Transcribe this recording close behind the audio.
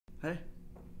Hey,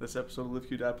 this episode of Live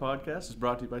Q Die Podcast is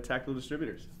brought to you by Tactical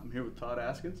Distributors. I'm here with Todd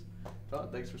Askins. Todd,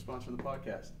 thanks for sponsoring the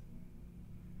podcast.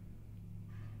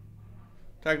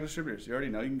 Tactical Distributors, you already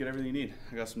know you can get everything you need.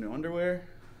 I got some new underwear,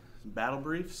 some battle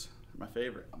briefs, my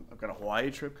favorite. I've got a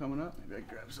Hawaii trip coming up. Maybe I can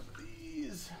grab some of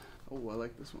these. Oh, I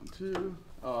like this one too.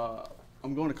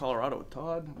 I'm going to Colorado with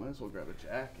Todd. I might as well grab a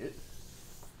jacket.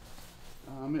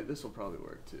 This will probably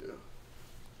work too.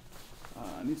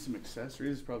 I need some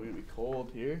accessories. It's probably going to be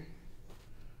cold here.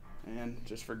 And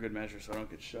just for good measure so I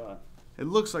don't get shot. It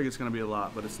looks like it's going to be a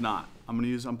lot, but it's not. I'm going to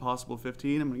use Impossible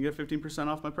 15. I'm going to get 15%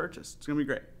 off my purchase. It's going to be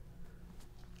great.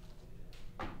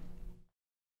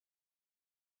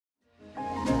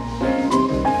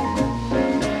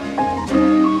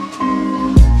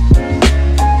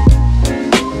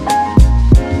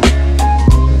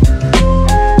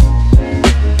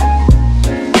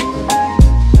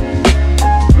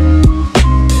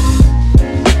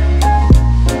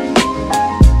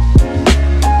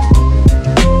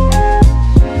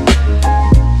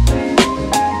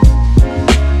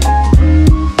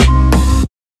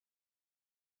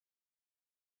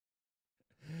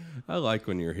 I like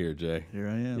when you're here, Jay. Here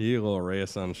I am. You're a little ray of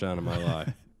sunshine in my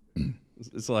life.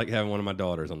 It's like having one of my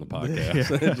daughters on the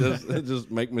podcast. it just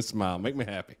make me smile, make me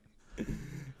happy.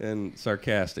 And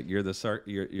sarcastic. You're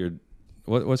the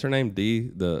what's her name?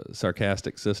 Dee, the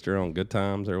sarcastic sister on Good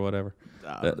Times or whatever.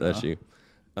 That's you.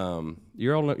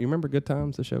 You're old enough. You remember Good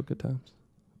Times? The show Good Times.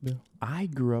 Bill? I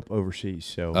grew up overseas,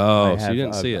 so so you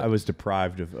didn't see it. I was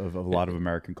deprived of a lot of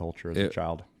American culture as a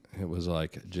child. It was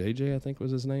like JJ, I think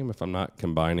was his name. If I'm not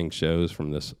combining shows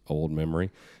from this old memory,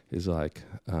 is like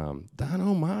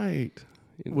Dynamite.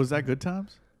 Was that Good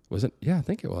Times? Was it? Yeah, I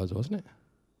think it was, wasn't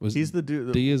it? He's the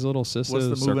dude. Dee's little sister.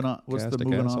 What's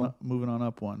the moving on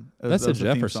up one? That's the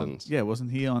Jeffersons. Yeah,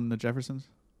 wasn't he on the Jeffersons?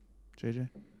 JJ?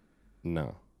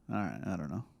 No. All right, I don't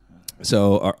know.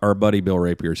 So our buddy Bill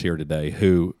Rapier's here today,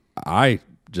 who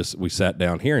we sat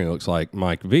down here and it looks like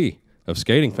Mike V of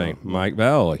skating fame, Mike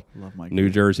Valley, Love Mike New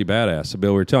Jersey badass. So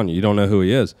Bill, we were telling you don't know who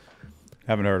he is.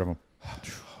 Haven't heard of him.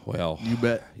 Well, you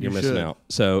bet you're missing out.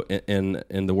 So in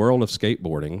the world of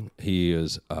skateboarding, he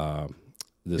is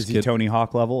this Is he kid. Tony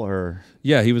Hawk level or?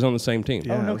 Yeah, he was on the same team.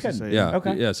 Yeah, Oh, no kidding. Yeah,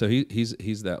 Okay. yeah. So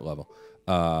he's that level.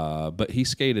 But he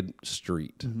skated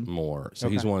street more. So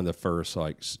he's one of the first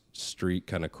like street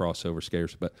kind of crossover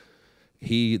skaters. But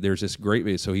there's this great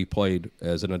video. So he played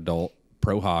as an adult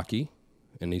pro hockey,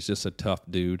 and he's just a tough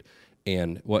dude.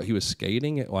 And he was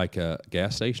skating at like a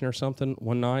gas station or something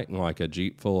one night, and like a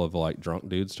Jeep full of like drunk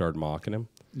dudes started mocking him.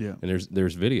 Yeah. And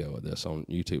there's video of this on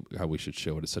YouTube, how we should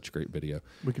show it. It's such a great video.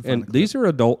 We can find and the clip. these are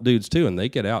adult dudes too, and they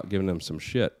get out giving them some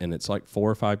shit. And it's like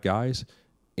 4 or 5 guys,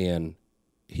 and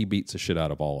he beats the shit out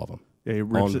of all of them. Yeah, he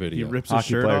rips video. He rips his Hockey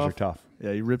shirt players off. are tough.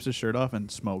 Yeah, he rips his shirt off and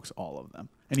smokes all of them.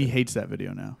 And he hates that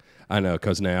video now. I know,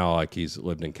 because now like he's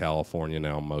lived in California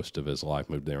now most of his life,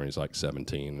 moved there, and he's like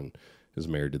 17 and is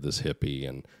married to this hippie,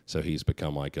 and so he's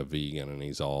become like a vegan, and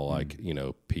he's all like,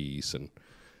 peace and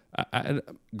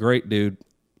great dude.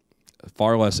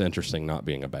 Far less interesting not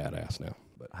being a badass now.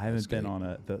 But I haven't been on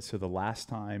the last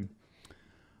time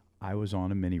I was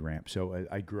on a mini ramp. So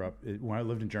I grew up when I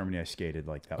lived in Germany. I skated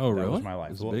like that. Oh, that really? was my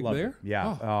life. Was it big there?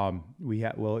 Yeah. Oh. We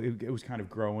had it was kind of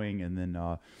growing, and then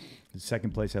the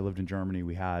second place I lived in Germany,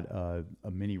 we had a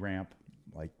mini ramp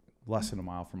like less than a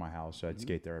mile from my house. So I'd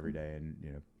skate there every day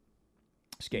and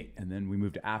skate. And then we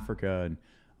moved to Africa, and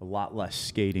a lot less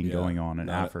skating going on in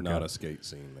Africa. Not a skate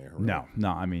scene there. Right? No.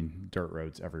 I mean, dirt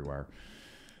roads everywhere.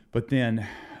 But then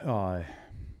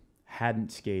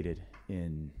hadn't skated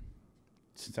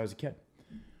since I was a kid.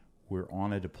 We're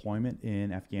on a deployment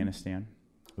in Afghanistan.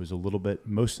 It was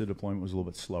most of the deployment was a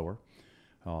little bit slower.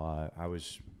 I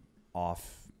was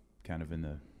off kind of in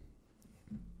the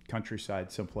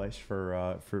countryside someplace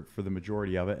for the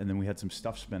majority of it. And then we had some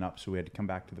stuff spin up, so we had to come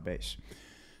back to the base.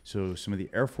 So some of the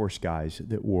Air Force guys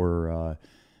that were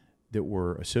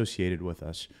associated with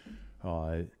us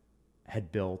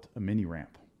had built a mini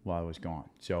ramp while I was gone.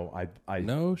 So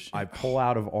I pull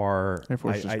out of our Air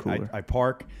Force is cooler. I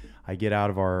park. I get out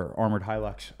of our armored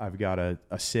Hilux. I've got a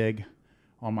SIG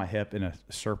on my hip in a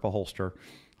Serpa holster.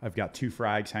 I've got 2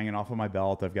 frags hanging off of my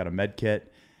belt. I've got a med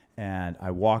kit, and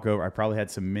I walk over. I probably had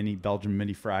some Belgian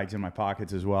mini frags in my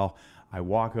pockets as well. I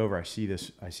walk over. I see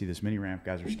this mini ramp.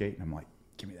 Guys are skating. I'm like,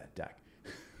 give me that deck.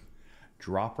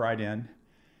 Drop right in.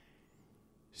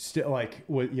 Still,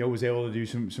 was able to do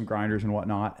some grinders and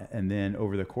whatnot. And then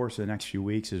over the course of the next few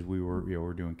weeks, as we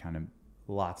were doing kind of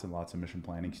lots and lots of mission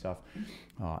planning stuff.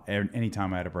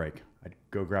 Anytime I had a break, I'd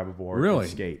go grab a board and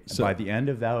skate. So by the end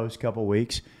of those couple of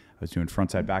weeks, I was doing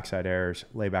frontside, backside airs,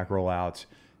 layback rollouts,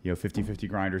 50/50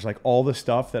 grinders, like all the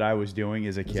stuff that I was doing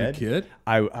as a kid.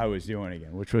 I was doing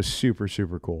again, which was super,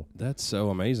 super cool. That's so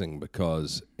amazing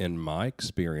because in my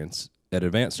experience at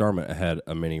Advanced Armament, I had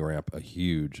a mini ramp, a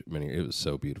huge mini. It was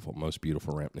so beautiful, most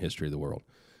beautiful ramp in the history of the world.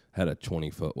 Had a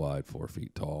 20-foot wide, 4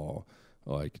 feet tall,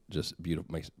 like just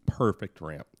beautiful, makes perfect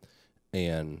ramp.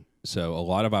 And so a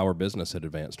lot of our business at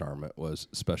Advanced Armament was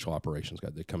special operations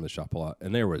guys. They come to the shop a lot,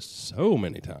 and there was so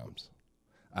many times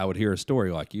I would hear a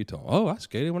story like you told. Oh, I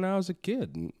skated when I was a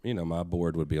kid, and my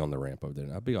board would be on the ramp over there,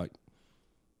 and I'd be like,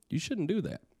 you shouldn't do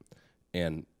that.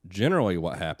 And generally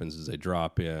what happens is they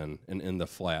drop in, and in the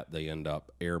flat, they end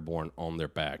up airborne on their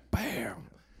back. Bam!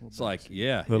 It's like,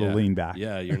 lean back.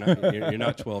 Yeah, you're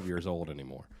not 12 years old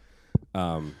anymore.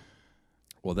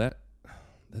 Well,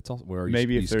 that's all. Where are you?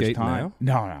 Maybe you if there's skate time.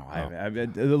 now? No. I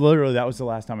literally, that was the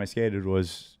last time I skated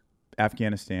was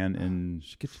Afghanistan in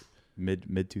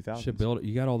mid 2000s.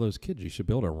 You got all those kids. You should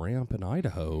build a ramp in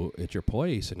Idaho at your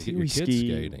place and get your kids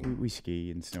skating. We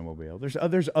ski and snowmobile.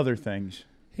 There's other things.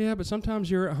 Yeah, but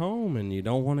sometimes you're at home and you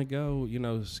don't want to go,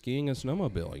 skiing and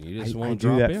snowmobiling. You just want to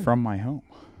drop drop in. in. From my home.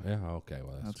 Yeah, okay.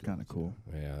 Well, that's kind of cool.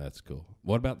 Yeah, that's cool.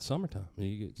 What about the summertime?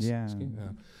 You get skiing? Yeah.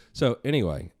 So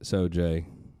anyway, Jay,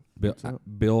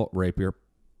 Bill Rapier,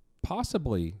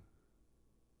 possibly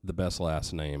the best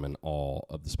last name in all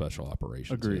of the special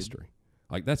operations history.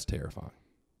 Like, that's terrifying.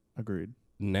 Agreed.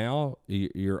 Now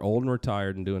you're old and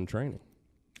retired and doing training.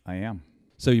 I am.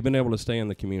 So you've been able to stay in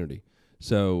the community.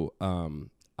 So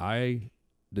I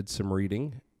did some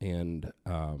reading and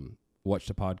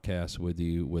watched a podcast with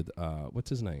you with what's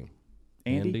his name?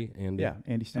 Andy. Yeah,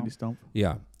 Andy Stump.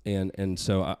 Yeah, and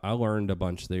so I learned a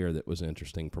bunch there that was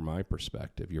interesting from my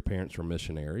perspective. Your parents were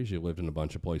missionaries. You lived in a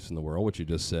bunch of places in the world, which you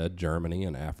just said, Germany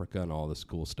and Africa and all this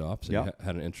cool stuff. So you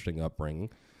had an interesting upbringing.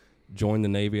 Joined the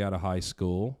Navy out of high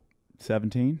school.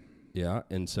 17. Yeah,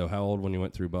 and so how old when you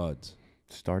went through BUD/S?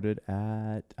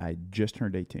 I just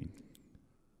turned 18.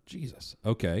 Jesus.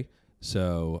 Okay.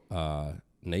 So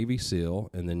Navy SEAL,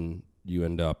 and then you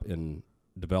end up in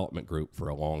development group for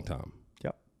a long time.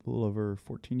 Yep. A little over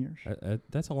 14 years.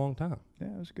 That's a long time. Yeah,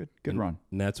 it was a good run.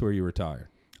 And that's where you retired.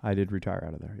 I did retire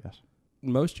out of there, yes.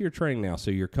 Most of your training now,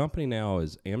 so your company now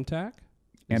is AMTAC?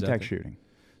 AMTAC Shooting.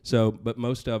 So, but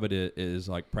most of it is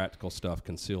like practical stuff,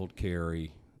 concealed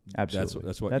carry.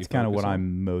 Absolutely. That's kind of what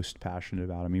I'm most passionate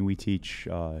about. I mean, we teach...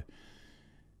 we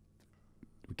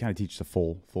kind of teach the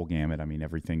full gamut. I mean,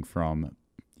 everything from,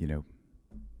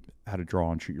 how to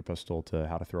draw and shoot your pistol to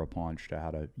how to throw a punch to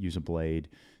how to use a blade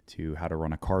to how to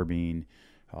run a carbine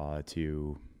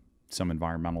to some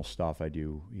environmental stuff. I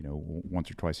do, once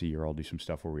or twice a year, I'll do some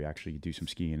stuff where we actually do some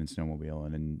skiing and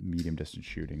snowmobiling and medium distance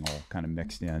shooting, all kind of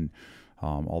mixed in,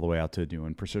 all the way out to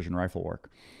doing precision rifle work.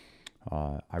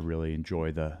 I really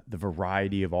enjoy the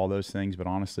variety of all those things, but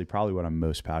honestly, probably what I'm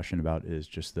most passionate about is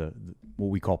just the what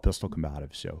we call pistol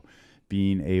combatives. So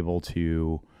being able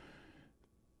to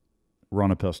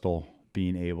run a pistol,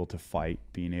 being able to fight,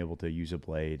 being able to use a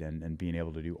blade, and being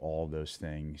able to do all of those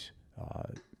things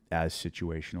as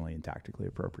situationally and tactically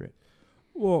appropriate.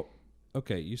 Well,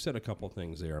 okay, you said a couple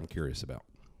things there I'm curious about.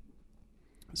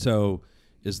 So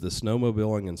is the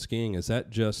snowmobiling and skiing, is that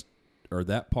just, or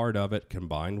that part of it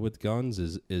combined with guns,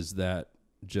 is that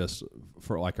just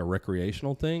for like a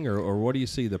recreational thing, or what do you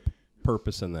see the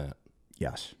purpose in that?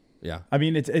 Yes. Yeah. I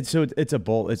mean, it's a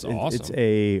bolt. It's awesome. It's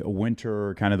a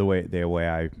winter kind of the way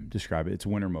I describe it. It's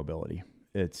winter mobility.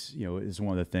 It's it's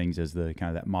one of the things as the kind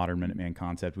of that modern Minuteman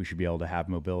concept. We should be able to have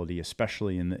mobility,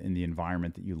 especially in the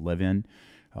environment that you live in.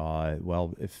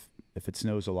 Well, if it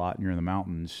snows a lot and you're in the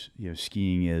mountains,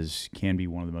 skiing can be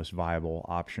one of the most viable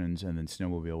options, and then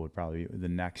snowmobile would probably be the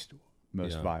next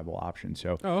most viable option.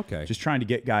 So, just trying to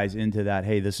get guys into that.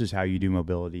 Hey, this is how you do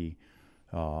mobility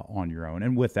on your own,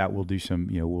 and with that, we'll do some.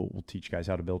 We'll teach guys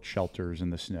how to build shelters in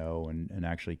the snow and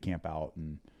actually camp out,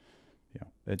 and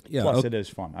plus it is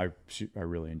fun. I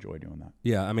really enjoy doing that.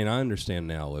 Yeah, I mean, I understand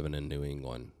now living in New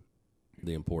England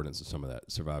the importance of some of that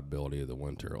survivability of the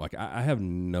winter. Like, I have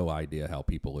no idea how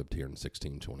people lived here in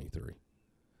 1623.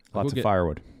 Lots of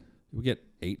firewood. We get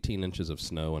 18 inches of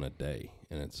snow in a day,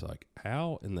 and it's like,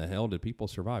 how in the hell did people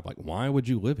survive? Like, why would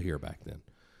you live here back then?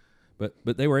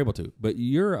 But they were able to. But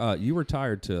you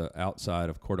retired to outside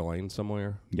of Coeur d'Alene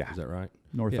somewhere? Yeah. Is that right?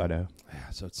 North Idaho.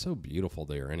 Yeah, so it's so beautiful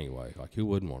there anyway. Like, who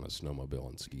wouldn't want to snowmobile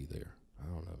and ski there? I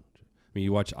don't know. I mean,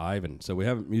 you watch Ivan. So we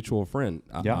have a mutual friend,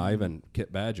 Ivan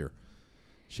Kit Badger.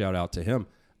 Shout out to him.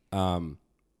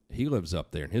 He lives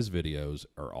up there, and his videos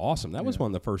are awesome. That was one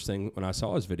of the first things when I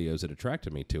saw his videos that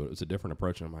attracted me to it. It was a different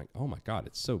approach, and I'm like, oh, my God,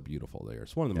 it's so beautiful there.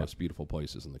 It's one of the most beautiful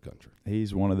places in the country.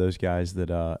 He's one of those guys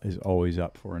that is always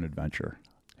up for an adventure.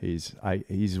 He's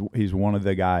one of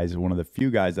the guys, one of the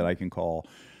few guys that I can call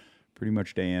pretty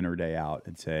much day in or day out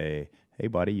and say, hey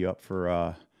buddy, you up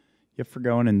for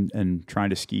going and trying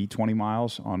to ski 20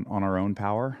 miles on our own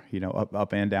power,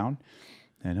 up and down?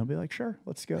 And he'll be like, sure,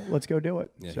 let's go do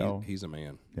it. Yeah, so he's a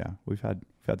man. Yeah, we've had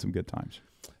some good times.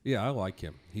 Yeah, I like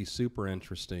him. He's super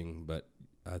interesting, but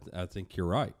I think you're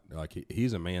right. Like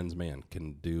he's a man's man,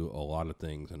 can do a lot of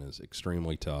things and is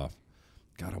extremely tough.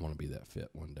 God, I want to be that fit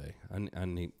one day. I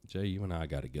need Jay. You and I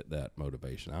got to get that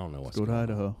motivation. I don't know what's go to going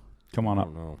Idaho. On. Come on up.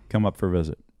 Come up for a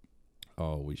visit.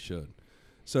 Oh, we should.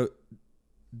 So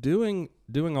doing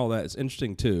all that is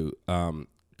interesting too.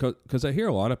 Because I hear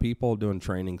a lot of people doing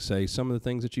training say some of the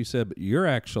things that you said, but you're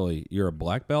a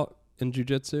black belt in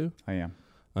jiu-jitsu? I am.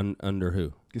 Under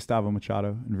who? Gustavo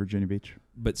Machado in Virginia Beach.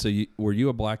 But so were you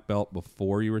a black belt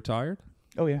before you retired?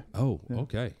 Oh, yeah. Oh, yeah.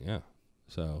 Okay, yeah.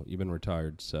 So you've been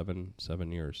retired seven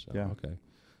years. So, yeah. Okay.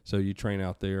 So you train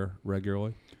out there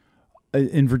regularly?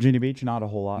 In Virginia Beach, not a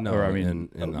whole lot. No,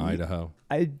 in Idaho.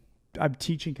 I'm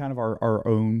teaching kind of our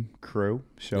own crew.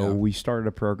 So we started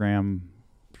a program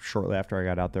shortly after I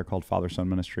got out there called Father-Son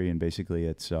Ministry, and basically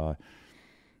it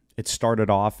started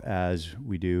off as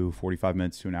we do 45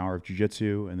 minutes to an hour of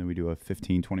jiu-jitsu, and then we do a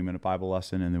 15-20-minute Bible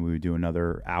lesson, and then we would do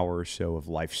another hour or so of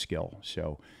life skill.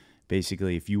 So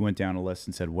basically, if you went down a list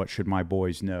and said, what should my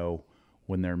boys know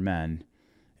when they're men?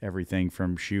 Everything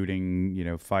from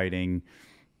shooting, fighting,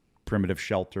 primitive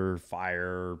shelter,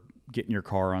 fire, getting your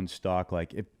car unstuck.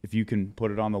 Like if you can put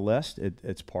it on the list,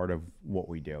 it's part of what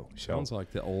we do. So sounds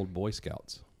like the old Boy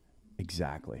Scouts.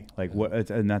 Exactly. Like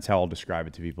and that's how I'll describe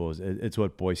it to people. It's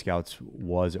what Boy Scouts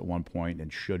was at one point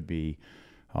and should be.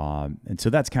 And so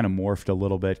that's kind of morphed a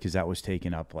little bit because that was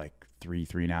taking up like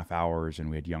 3.5 hours, and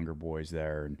we had younger boys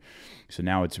there. And so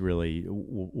now it's really,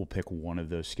 we'll pick one of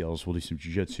those skills. We'll do some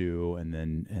jiu-jitsu and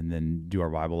then do our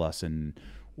Bible lesson,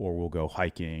 or we'll go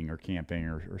hiking or camping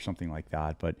or something like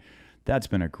that. But that's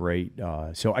been a great,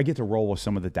 so I get to roll with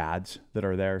some of the dads that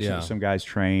are there. So some guys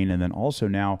train. And then also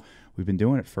now we've been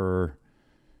doing it for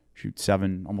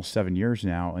almost 7 years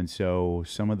now. And so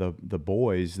some of the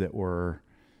boys that were,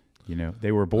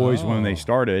 they were boys when they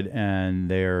started,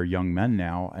 and they're young men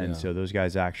now. And so those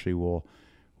guys actually will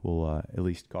at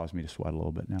least cause me to sweat a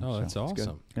little bit now. Oh, that's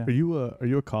awesome. Yeah. Are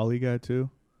you a collie guy too?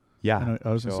 Yeah.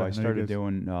 I started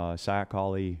doing Sayak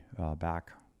collie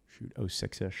back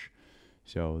 06-ish.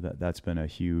 So that's been a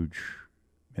huge,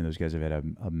 and those guys have had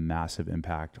a massive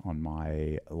impact on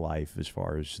my life as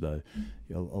far as a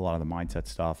lot of the mindset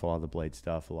stuff, a lot of the blade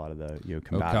stuff, a lot of the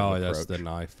combative approach. That's the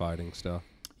knife fighting stuff.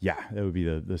 Yeah, that would be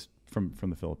this from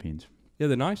the Philippines. Yeah,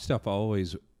 the knife stuff I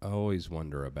always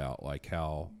wonder about, like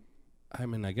how, I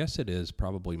guess it is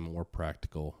probably more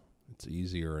practical. It's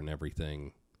easier and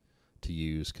everything to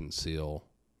use, conceal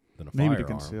than a firearm. Maybe to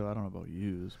conceal. I don't know about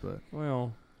use, but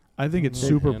I think it's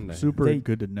super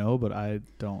good to know, but I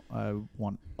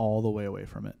want all the way away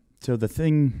from it. So the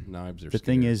thing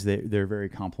scary. is that they're very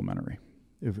complementary.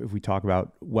 If we talk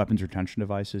about weapons retention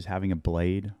devices, having a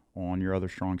blade on your other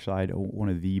strong side, one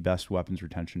of the best weapons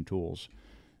retention tools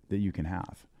that you can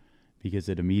have, because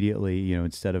it immediately,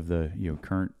 instead of the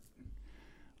current,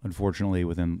 unfortunately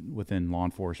within law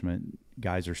enforcement,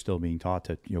 guys are still being taught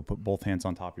to put both hands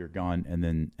on top of your gun and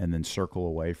then circle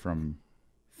away from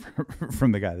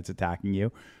the guy that's attacking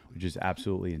you, which is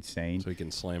absolutely insane. So he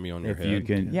can slam you on your head.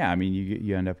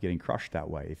 You end up getting crushed that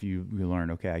way. If you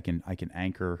learn, okay, I can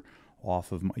anchor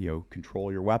off of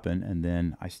control your weapon, and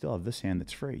then I still have this hand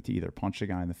that's free to either punch the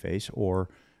guy in the face or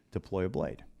deploy a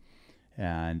blade.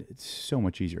 And it's so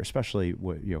much easier, especially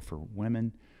for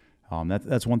women.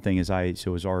 That's one thing. As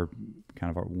our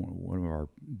one of our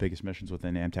biggest missions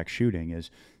within AMTAC Shooting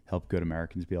is help good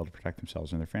Americans be able to protect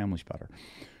themselves and their families better.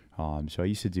 So I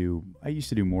used to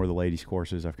do more of the ladies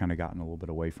courses. I've kind of gotten a little bit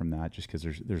away from that just because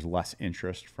there's less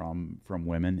interest from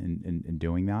women in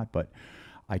doing that. But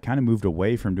I kind of moved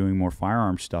away from doing more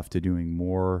firearm stuff to doing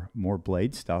more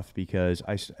blade stuff, because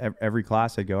every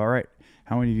class I'd go, all right,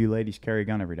 how many of you ladies carry a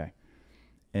gun every day?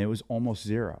 And it was almost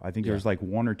zero. I think there was like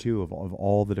one or two of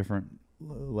all the different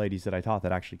ladies that I taught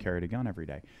that actually carried a gun every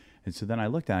day. And so then I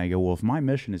looked at it and I go, well, if my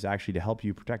mission is actually to help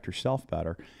you protect yourself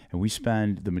better, and we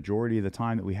spend the majority of the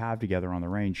time that we have together on the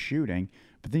range shooting,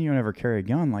 but then you don't ever carry a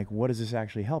gun, like what does this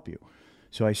actually help you?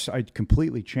 So I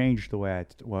completely changed the way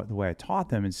I taught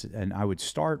them, and I would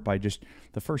start by just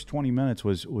the first 20 minutes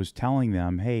was telling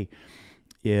them, hey,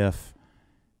 if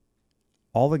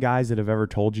all the guys that have ever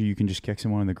told you can just kick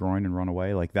someone in the groin and run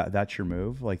away, like that's your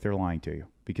move, like they're lying to you.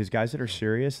 Because guys that are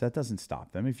serious, that doesn't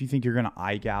stop them. If you think you're going to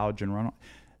eye gouge and run,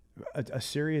 a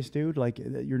serious dude, like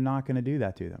you're not going to do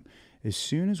that to them. As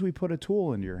soon as we put a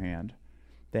tool into your hand,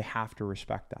 they have to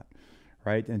respect that.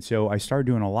 Right. And so I started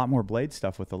doing a lot more blade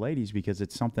stuff with the ladies because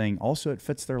it's something also it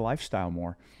fits their lifestyle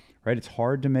more. Right. It's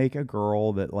hard to make a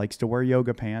girl that likes to wear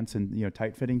yoga pants and,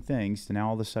 tight fitting things to now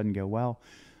all of a sudden go, well,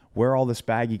 wear all this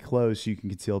baggy clothes so you can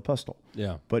conceal a pistol.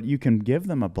 Yeah. But you can give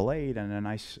them a blade and a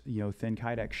nice, thin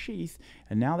Kydex sheath.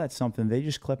 And now that's something they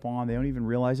just clip on. They don't even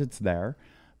realize it's there.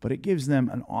 But it gives them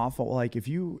an awful, like if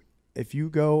you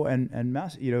go and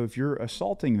mess, if you're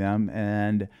assaulting them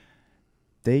and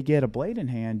they get a blade in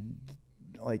hand,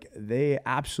 like they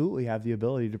absolutely have the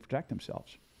ability to protect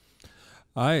themselves.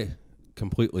 I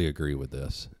completely agree with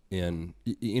this. And,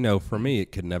 for me,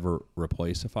 it could never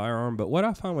replace a firearm. But what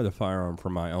I find with a firearm for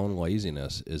my own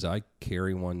laziness is I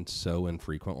carry one so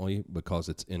infrequently because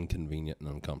it's inconvenient and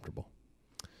uncomfortable.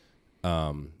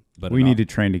 But we need to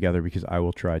train together because I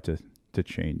will try to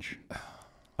change.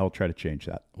 I will try to change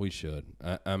that. We should.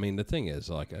 I mean, the thing is,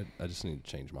 like, I just need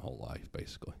to change my whole life,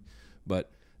 basically.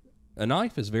 But a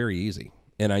knife is very easy.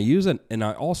 And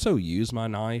I also use my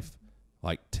knife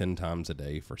like 10 times a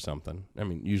day for something. I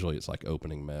mean, usually it's like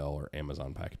opening mail or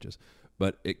Amazon packages,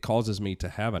 but it causes me to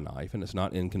have a knife and it's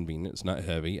not inconvenient. It's not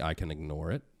heavy. I can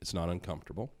ignore it. It's not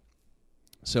uncomfortable.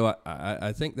 So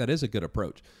I think that is a good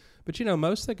approach. But,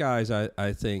 most of the guys,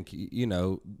 I think,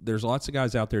 there's lots of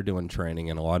guys out there doing training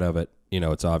and a lot of it,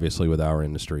 it's obviously with our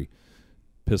industry,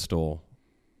 pistol,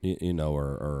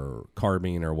 or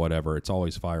carbine or whatever. It's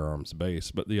always firearms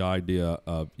based. But the idea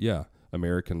of,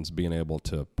 Americans being able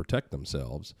to protect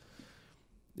themselves,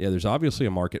 there's obviously a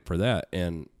market for that.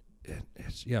 And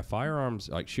firearms,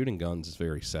 like shooting guns is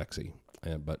very sexy,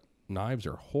 but knives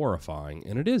are horrifying,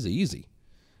 and it is easy.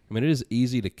 I mean, it is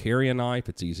easy to carry a knife.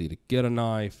 It's easy to get a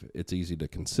knife. It's easy to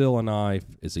conceal a knife.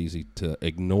 It's easy to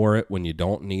ignore it when you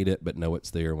don't need it, but know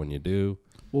it's there when you do.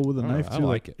 Well, with a knife too,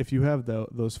 like if you have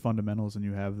those fundamentals and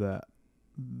you have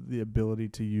the ability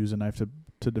to use a knife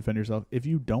to defend yourself, if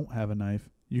you don't have a knife,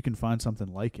 you can find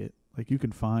something like it. Like you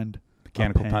can find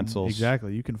mechanical pencils.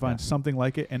 Exactly. You can find something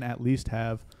like it and at least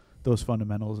have those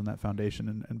fundamentals and that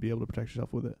foundation and be able to protect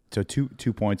yourself with it. So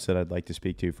two points that I'd like to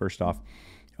speak to. First off,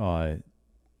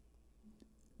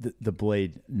 the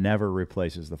blade never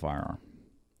replaces the firearm,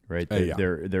 right?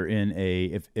 They're in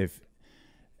a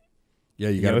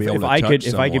you got to be able to touch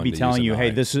if I could be telling you, hey,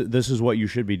 this is what you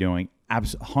should be doing.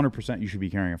 100% you should be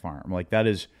carrying a firearm. Like that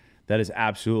is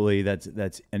absolutely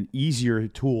that's an easier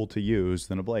tool to use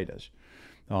than a blade is.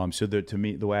 So to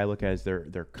me, the way I look at it is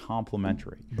they're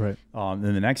complementary. Right.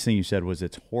 Then the next thing you said was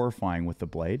it's horrifying with the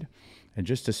blade. And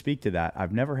just to speak to that,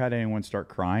 I've never had anyone start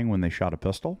crying when they shot a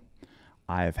pistol.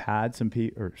 I have had some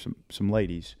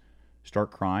ladies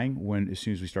start crying as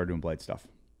soon as we start doing blade stuff.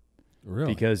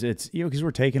 Really? Because it's because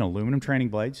we're taking aluminum training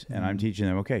blades and I'm teaching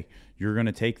them, okay, you're going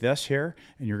to take this here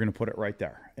and you're going to put it right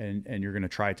there, and you're going to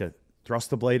try to thrust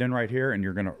the blade in right here, and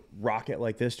you're going to rock it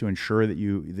like this to ensure that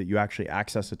you actually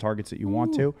access the targets that you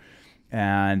want to.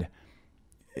 And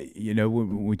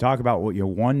when we talk about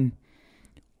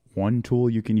one tool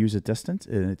you can use at distance,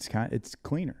 and it's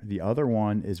cleaner. The other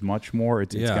one is much more.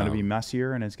 It's going to be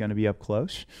messier and it's going to be up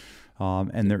close.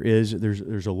 And there's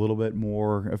a little bit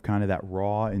more of kind of that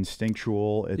raw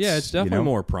instinctual. It's definitely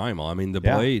more primal. I mean, the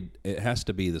blade, it has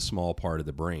to be the small part of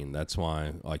the brain. That's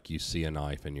why, like, you see a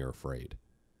knife and you're afraid.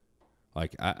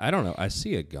 Like, I don't know. I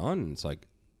see a gun and it's like,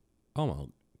 oh my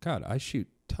God, I shoot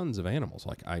tons of animals.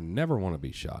 Like, I never want to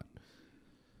be shot.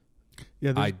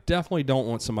 Yeah, I definitely don't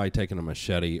want somebody taking a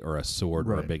machete or a sword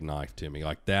or a big knife to me.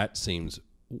 Like, that seems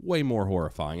way more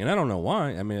horrifying, and I don't know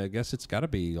why. I mean, I guess it's got to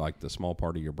be like the small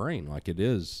part of your brain. Like it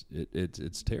is,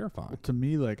 it's terrifying. Well, to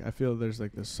me, like I feel there's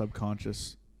like this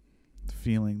subconscious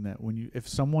feeling that if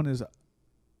someone is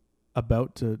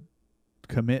about to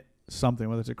commit something,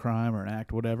 whether it's a crime or an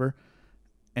act, whatever,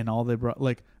 and all they brought,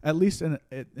 like at least in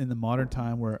the modern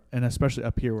time and especially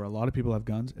up here where a lot of people have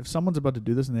guns, if someone's about to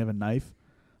do this and they have a knife,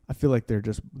 I feel like they're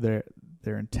just their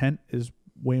intent is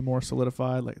way more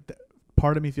solidified. Like.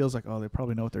 Part of me feels like, oh, they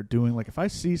probably know what they're doing. Like if I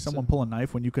see someone pull a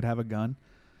knife when you could have a gun,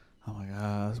 I'm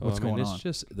like, what's going on? It's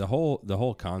just the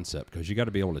whole concept, because you got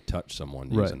to be able to touch someone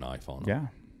to use a knife on them. Yeah.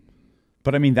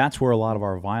 But I mean, that's where a lot of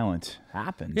our violence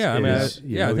happens.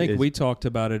 Yeah, I think we talked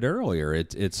about it earlier.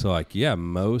 It's like,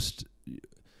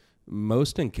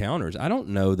 most encounters. I don't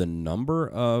know the number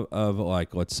of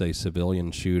like, let's say,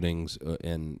 civilian shootings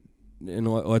and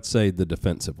let's say the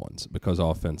defensive ones, because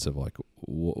offensive, like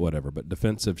whatever, but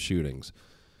defensive shootings,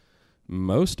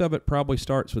 most of it probably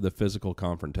starts with a physical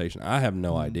confrontation. I have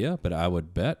no idea, but I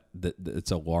would bet that it's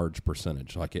a large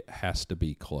percentage. Like it has to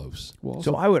be close. Well,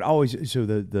 so I would always,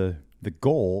 the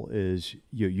goal is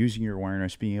using your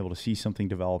awareness, being able to see something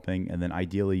developing, and then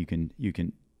ideally you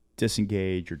can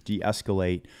disengage or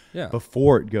de-escalate Yeah.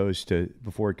 before it goes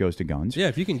to guns. Yeah,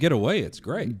 if you can get away, it's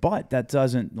great. But that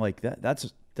doesn't like that.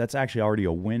 That's actually already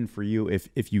a win for you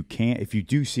if you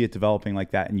do see it developing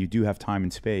like that and you do have time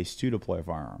and space to deploy a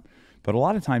firearm. But a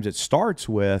lot of times it starts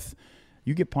with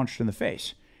you get punched in the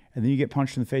face, and then you get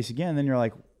punched in the face again. And then you're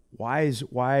like, why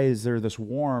is there this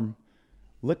warm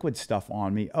liquid stuff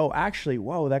on me? Oh, actually,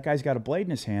 whoa, that guy's got a blade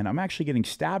in his hand. I'm actually getting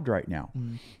stabbed right now.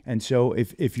 And so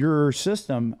if your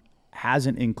system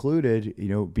hasn't included,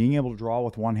 being able to draw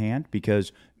with one hand,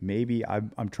 because maybe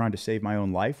I'm trying to save my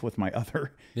own life with my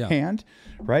other hand,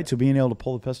 right? So being able to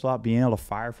pull the pistol out, being able to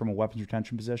fire from a weapons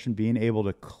retention position, being able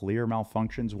to clear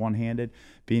malfunctions one-handed,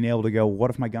 being able to go, what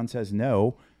if my gun says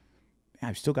no?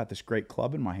 I've still got this great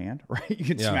club in my hand, right? You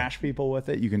can smash people with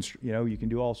it. You can, you can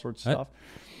do all sorts of stuff.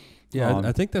 Yeah,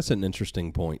 I think that's an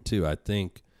interesting point too. I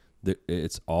think that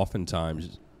it's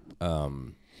oftentimes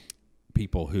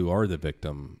people who are the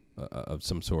victim of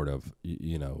some sort of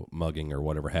mugging or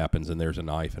whatever happens, and there's a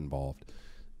knife involved,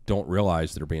 don't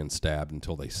realize they're being stabbed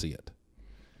until they see it.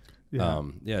 Yeah,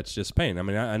 it's just pain. I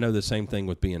mean, I know the same thing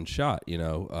with being shot.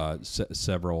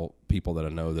 Several people that I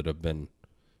know that have been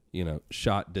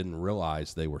shot didn't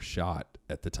realize they were shot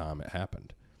at the time it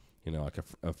happened. Like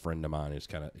a friend of mine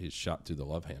he's shot through the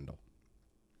love handle,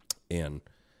 and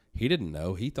he didn't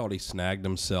know. He thought he snagged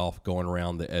himself going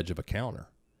around the edge of a counter,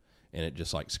 and it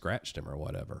just like scratched him or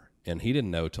whatever. And he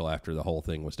didn't know till after the whole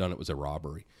thing was done. It was a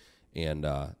robbery, and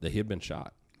that he had been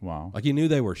shot. Wow! Like he knew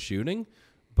they were shooting,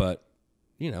 but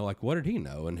like what did he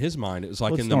know? In his mind, it was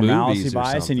like in the normalcy movies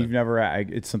bias, or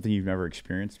and it's something you've never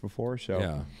experienced before.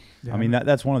 So I mean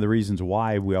that's one of the reasons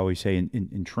why we always say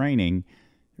in training,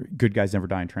 good guys never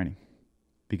die in training.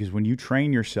 Because when you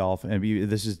train yourself, and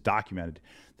this is documented,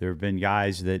 there have been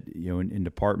guys that, in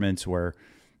departments where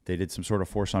they did some sort of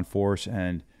force on force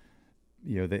and,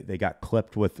 they got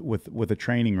clipped with a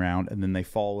training round, and then they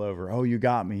fall over. Oh, you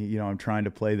got me. I'm trying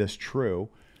to play this true.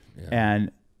 Yeah.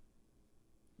 And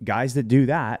guys that do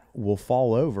that will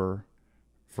fall over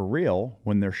for real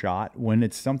when they're shot, when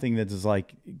it's something that is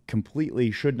like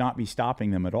completely should not be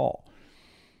stopping them at all.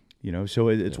 So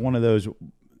it's one of those.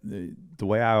 The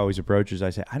way I always approach is I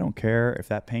say, I don't care if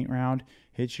that paint round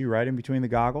hits you right in between the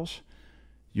goggles.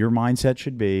 Your mindset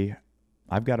should be,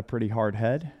 I've got a pretty hard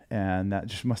head, and that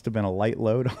just must have been a light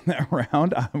load on that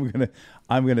round.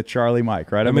 I'm gonna Charlie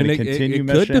Mike, right? I'm gonna continue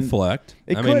mission. It could deflect.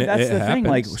 It could. That's the thing.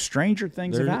 Like stranger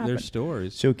things have happened. There's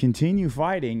stories. So continue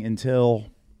fighting until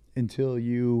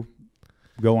you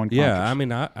go unconscious. Yeah, I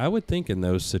mean, I would think in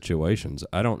those situations,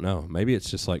 I don't know. Maybe it's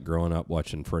just like growing up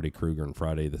watching Freddy Krueger and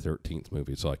Friday the 13th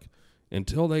movies. Like,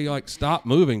 until they like stop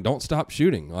moving, don't stop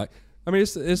shooting. Like, I mean,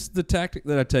 it's the tactic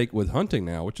that I take with hunting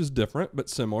now, which is different but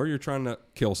similar. You're trying to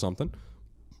kill something.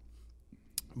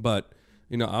 But,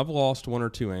 I've lost one or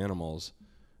two animals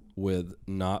with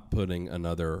not putting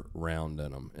another round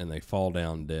in them, and they fall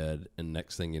down dead, and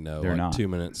next thing you know, They're not. 2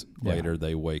 minutes later,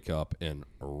 they wake up and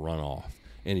run off.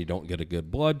 And you don't get a good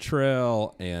blood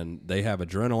trail, and they have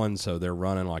adrenaline, so they're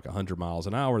running like 100 miles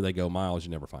an hour. They go miles,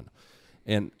 you never find them.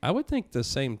 And I would think the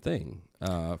same thing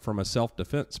from a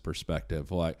self-defense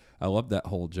perspective. Like, I love that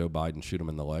whole Joe Biden shoot him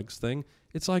in the legs thing.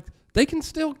 It's like, they can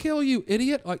still kill you,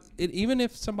 idiot. Like, even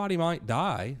if somebody might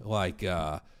die, like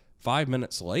 5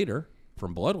 minutes later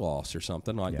from blood loss or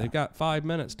something, like they've got 5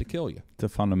 minutes to kill you. It's a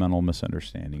fundamental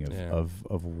misunderstanding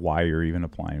of why you're even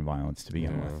applying violence to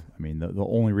begin with. I mean, the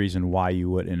only reason why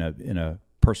you would in a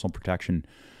personal protection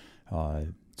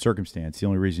circumstance, the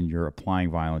only reason you're applying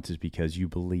violence is because you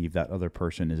believe that other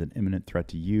person is an imminent threat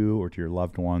to you or to your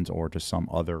loved ones or to some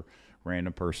other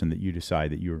random person that you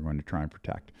decide that you are going to try and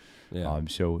protect. Yeah.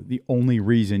 So the only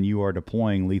reason you are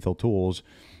deploying lethal tools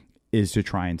is to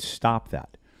try and stop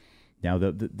that. Now,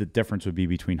 the difference would be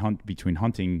between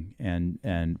hunting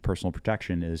and personal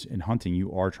protection is in hunting,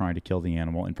 you are trying to kill the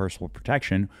animal. In personal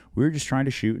protection, we're just trying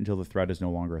to shoot until the threat is no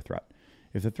longer a threat.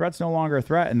 If the threat's no longer a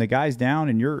threat and the guy's down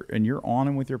and you're on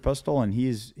him with your pistol and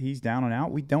he's down and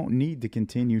out, we don't need to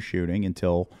continue shooting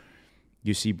until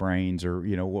you see brains or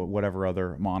whatever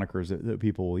other monikers that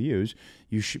people will use.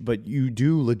 But you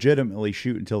do legitimately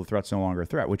shoot until the threat's no longer a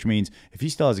threat, which means if he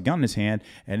still has a gun in his hand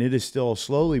and it is still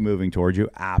slowly moving towards you,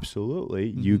 absolutely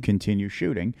you continue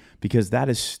shooting because that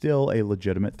is still a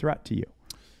legitimate threat to you.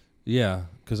 Yeah,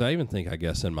 because I even think, I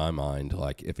guess in my mind,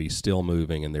 like if he's still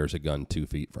moving and there's a gun 2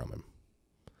 feet from him.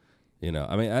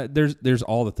 I mean, there's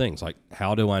all the things like,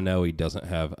 how do I know he doesn't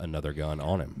have another gun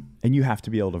on him? And you have to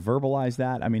be able to verbalize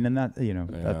that. I mean, and that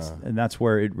that's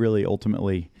where it really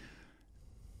ultimately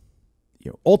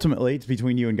it's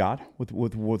between you and God with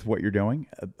what you're doing.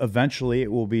 Eventually,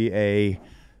 it will be a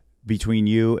between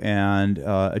you and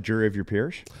a jury of your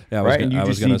peers, Yeah, right? And you I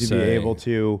was just need gonna to be say, able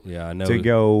to yeah, I know. to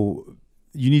go.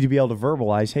 You need to be able to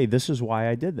verbalize, hey, this is why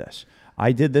I did this.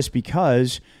 I did this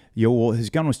because well, his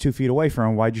gun was 2 feet away from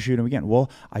him. Why'd you shoot him again? Well,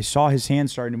 I saw his hand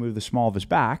starting to move the small of his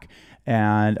back,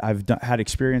 and I've had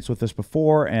experience with this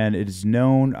before, and it is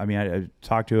known. I mean, I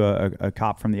talked to a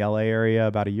cop from the LA area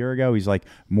about a year ago. He's like,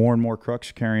 more and more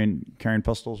crooks carrying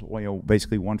pistols, well, you know,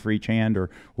 basically one for each hand, or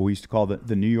what we used to call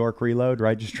the New York reload,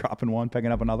 right? Just dropping one,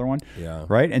 picking up another one, Yeah.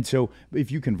 right? And so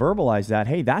if you can verbalize that,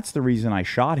 hey, that's the reason I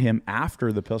shot him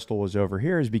after the pistol was over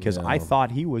here, is because I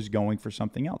thought he was going for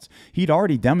something else. He'd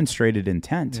already demonstrated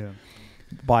intent. Yeah.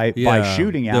 By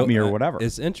shooting at me or whatever.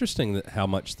 It's interesting that how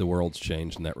much the world's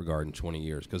changed in that regard in 20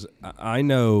 years. Because I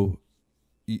know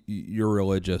you're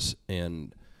religious,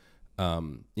 and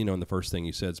you know, and the first thing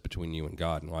you said is between you and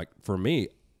God. And like for me,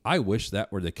 I wish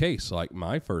that were the case. Like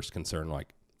my first concern,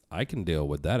 like I can deal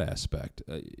with that aspect,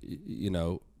 you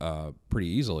know, pretty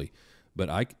easily. But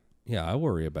I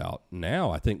worry about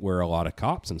now. I think where a lot of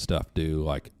cops and stuff do,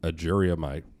 like a jury of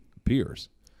my peers.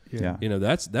 Yeah. You know,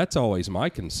 that's always my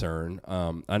concern.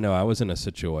 I know I was in a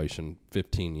situation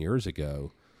 15 years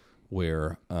ago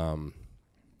where,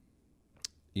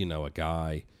 you know, a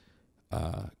guy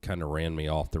kind of ran me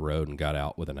off the road and got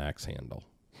out with an axe handle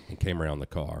and came around the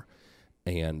car.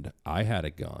 And I had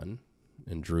a gun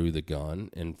and drew the gun.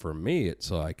 And for me,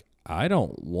 it's like, I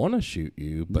don't want to shoot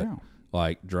you, but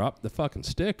like drop the fucking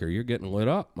stick or you're getting lit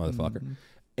up, motherfucker. Mm-hmm.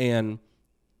 And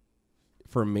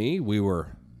for me, we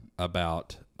were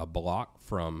about a block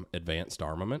from advanced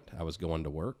armament. I was going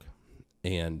to work,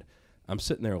 and I'm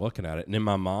sitting there looking at it, and in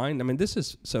my mind, I mean, this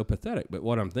is so pathetic, but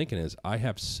what I'm thinking is I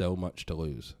have so much to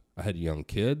lose. I had young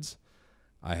kids.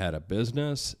 I had a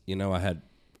business. You know, I had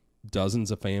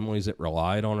dozens of families that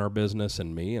relied on our business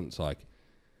and me, and it's like,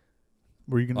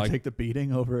 were you going to take the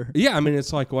beating over? Yeah, I mean,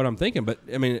 it's like what I'm thinking, but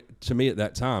I mean, to me at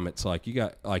that time, it's like you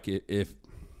got, like, if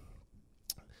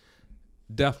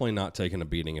definitely not taking a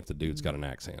beating if the dude's got an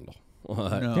axe handle.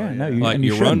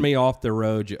 You run me off the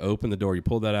road, you open the door, you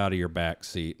pull that out of your back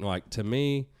seat. And like, to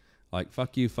me, like,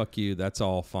 fuck you, that's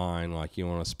all fine. Like, you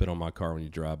want to spit on my car when you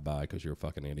drive by because you're a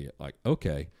fucking idiot. Like,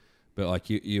 okay. But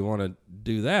like, you want to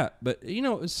do that. But, you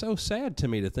know, it's so sad to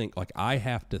me to think, like, I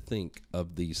have to think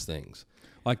of these things.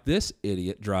 Like, this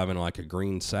idiot driving like a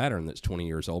green Saturn that's 20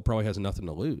 years old probably has nothing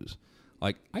to lose.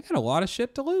 Like, I got a lot of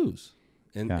shit to lose.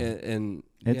 And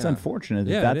it's unfortunate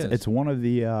that it's one of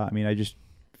the, I mean, I just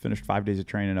finished 5 days of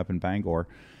training up in Bangor,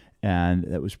 and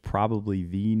that was probably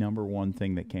the number one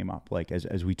thing that came up. Like,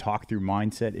 as we talk through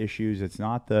mindset issues, it's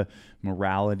not the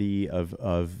morality of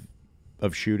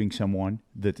shooting someone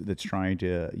that's trying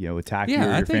to, you know, attack you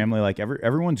or your family. Like,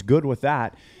 everyone's good with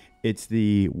that. It's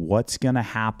the what's going to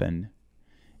happen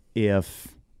if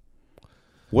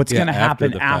what's going to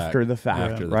happen after the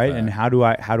fact, right? And how do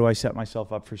I set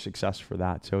myself up for success for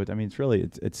that? So I mean, it's really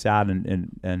it's sad,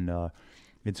 and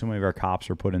so many of our cops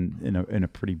are put in a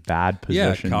pretty bad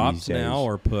position. Yeah, cops these days. now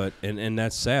are put, and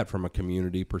that's sad from a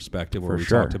community perspective, where we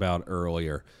talked about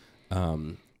earlier.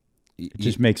 It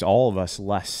just makes all of us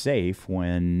less safe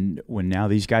when now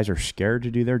these guys are scared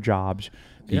to do their jobs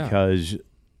because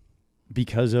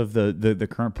of the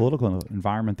current political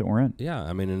environment that we're in. Yeah,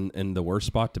 I mean, and the worst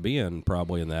spot to be in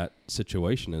probably in that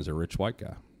situation is a rich white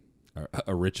guy, or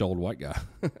a rich old white guy.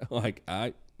 Like,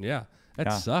 that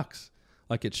sucks.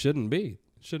 Like, it shouldn't be.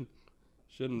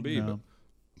 Shouldn't be. No. But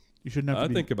you shouldn't have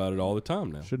to think about it all the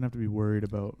time now. Shouldn't have to be worried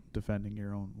about defending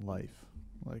your own life,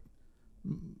 like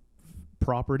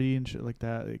property and shit like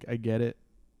that. Like, I get it.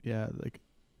 Yeah, like,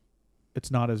 it's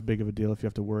not as big of a deal if you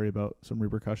have to worry about some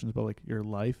repercussions, but like your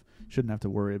life, shouldn't have to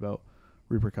worry about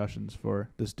repercussions for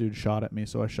this dude shot at me,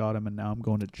 so I shot him and now I'm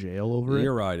going to jail over it.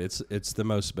 You're right. It's the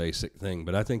most basic thing,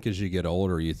 but I think as you get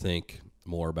older, you think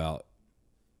more about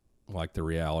like the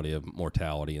reality of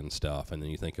mortality and stuff, and then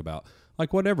you think about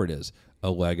like whatever it is,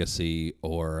 a legacy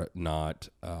or not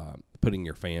putting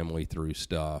your family through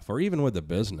stuff, or even with a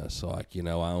business. Like, you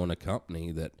know, I own a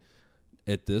company that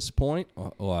at this point,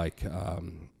 like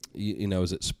you know,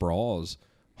 as it sprawls,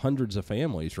 hundreds of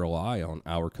families rely on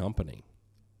our company.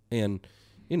 And,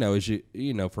 you know, as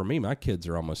you know, for me, my kids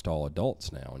are almost all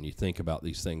adults now, and you think about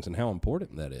these things and how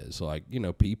important that is. Like, you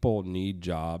know, people need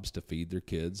jobs to feed their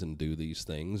kids and do these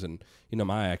things, and, you know,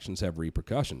 my actions have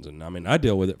repercussions. And I mean, I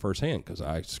deal with it firsthand because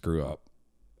I screw up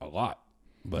a lot.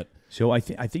 But so I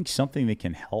think something that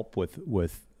can help with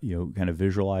you know, kind of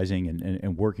visualizing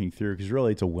and working through, because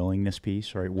really it's a willingness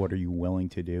piece, right? What are you willing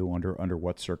to do under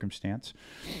what circumstance?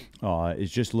 Is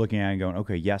just looking at it and going,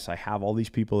 okay, yes, I have all these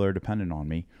people that are dependent on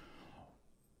me.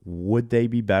 Would they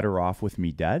be better off with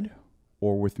me dead,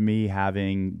 or with me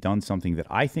having done something that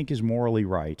I think is morally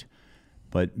right,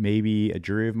 but maybe a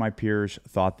jury of my peers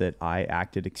thought that I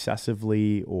acted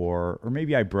excessively, or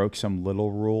maybe I broke some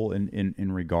little rule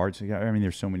in regards. I mean,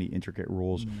 there's so many intricate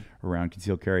rules around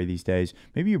concealed carry these days.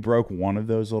 Maybe you broke one of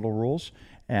those little rules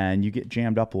and you get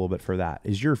jammed up a little bit for that.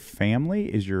 Is your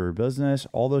family, is your business,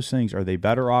 all those things, are they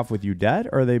better off with you dead,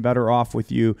 or are they better off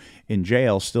with you in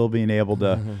jail, still being able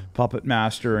to puppet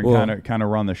master and kind of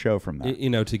run the show from that? You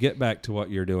know, to get back to what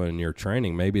you're doing in your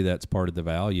training, maybe that's part of the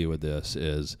value of this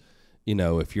is, you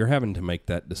know, if you're having to make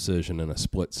that decision in a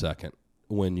split second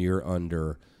when you're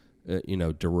under,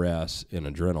 duress and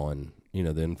adrenaline, you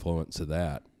know, the influence of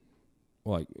that,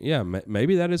 like, yeah,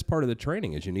 maybe that is part of the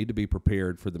training, is you need to be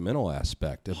prepared for the mental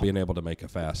aspect of being able to make a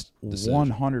fast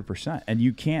decision. 100%. And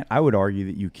you can't, I would argue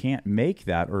that you can't make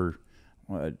that, or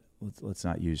let's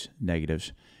not use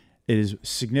negatives. It is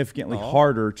significantly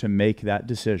harder to make that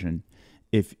decision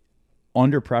if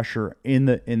under pressure in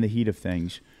the heat of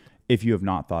things, if you have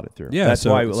not thought it through. Yeah, that's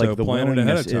why the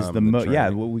willingness is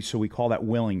the so we call that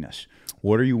willingness.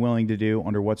 What are you willing to do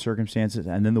under what circumstances?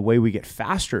 And then the way we get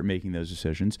faster at making those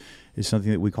decisions is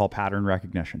something that we call pattern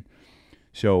recognition.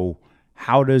 So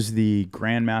how does the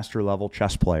grandmaster level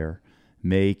chess player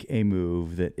make a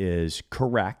move that is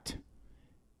correct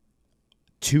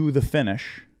to the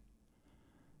finish?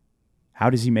 How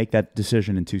does he make that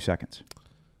decision in 2 seconds?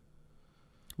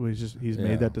 Well, he's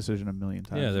made that decision a million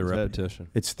times. Yeah, the repetition.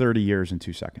 It's 30 years in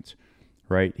 2 seconds,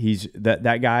 right?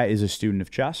 That guy is a student of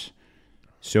chess.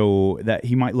 So that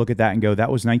he might look at that and go,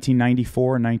 that was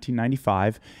 1994 and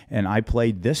 1995, and I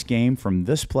played this game from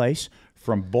this place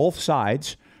from both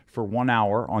sides for 1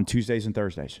 hour on Tuesdays and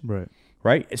Thursdays.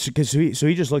 Right? So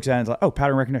he just looks at it and is like, oh,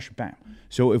 pattern recognition, bam.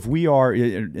 So if we are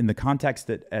in the context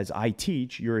that as I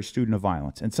teach, you're a student of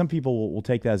violence. And some people will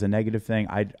take that as a negative thing.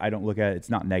 I don't look at it. It's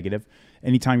not negative.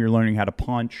 Anytime you're learning how to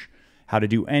punch, how to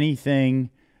do anything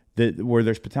where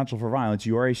there's potential for violence,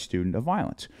 you are a student of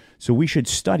violence. So we should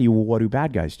study, well, what do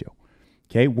bad guys do?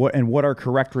 Okay, what are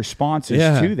correct responses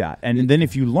to that? And then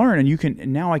if you learn,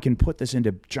 and now I can put this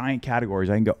into giant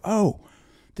categories. I can go, oh,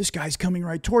 this guy's coming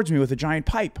right towards me with a giant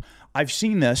pipe. I've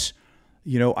seen this.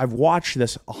 I've watched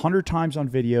this 100 times on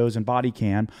videos and body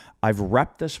cam. I've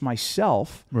repped this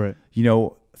myself,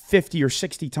 50 or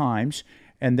 60 times.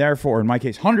 And therefore, in my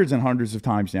case, hundreds and hundreds of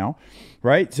times now,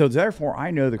 right? So therefore,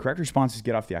 I know the correct response is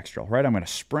get off the X drill, right? I'm going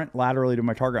to sprint laterally to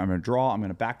my target. I'm going to draw. I'm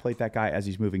going to backplate that guy as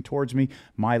he's moving towards me.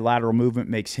 My lateral movement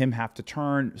makes him have to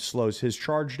turn, slows his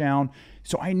charge down.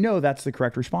 So I know that's the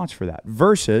correct response for that.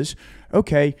 Versus,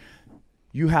 okay,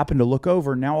 you happen to look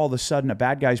over. Now all of a sudden, a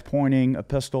bad guy's pointing a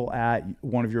pistol at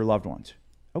one of your loved ones.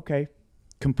 Okay,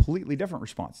 completely different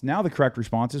response. Now the correct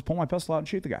response is pull my pistol out and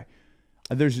shoot the guy.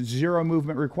 There's zero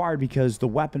movement required because the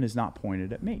weapon is not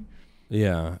pointed at me.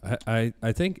 Yeah,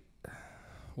 I think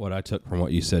what I took from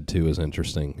what you said too is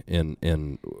interesting.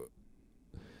 In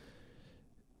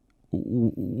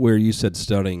where you said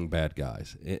studying bad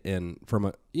guys, and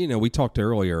from we talked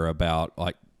earlier about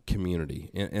like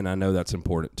community, and I know that's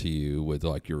important to you with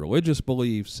like your religious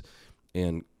beliefs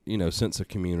and sense of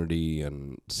community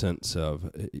and sense of,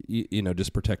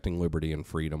 just protecting liberty and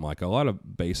freedom, like a lot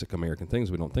of basic American things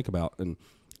we don't think about. And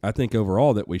I think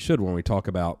overall that we should, when we talk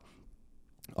about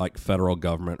like federal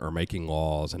government or making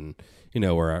laws, and,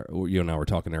 where you and I were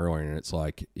talking earlier, and it's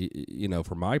like,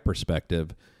 from my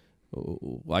perspective,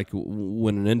 like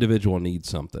when an individual needs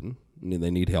something,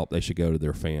 they need help, they should go to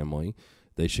their family,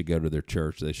 they should go to their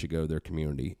church, they should go to their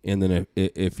community. And then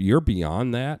if you're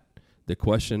beyond that, the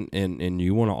question, and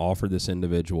you want to offer this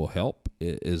individual help,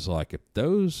 is like, if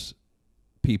those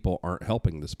people aren't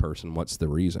helping this person, what's the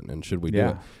reason, and should we do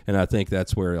it? And I think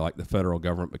that's where like the federal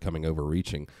government becoming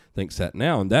overreaching thinks that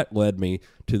now, and that led me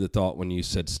to the thought when you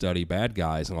said study bad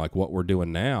guys, and like what we're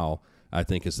doing now, I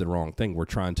think is the wrong thing. We're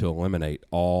trying to eliminate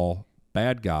all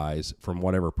bad guys from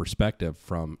whatever perspective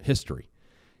from history,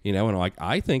 and like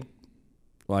I think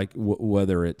like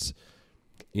whether it's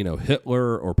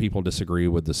Hitler or people disagree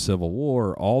with the Civil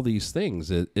War, all these things,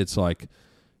 it's like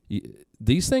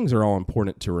these things are all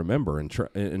important to remember, and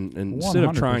instead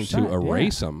of trying to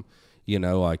erase them,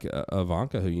 like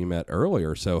Ivanka, who you met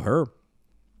earlier. So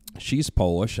she's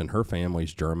Polish and her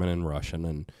family's German and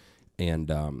Russian, and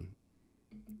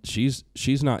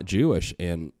she's not Jewish,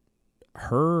 and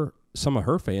some of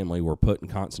her family were put in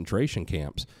concentration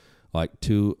camps, like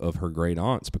two of her great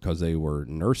aunts, because they were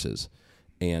nurses,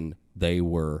 and they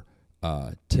were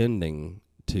tending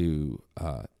to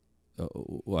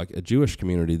like a Jewish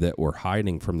community that were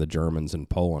hiding from the Germans in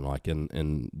Poland, like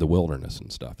in the wilderness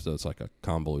and stuff. So it's like a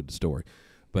convoluted story.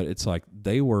 But it's like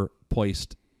they were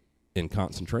placed in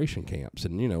concentration camps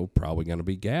and, probably going to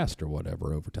be gassed or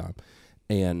whatever over time.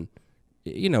 And,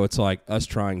 it's like us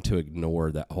trying to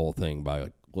ignore that whole thing by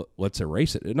like, let's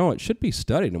erase it. No, it should be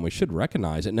studied and we should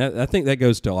recognize it. And I think that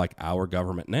goes to like our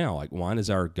government now. Like, why does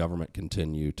our government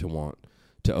continue to want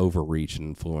to overreach and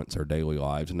influence our daily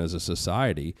lives? And as a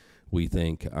society, we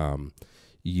think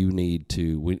we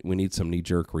need some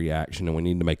knee-jerk reaction and we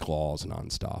need to make laws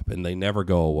nonstop. And they never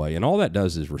go away. And all that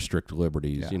does is restrict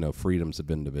liberties, freedoms of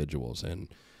individuals.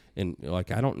 And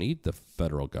like, I don't need the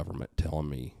federal government telling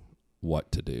me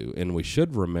what to do. And we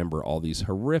should remember all these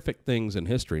horrific things in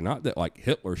history. Not that like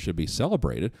Hitler should be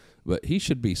celebrated, but he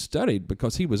should be studied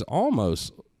because he was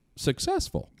almost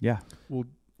successful. Yeah. Well,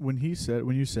 when you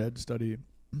said study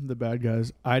the bad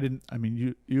guys,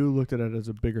 you looked at it as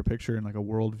a bigger picture and like a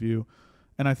worldview.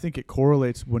 And I think it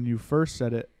correlates. When you first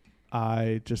said it,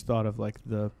 I just thought of like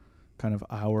the kind of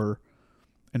our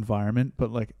environment,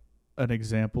 but like an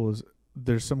example is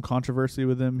there's some controversy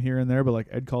with him here and there, but like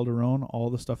Ed Calderon, all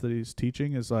the stuff that he's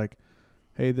teaching is like,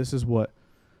 hey, this is what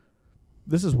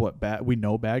we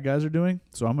know bad guys are doing.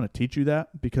 So I'm going to teach you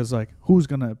that, because like who's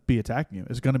going to be attacking you?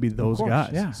 It's going to be those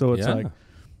guys. Yeah. So it's like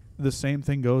the same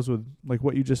thing goes with like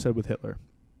what you just said with Hitler.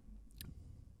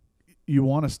 You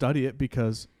want to study it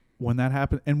because when that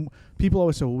happened, and people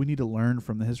always say, well, we need to learn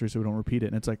from the history so we don't repeat it.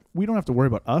 And it's like, we don't have to worry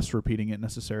about us repeating it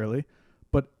necessarily,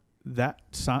 but that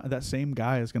same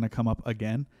guy is going to come up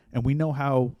again, and we know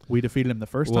how we defeated him the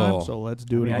first time, so let's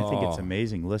do it again. I think it's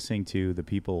amazing listening to the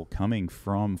people coming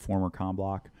from former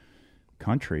COMBLOC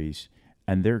countries,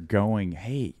 and they're going,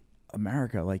 hey,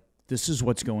 America, like, this is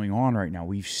what's going on right now.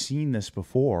 We've seen this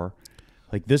before.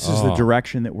 Like, this is the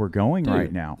direction that we're going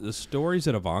right now. The stories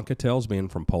that Ivanka tells, being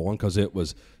from Poland, because it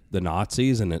was the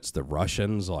Nazis and it's the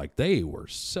Russians, like, they were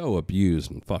so abused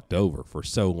and fucked over for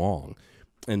so long.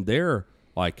 And they're,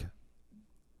 like,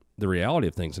 the reality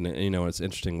of things. And, it's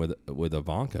interesting with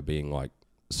Ivanka being, like,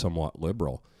 somewhat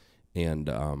liberal. And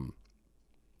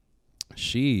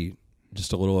she,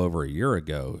 just a little over a year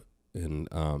ago, and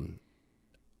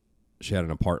she had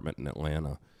an apartment in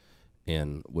Atlanta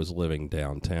and was living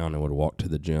downtown and would walk to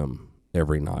the gym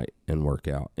every night and work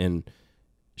out. And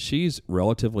she's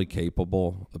relatively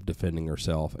capable of defending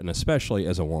herself, and especially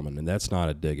as a woman. And that's not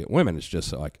a dig at women. It's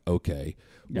just like, okay,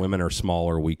 women are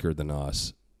smaller, weaker than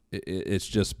us. It's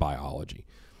just biology.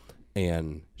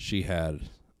 And she had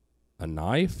a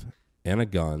knife and a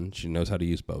gun. She knows how to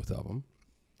use both of them.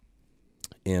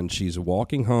 And she's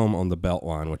walking home on the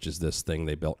Beltline, which is this thing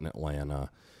they built in Atlanta,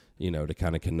 to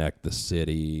kind of connect the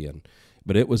city.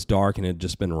 But it was dark and it had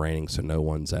just been raining, so no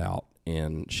one's out.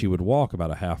 And she would walk about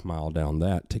a half mile down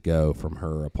that to go from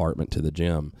her apartment to the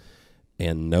gym.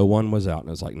 And no one was out. And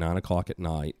it was like 9 o'clock at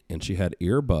night. And she had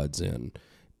earbuds in.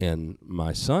 And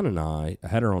my son and I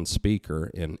had her on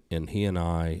speaker. And he and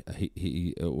I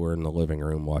were in the living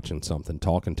room watching something,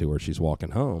 talking to her. She's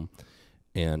walking home.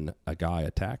 And a guy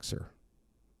attacks her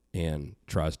and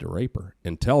tries to rape her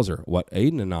and tells her, what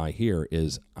Aiden and I hear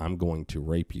is, I'm going to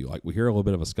rape you. Like, we hear a little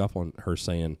bit of a scuffle and her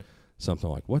saying something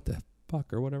like, what the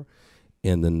fuck, or whatever.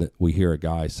 And then we hear a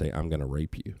guy say, I'm going to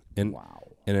rape you. And,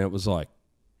 and it was like,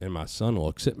 and my son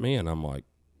looks at me and I'm like,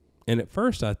 and at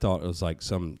first I thought it was like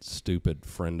some stupid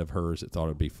friend of hers that thought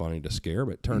it'd be funny to scare,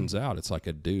 but it turns out it's like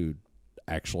a dude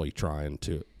actually trying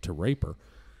to rape her.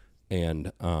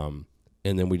 And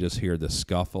then we just hear the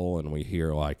scuffle and we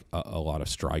hear like a lot of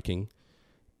striking,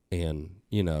 and,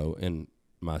 and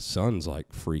my son's like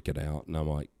freaking out, and I'm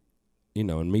like,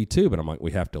 and me too, but I'm like,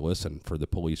 we have to listen for the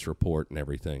police report and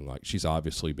everything. Like, she's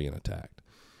obviously being attacked.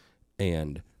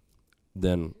 And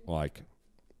then like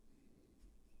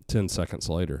 10 seconds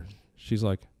later, she's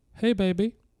like, hey,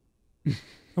 baby.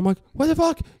 I'm like, what the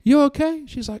fuck? You okay?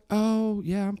 She's like, oh,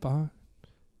 yeah, I'm fine.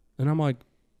 And I'm like,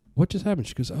 what just happened?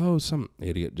 She goes, oh, some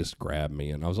idiot just grabbed me.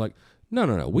 And I was like,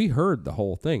 no. We heard the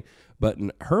whole thing. But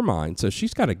in her mind, so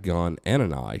she's got a gun and a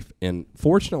knife. And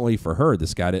fortunately for her,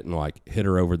 this guy didn't like hit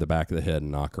her over the back of the head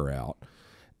and knock her out.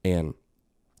 And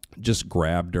just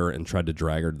grabbed her and tried to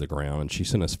drag her to the ground. And she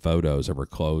sent us photos of her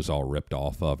clothes all ripped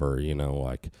off of her,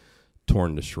 like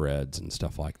torn to shreds and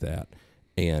stuff like that.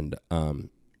 And,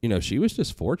 she was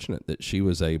just fortunate that she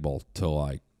was able to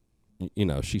like,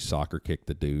 she soccer kicked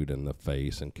the dude in the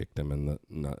face and kicked him in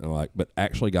the but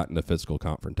actually got into physical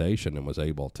confrontation and was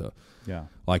able to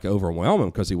like overwhelm him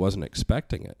because he wasn't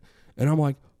expecting it. And I'm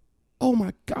like, oh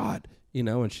my God,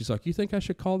 and she's like, you think I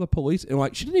should call the police? And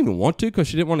like, she didn't even want to, because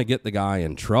she didn't want to get the guy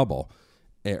in trouble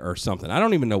or something. I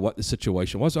don't even know what the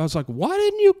situation was. I was like, why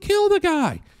didn't you kill the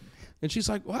guy? And she's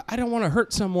like, well, I don't want to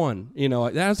hurt someone. I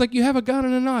was like, you have a gun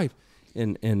and a knife.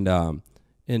 And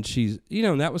And she's,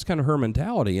 and that was kind of her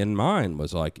mentality. And mine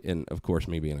was like, and of course,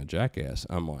 me being a jackass,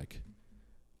 I'm like,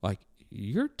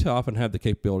 you're tough and have the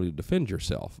capability to defend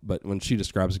yourself. But when she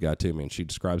describes the guy to me and she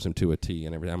describes him to a T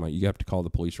and everything, I'm like, you have to call the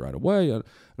police right away. And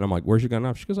I'm like, where's your gun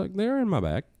knife? She goes like, they're in my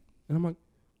bag. And I'm like,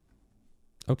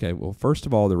 okay, well, first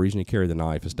of all, the reason you carry the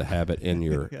knife is to have it in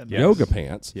your yoga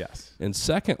pants. Yes. And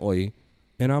secondly,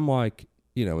 and I'm like,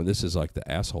 and this is like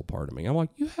the asshole part of me. I'm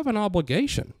like, you have an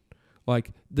obligation.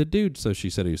 Like the dude, so she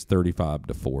said he was 35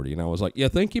 to 40. And I was like, you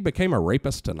think he became a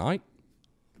rapist tonight?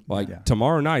 Like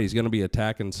tomorrow night, he's going to be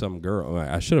attacking some girl.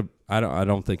 I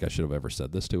don't think I should have ever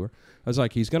said this to her. I was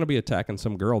like, he's going to be attacking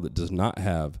some girl that does not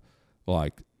have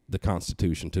like the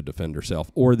constitution to defend herself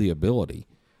or the ability.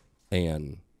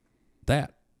 And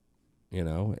that,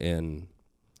 and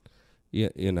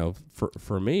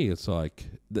for me, it's like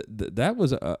that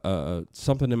was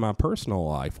something in my personal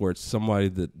life where it's somebody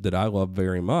that I love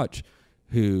very much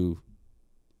who,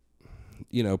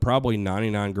 probably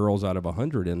 99 girls out of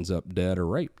 100 ends up dead or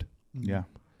raped. Yeah.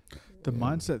 The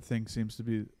mindset thing seems to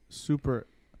be super,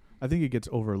 I think it gets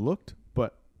overlooked,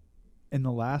 but in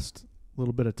the last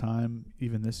little bit of time,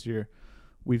 even this year,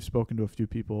 we've spoken to a few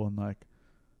people, and like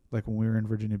when we were in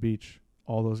Virginia Beach,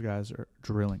 all those guys are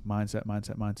drilling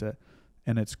mindset.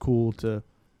 And it's cool to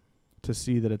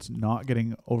see that it's not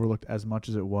getting overlooked as much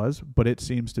as it was, but it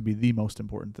seems to be the most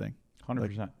important thing.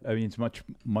 100%. I mean, it's much,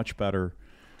 much better.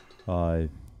 I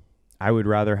would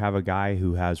rather have a guy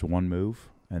who has one move,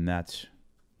 and that's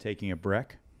taking a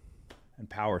brick and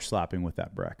power slapping with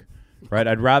that brick. Right?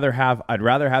 I'd rather have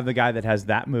the guy that has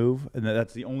that move, and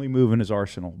that's the only move in his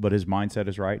arsenal, but his mindset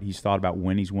is right. He's thought about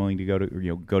when he's willing to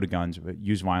go to guns,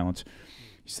 use violence.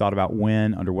 He's thought about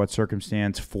when, under what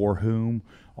circumstance, for whom,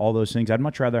 all those things. I'd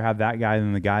much rather have that guy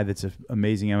than the guy that's an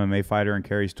amazing MMA fighter and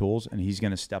carries tools, and he's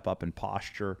going to step up and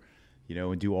posture,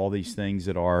 and do all these things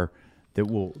that will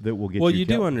get you. Well, you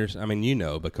do understand. I mean,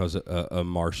 because of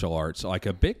martial arts, like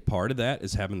a big part of that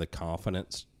is having the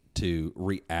confidence to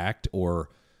react or,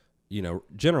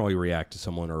 generally react to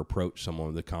someone or approach someone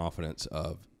with the confidence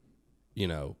of,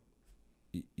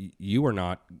 you are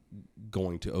not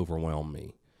going to overwhelm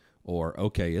me. Or,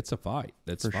 okay, it's a fight.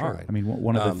 That's fine. Sure. I mean,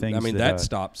 one of the things... I mean, that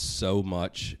stops so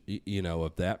much,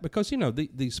 of that. Because,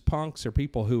 these punks are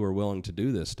people who are willing to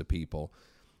do this to people.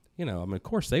 I mean, of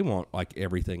course, they want, like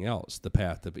everything else, the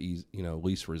path of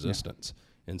least resistance.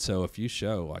 Yeah. And so if you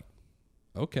show, like,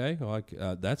 okay,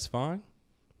 that's fine.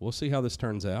 We'll see how this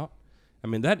turns out. I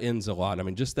mean, that ends a lot. I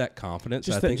mean, just that confidence,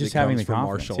 I think it comes from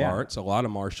martial arts, a lot of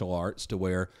martial arts, to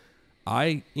where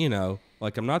I'm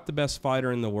not the best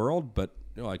fighter in the world, but,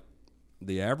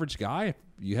 the average guy, if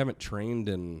you haven't trained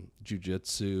in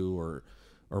jiu-jitsu or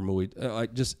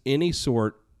Muay, just any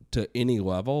sort to any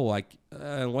level,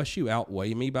 unless you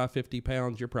outweigh me by 50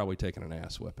 pounds, you're probably taking an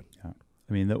ass whipping. Yeah.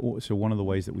 I mean, so one of the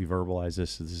ways that we verbalize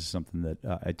this is something that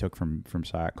I took from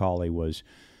Sayat Kali, was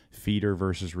feeder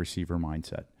versus receiver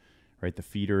mindset, right? The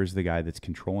feeder is the guy that's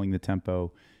controlling the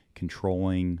tempo,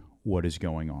 controlling what is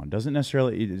going on.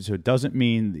 It doesn't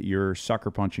mean that you're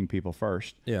sucker punching people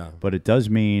first. Yeah. But it does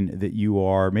mean that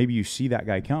maybe you see that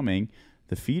guy coming,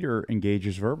 the feeder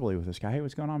engages verbally with this guy. Hey,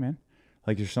 what's going on, man?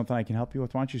 Like, there's something I can help you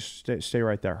with. Why don't you stay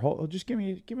right there? Just give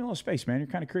me a little space, man. You're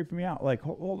kind of creeping me out. Like,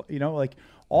 hold,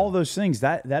 all those things,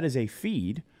 that is a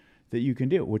feed that you can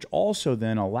do, which also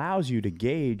then allows you to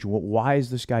gauge why is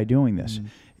this guy doing this?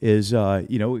 It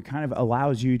kind of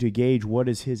allows you to gauge what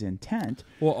is his intent.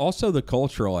 Well, also the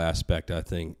cultural aspect, I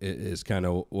think, is kind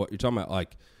of what you're talking about.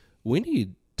 Like, we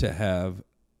need to have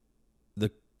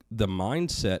the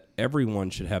mindset. Everyone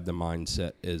should have the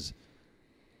mindset is,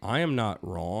 I am not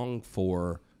wrong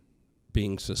for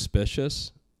being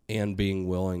suspicious and being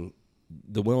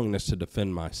the willingness to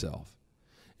defend myself.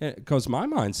 Because my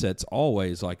mindset's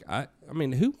always like, I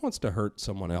mean, who wants to hurt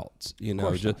someone else?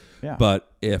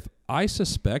 But if I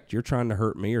suspect you're trying to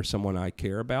hurt me or someone I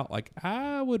care about, like,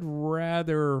 I would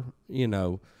rather,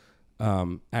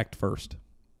 act first.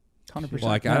 100%.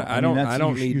 Like, I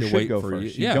don't need to wait for you.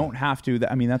 You don't have to.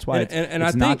 I mean, that's why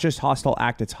it's not just hostile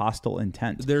act; it's hostile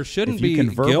intent. There shouldn't be. If you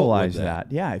can verbalize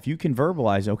that, yeah. If you can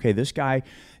verbalize, okay, this guy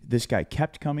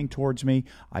kept coming towards me.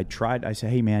 I say,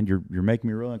 hey man, you're making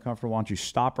me really uncomfortable. Why don't you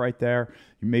stop right there?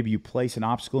 Maybe you place an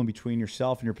obstacle in between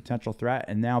yourself and your potential threat,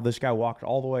 and now this guy walked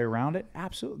all the way around it.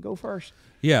 Absolutely, go first.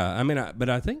 Yeah, I mean, but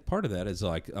I think part of that is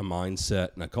like a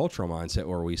mindset and a cultural mindset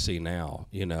where we see now,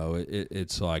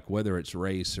 it's like whether it's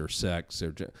race or sex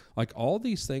or like all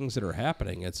these things that are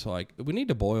happening, it's like we need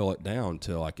to boil it down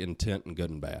to like intent and good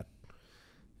and bad.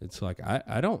 It's like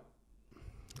I don't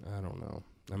know.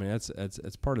 I mean,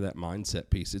 that's part of that mindset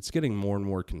piece. It's getting more and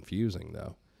more confusing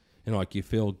though, like you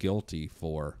feel guilty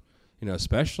for.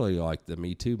 especially like the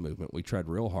Me Too movement, we tried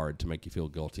real hard to make you feel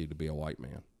guilty to be a white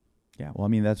man. Yeah, well, I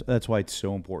mean that's why it's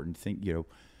so important. Think,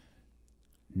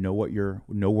 know where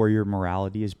your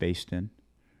morality is based in,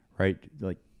 right?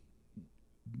 Like,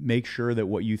 make sure that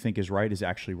what you think is right is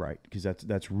actually right, because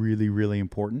that's really, really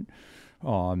important.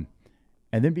 And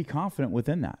then be confident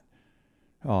within that.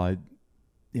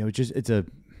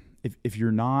 If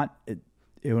you're not, it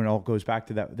all goes back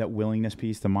to that willingness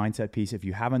piece, the mindset piece. If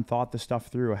you haven't thought the stuff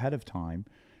through ahead of time,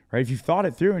 right? If you've thought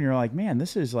it through and you're like, man,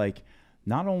 this is like,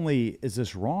 not only is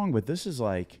this wrong, but this is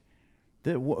like,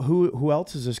 who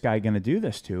else is this guy going to do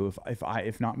this to?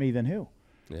 If not me, then who?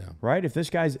 Yeah. Right. If this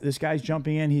guy's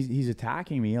jumping in, he's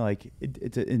attacking me. Like,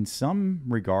 it's in some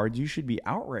regards, you should be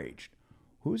outraged.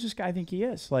 Who does this guy think he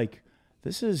is? Like,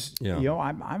 this is,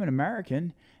 I'm an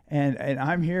American, and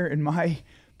I'm here in my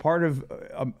part of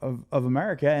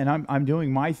America, and I'm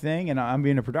doing my thing, and I'm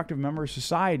being a productive member of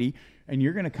society, and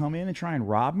you're going to come in and try and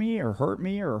rob me or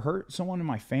hurt someone in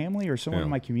my family or someone in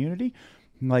my community.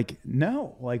 Like,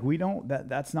 no, like, we don't,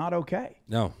 that's not okay.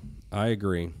 No, I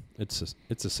agree. It's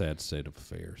a sad state of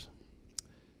affairs.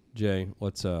 Jay,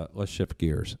 let's shift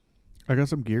gears. I got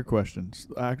some gear questions.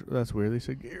 That's weird. They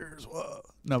said gears. Whoa.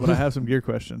 No, but I have some gear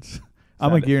questions.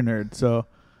 I'm a gear nerd. So,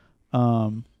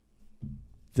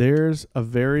 there's a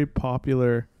very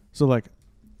popular, so like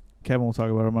Kevin will talk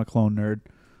about it, I'm a clone nerd.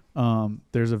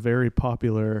 There's a very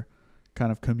popular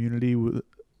kind of community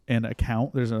and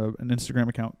account. There's an Instagram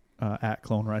account at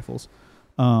Clone Rifles,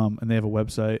 and they have a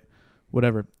website,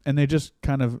 whatever, and they just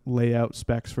kind of lay out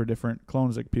specs for different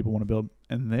clones that people want to build.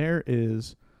 And there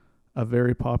is a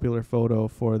very popular photo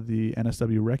for the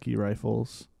NSW Recce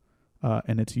rifles,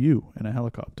 and it's you in a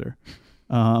helicopter.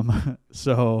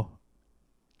 So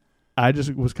I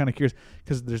just was kind of curious,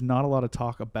 because there's not a lot of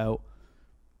talk about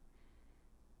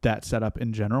that setup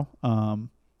in general.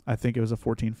 I think it was a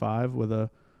 14.5 with either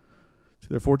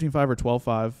 14.5 or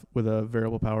 12.5 with a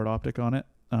variable powered optic on it.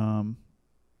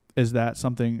 Is that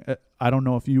something, I don't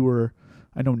know if you were,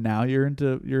 I know now you're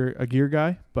a gear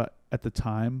guy, but at the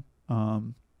time,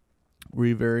 were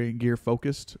you very gear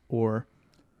focused or?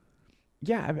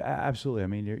 Yeah, absolutely. I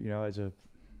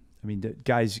mean, the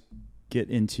guys get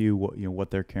into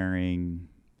what they're carrying,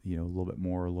 a little bit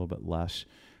more, a little bit less.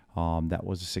 That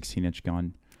was a 16-inch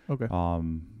gun. Okay.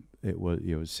 It was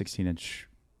a 16-inch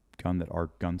gun that our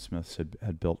gunsmiths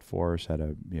had built for us. Had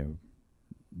a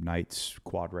Knights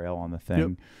quad rail on the thing.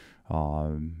 Yep.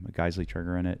 A Geisley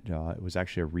trigger in it. It was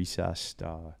actually a recessed,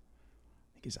 I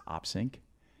think it's OpSync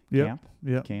camp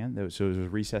can. So it was a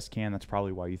recessed can. That's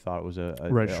probably why you thought it was a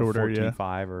shorter,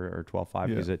 14.5 or 12.5,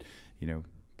 because it,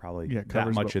 probably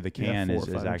that much of the can is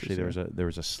actually there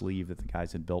was a sleeve that the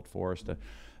guys had built for us to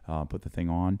put the thing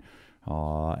on.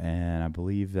 And I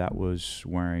believe that was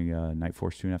wearing a Night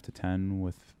Force 2.5-10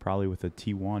 with a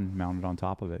T1 mounted on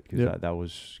top of it, because that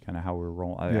was kind of how we were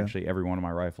rolling. Actually, every one of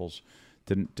my rifles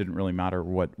didn't really matter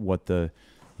what the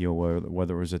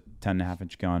whether it was a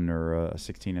 10.5-inch gun or a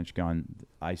 16-inch gun.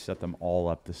 I set them all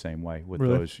up the same way with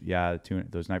those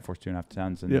Night Force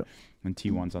 2.5-10s and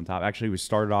T1s on top. Actually, we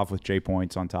started off with J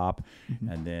points on top,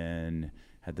 and then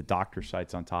had the doctor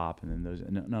sights on top, and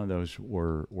then none of those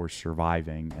were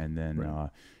surviving, and then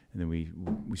we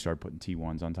started putting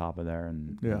T1s on top of there,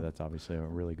 and that's obviously a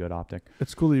really good optic.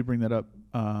 It's cool that you bring that up.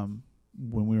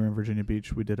 When we were in Virginia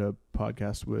Beach, we did a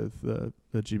podcast with the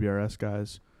GBRS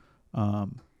guys,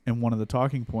 and one of the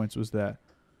talking points was that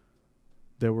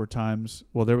there were times,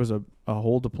 there was a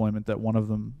whole deployment that one of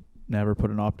them never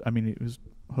put an optic. I mean, he was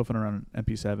hoofing around an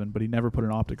MP7, but he never put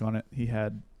an optic on it. He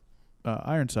had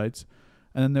iron sights.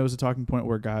 And then there was a talking point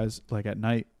where guys, like at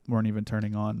night, weren't even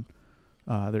turning on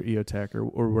their EOTech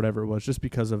or whatever it was, just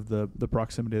because of the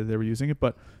proximity that they were using it.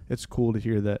 But it's cool to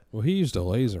hear that. Well, he used a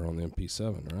laser on the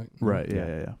MP7, right? Right.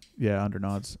 Yeah. Under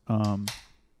nods.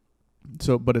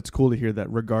 But it's cool to hear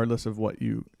that regardless of what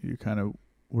you kind of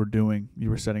were doing, you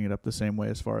were setting it up the same way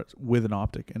as far as with an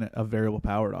optic and a variable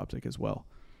powered optic as well.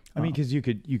 I mean, because you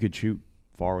could shoot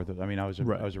far with it. I mean, I was a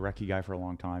recce guy for a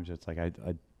long time, so it's like I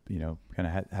kind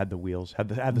of had the wheels, had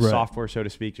the software, so to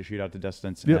speak, to shoot out the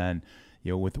distance, and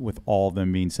with all of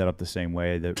them being set up the same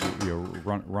way, that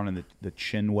running the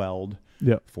chin weld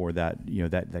for that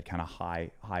that kind of high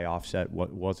offset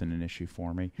wasn't an issue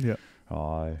for me.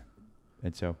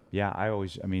 And so we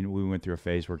went through a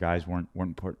phase where guys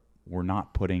were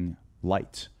not putting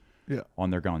lights on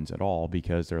their guns at all,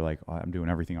 because they're like, I'm doing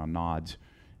everything on nods,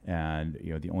 and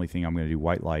the only thing I'm going to do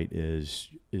white light is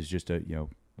just a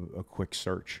quick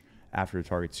search after the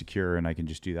target's secure, and I can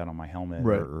just do that on my helmet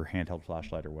or handheld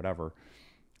flashlight or whatever.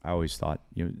 I always thought,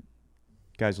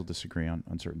 guys will disagree on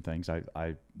certain things.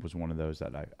 I was one of those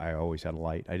that I always had a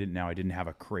light. I didn't have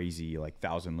a crazy like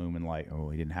 1,000 lumen light. Oh,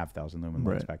 we didn't have 1,000 lumen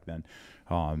lights back then.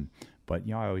 But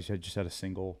I always just had a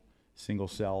single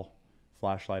cell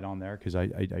flashlight on there because I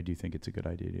do think it's a good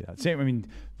idea to do that. Same, I mean,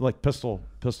 like pistol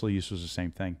use was the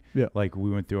same thing. Yeah. Like we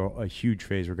went through a huge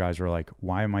phase where guys were like,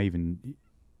 why am I even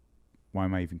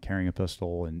carrying a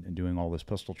pistol and doing all this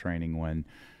pistol training when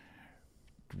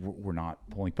we're not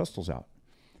pulling pistols out?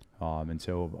 And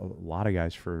so a lot of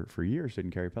guys for years didn't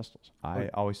carry pistols.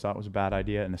 I always thought it was a bad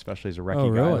idea, and especially as a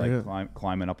recce guy, like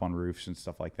climbing up on roofs and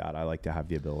stuff like that, I like to have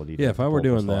the ability to if I were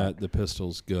doing that, out. the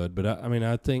pistol's good. But I mean,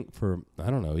 I think for, I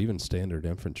don't know, even standard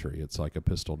infantry, it's like a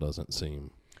pistol doesn't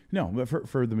seem. No, but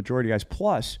for the majority of guys,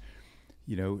 plus,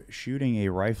 shooting a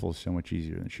rifle is so much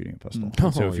easier than shooting a pistol.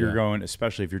 So if you're going,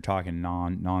 especially if you're talking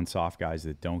non-soft guys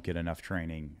that don't get enough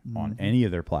training on any of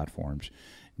their platforms,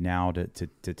 now to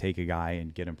take a guy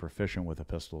and get him proficient with a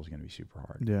pistol is going to be super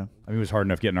hard. Yeah. I mean, it was hard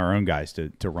enough getting our own guys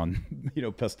to run,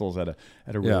 pistols at a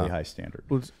really high standard.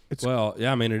 Well,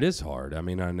 I mean, it is hard. I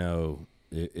mean, I know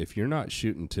if you're not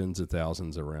shooting tens of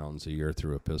thousands of rounds a year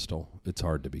through a pistol, it's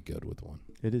hard to be good with one.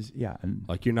 It is, yeah. And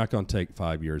like, you're not going to take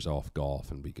 5 years off golf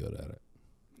and be good at it.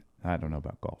 I don't know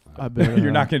about golf. I bet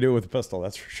you're not going to do it with a pistol,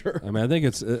 that's for sure. I mean, I think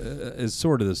it's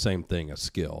sort of the same thing, a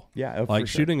skill. Yeah, like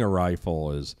shooting a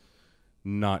rifle is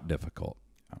not difficult.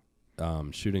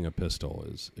 Shooting a pistol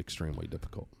is extremely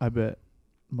difficult. I bet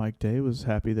Mike Day was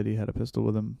happy that he had a pistol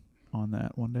with him on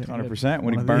that one day. 100%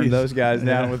 when he burned those guys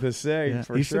down with his SIG,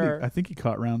 for sure. I think he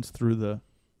caught rounds through the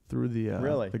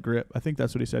the grip. I think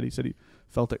that's what he said. He said he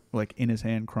felt it like in his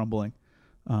hand crumbling.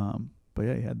 But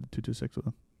yeah, he had the 226 with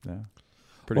him. Yeah,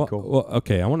 pretty cool. Well,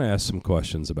 okay, I want to ask some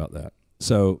questions about that.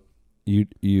 So you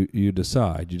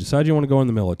decide you want to go in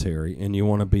the military and you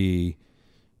want to be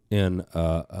in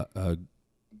a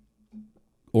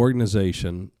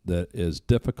organization that is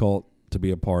difficult to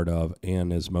be a part of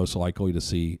and is most likely to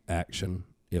see action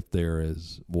if there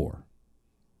is war.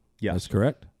 Yes. That's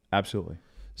correct? Absolutely.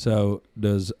 So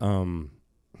does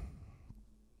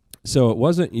so it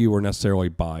wasn't you were necessarily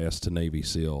biased to Navy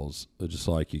SEALs, just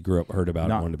like you grew up, heard about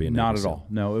it, wanted to be a Navy Not SEAL. at all.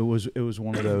 No, it was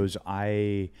one of those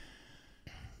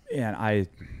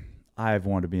I've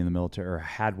wanted to be in the military, or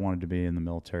had wanted to be in the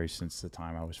military since the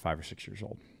time I was 5 or 6 years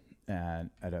old. And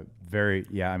at a very,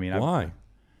 Why?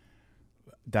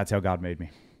 That's how God made me.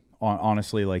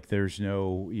 Honestly, like there's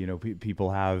no,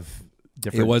 people have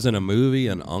different. It wasn't a movie,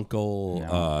 an uncle,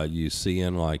 No. you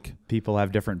seeing like. People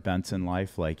have different bents in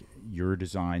life. Like you're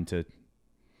designed to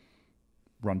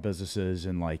run businesses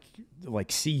and like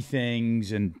see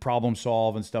things and problem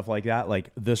solve and stuff like that.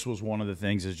 Like this was one of the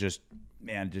things is just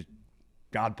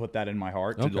God put that in my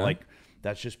heart to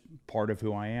that's just part of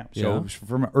who I am. So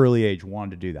from an early age,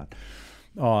 wanted to do that.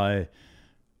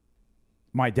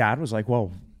 My dad was like,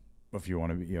 well, if you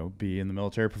want to be in the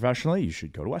military professionally, you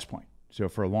should go to West Point. So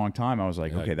for a long time, I was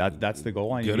like, okay, that's the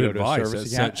goal. I need to go to a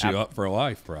service that sets you up for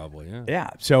life, probably. Yeah. Yeah.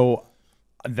 So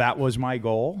that was my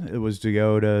goal. It was to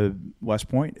go to West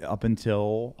Point up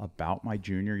until about my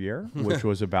junior year, which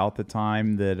was about the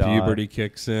time that puberty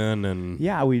kicks in, and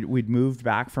we'd moved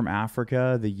back from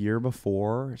Africa the year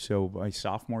before. So my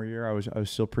sophomore year, I was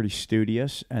still pretty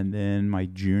studious, and then my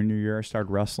junior year, I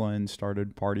started wrestling,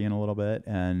 started partying a little bit,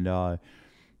 and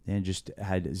just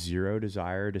had zero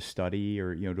desire to study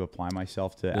or to apply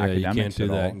myself to academics. You can't do at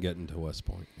that all. and get into West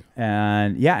Point.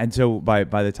 And so by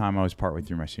the time I was partway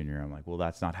through my senior year, I'm like, well,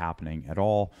 that's not happening at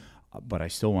all. But I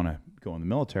still want to go in the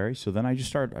military. So then I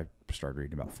started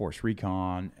reading about force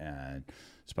recon and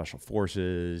special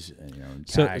forces and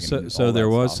so there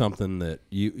was something that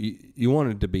you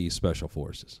wanted to be special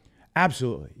forces.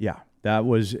 Absolutely, yeah. That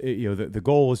was the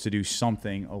goal was to do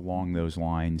something along those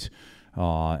lines.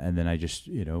 And then I just,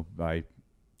 I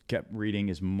kept reading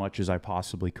as much as I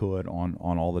possibly could on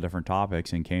all the different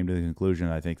topics and came to the conclusion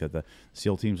that I think that the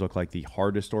SEAL teams look like the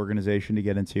hardest organization to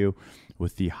get into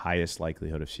with the highest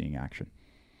likelihood of seeing action.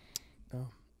 Oh,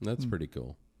 that's pretty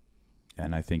cool.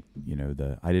 And I think,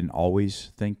 I didn't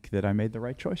always think that I made the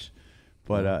right choice.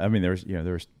 But, there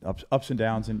was ups and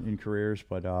downs in careers.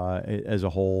 But as a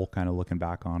whole, kind of looking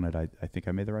back on it, I think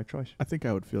I made the right choice. I think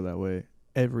I would feel that way.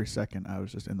 Every second I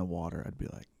was just in the water, I'd be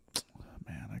like,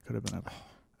 man, I could have been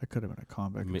a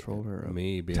combat controller,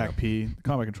 TAC P,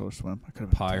 combat controller swim. I could have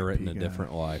been pirate in a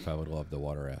different life. I would love the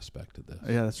water aspect of this.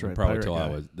 Yeah, that's right. Probably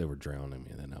till they were drowning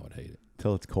me, and then I would hate it.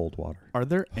 Till it's cold water.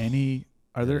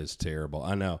 It's terrible.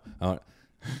 I know.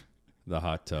 The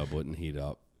hot tub wouldn't heat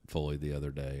up fully the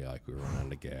other day. Like we were running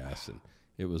out of gas, and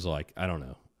it was like, I don't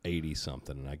know, 80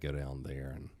 something, and I go down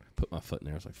there and put my foot in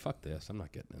there. I was like, fuck this. I'm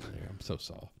not getting in there. I'm so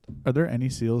soft. Are there any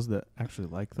seals that actually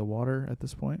like the water at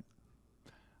this point?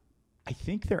 I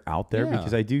think they're out there Yeah.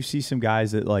 because I do see some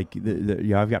guys that like,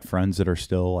 I've got friends that are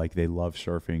still like, they love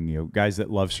surfing, guys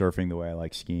that love surfing the way I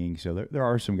like skiing. So there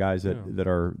are some guys that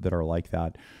are like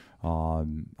that.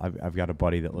 I've got a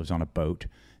buddy that lives on a boat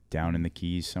down in the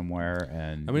Keys somewhere.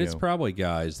 And I mean, it's probably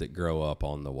guys that grow up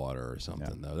on the water or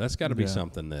something though. That's got to be Yeah.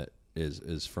 something that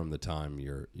is from the time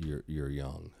you're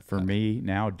young. For me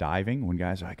now, diving, when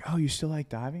guys are like, oh, you still like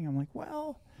diving? I'm like,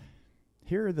 well,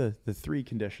 here are the 3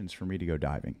 conditions for me to go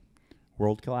diving.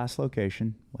 World-class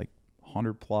location, like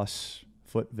 100-plus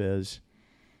foot viz,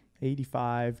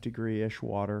 85-degree-ish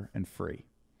water, and free.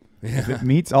 If it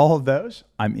meets all of those,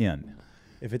 I'm in.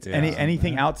 If it's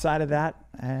anything outside of that,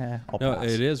 I'll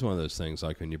pass. It is one of those things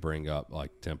like when you bring up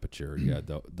like temperature,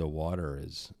 the water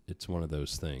it's one of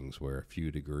those things where a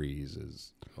few degrees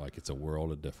is like it's a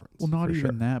world of difference. Well, not For even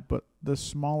sure. that, but the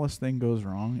smallest thing goes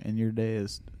wrong and your day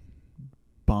is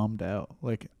bombed out.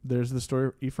 Like there's the story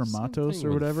of Ephraim Matos Something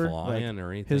or with whatever. flying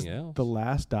or anything else. The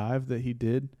last dive that he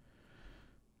did,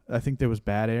 I think there was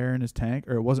bad air in his tank,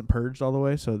 or it wasn't purged all the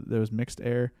way, so there was mixed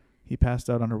air. He passed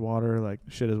out underwater, like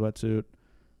shit his wetsuit,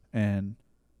 and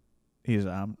he's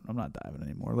I'm not diving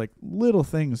anymore. Like little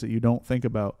things that you don't think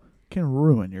about can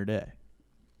ruin your day.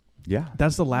 Yeah.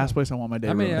 That's the last place I want my day.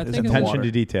 I mean, ruined, I is think in the Attention water.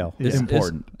 to detail is Yeah.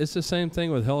 important. It's the same thing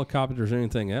with helicopters or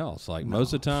anything else. Like No,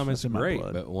 most of the time that's it's in my great,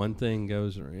 blood. but one thing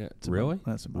goes. Yeah, It's in really?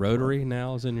 my- that's in my Rotary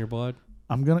now is in your blood.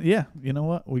 I'm gonna. Yeah, you know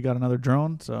what? We got another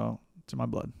drone, so it's in my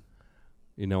blood.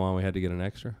 You know why we had to get an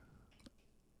extra?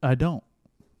 I don't.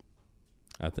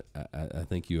 I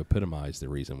think you epitomized the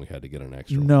reason we had to get an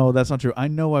extra. one. No, that's not true. I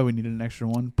know why we needed an extra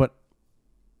one, but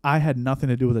I had nothing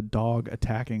to do with a dog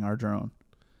attacking our drone.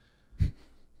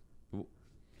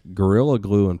 Gorilla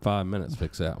Glue in 5 minutes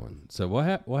fix that one. So what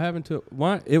happened to it?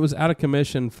 Why it was out of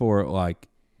commission for like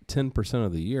 10%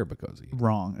 of the year because of you.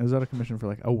 Wrong. It was out of commission for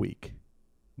like a week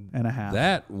and a half.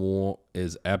 That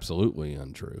is absolutely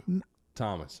untrue.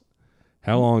 Thomas,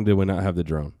 how long did we not have the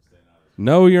drone?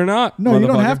 No, you're not. No, you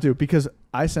don't motherfucker. have to, because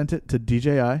I sent it to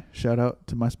DJI. Shout out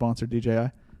to my sponsor,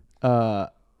 DJI. And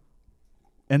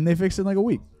they fixed it in like a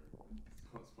week.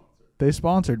 They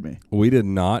sponsored me. We did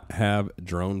not have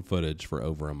drone footage for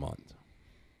over a month.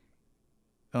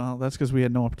 That's because we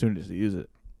had no opportunities to use it.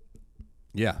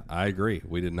 Yeah, I agree.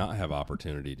 We did not have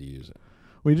opportunity to use it.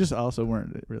 We just also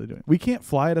weren't really doing it. We can't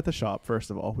fly it at the shop, first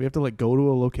of all. We have to like go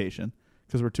to a location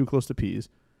because we're too close to Pease.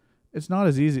 It's not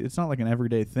as easy. It's not like an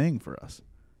everyday thing for us.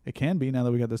 It can be now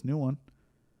that we got this new one.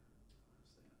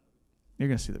 You're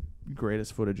going to see the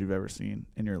greatest footage you've ever seen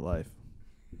in your life.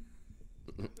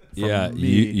 Yeah, me.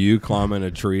 you climbing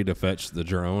a tree to fetch the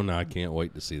drone. I can't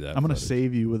wait to see that. I'm going to footage.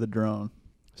 save you with a drone.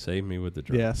 Save me with the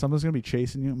drone. Yeah, someone's going to be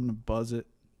chasing you. I'm going to buzz it.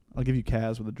 I'll give you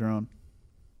Kaz with a drone.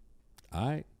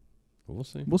 We'll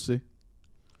see. We'll see.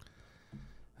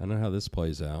 I know how this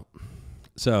plays out.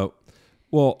 So,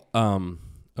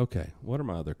 okay. What are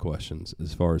my other questions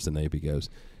as far as the Navy goes?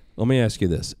 Let me ask you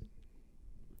this.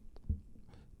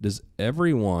 Does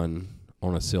everyone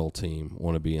on a SEAL team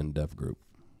want to be in Dev Group?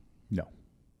 No.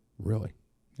 Really?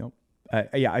 Nope.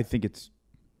 Yeah, I think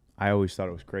I always thought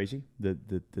it was crazy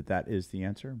that is the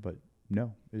answer, but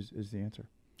no is the answer.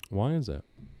 Why is that?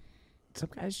 Some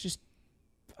guys just,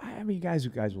 I mean, guys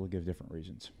will give different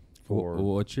reasons. For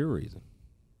What's your reason?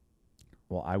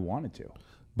 Well, I wanted to.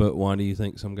 But why do you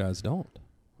think some guys don't?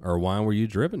 Or why were you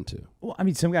driven to? Well, I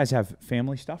mean, some guys have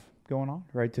family stuff going on,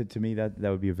 right? To me, that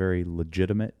would be a very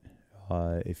legitimate.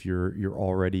 If you're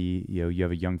already, you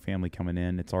have a young family coming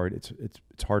in, it's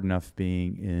hard enough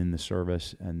being in the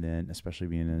service, and then especially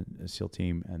being in a SEAL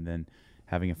team, and then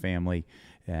having a family.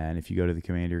 And if you go to the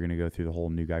command, you're going to go through the whole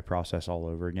new guy process all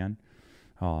over again.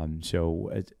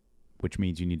 Which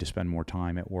means you need to spend more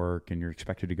time at work, and you're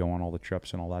expected to go on all the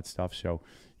trips and all that stuff. So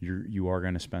you are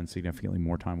going to spend significantly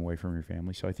more time away from your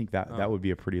family. So I think that would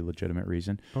be a pretty legitimate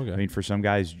reason. Okay. I mean, for some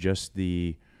guys,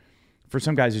 for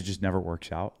some guys, it just never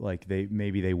works out. Like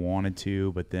maybe they wanted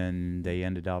to, but then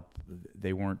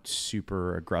they weren't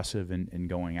super aggressive in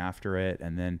going after it,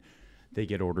 and then they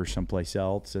get orders someplace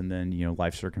else, and then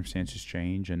life circumstances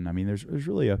change. And I mean, there's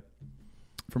really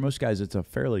for most guys, it's a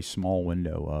fairly small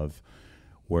window of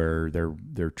where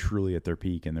they're truly at their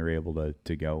peak and they're able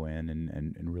to go in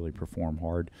and really perform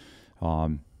hard.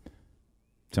 Some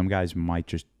guys might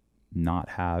just not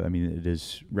have. I mean, it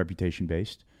is reputation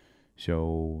based.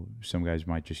 So some guys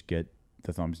might just get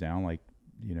the thumbs down, like,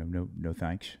 no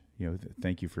thanks.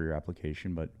 Thank you for your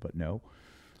application, but no.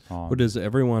 But does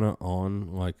everyone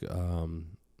on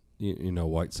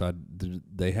Whiteside, do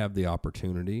they have the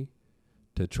opportunity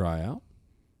to try out?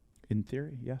 In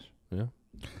theory, yes.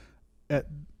 Yeah.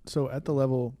 So at the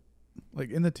level,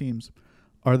 like in the teams,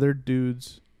 are there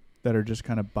dudes that are just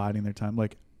kind of biding their time?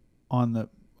 Like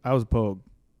I was a Pogue.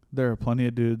 There are plenty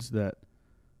of dudes that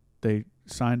they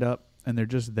signed up and they're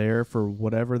just there for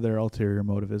whatever their ulterior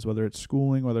motive is, whether it's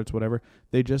schooling, whether it's whatever.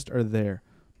 They just are there.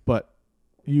 But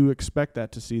you expect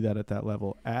that to see that at that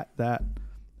level.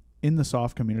 In the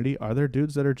soft community, are there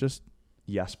dudes that are just...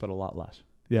 Yes, but a lot less.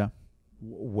 Yeah.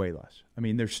 Way less. I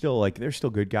mean, they're still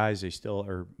good guys.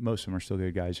 Most of them are still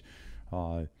good guys.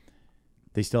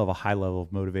 They still have a high level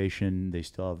of motivation. They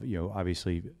still have,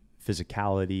 obviously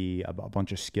physicality, a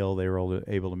bunch of skill they were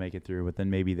able to make it through. But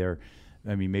then maybe their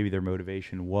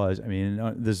motivation was,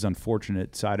 this is an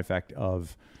unfortunate side effect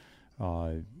of,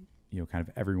 kind of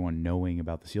everyone knowing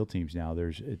about the SEAL teams now.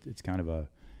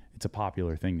 It's a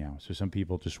popular thing now. So some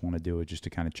people just want to do it just to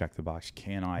kind of check the box.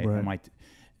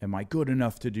 Am I good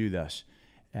enough to do this?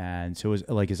 And so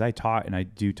as I taught, and I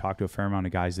do talk to a fair amount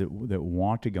of guys that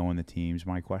want to go in the teams,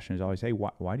 my question is always, hey,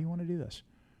 why do you want to do this?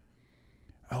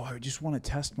 Oh, I just want to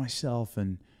test myself.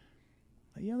 And,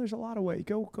 there's a lot of ways.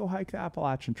 Go hike the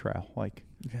Appalachian Trail.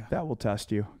 That will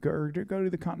test you. Go to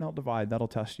the Continental Divide. That'll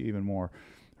test you even more.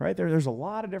 Right? There's a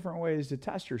lot of different ways to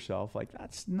test yourself.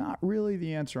 That's not really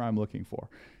the answer I'm looking for.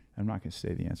 I'm not going to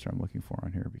say the answer I'm looking for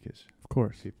on here because, of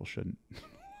course, people shouldn't.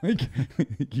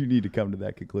 You need to come to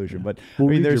that conclusion. Yeah. But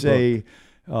there's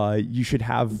you should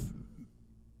have,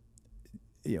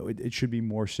 it should be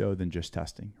more so than just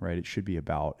testing, right? It should be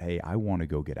about, hey, I want to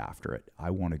go get after it.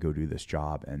 I want to go do this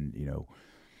job. And,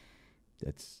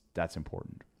 that's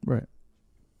important. Right.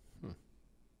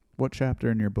 What chapter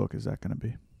in your book is that going to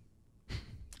be?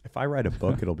 If I write a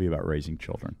book, it'll be about raising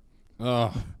children.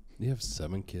 Oh, you have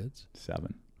 7 kids?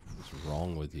 7. What's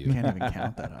wrong with you? You can't even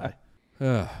count that high.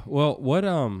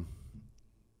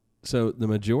 So the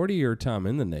majority of your time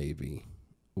in the Navy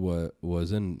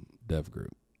was in Dev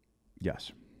Group.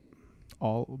 Yes.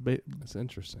 That's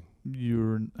interesting. You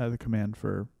were at the command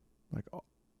for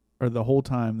or the whole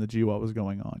time the GWAT was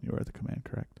going on, you were at the command,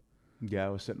 correct? Yeah, I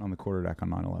was sitting on the quarterdeck on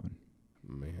 9/11.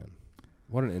 Man,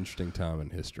 what an interesting time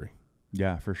in history.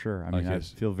 Yeah, for sure. I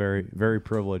feel very, very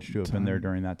privileged to have been there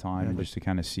during that time and just to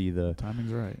kind of see the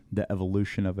timing's right, the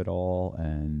evolution of it all,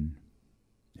 and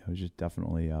it was just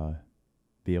definitely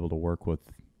be able to work with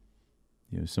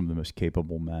some of the most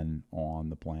capable men on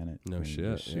the planet. No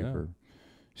shit.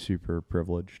 Super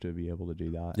privileged to be able to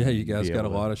do that. Yeah, you guys got a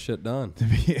lot of shit done. To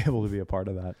be able to be a part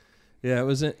of that. Yeah, it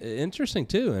was interesting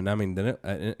too, and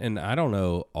and I don't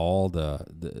know all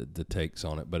the takes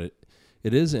on it, but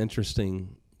it is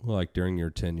interesting. Like during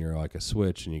your tenure, like a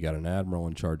switch, and you got an admiral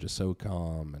in charge of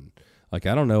SOCOM, and I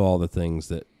don't know all the things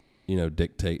that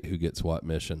dictate who gets what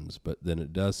missions, but then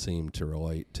it does seem to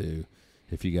relate to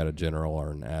if you got a general or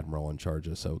an admiral in charge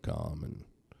of SOCOM, and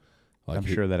I'm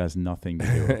sure that has nothing to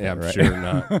do with it. I'm right? sure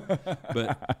not.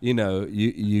 But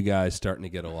you guys starting to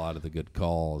get a lot of the good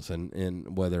calls,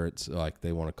 and whether it's like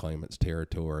they want to claim it's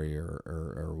territory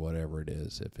or whatever it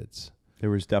is, if it's. There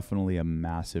was definitely a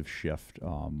massive shift,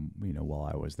 while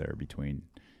I was there between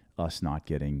us not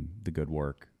getting the good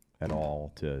work at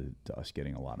all to us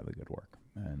getting a lot of the good work.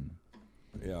 And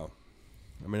yeah,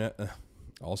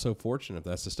 also fortunate if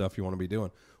that's the stuff you want to be doing.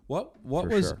 What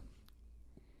was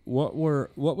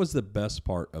the best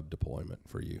part of deployment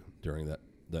for you during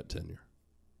that tenure?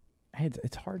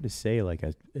 It's hard to say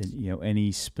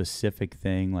any specific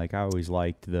thing. I always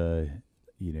liked the.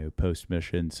 Post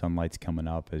mission, sunlight's coming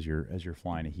up as you're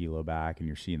flying a helo back and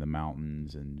you're seeing the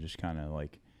mountains, and just kind of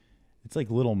it's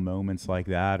little moments like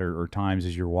that, or times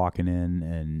as you're walking in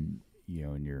and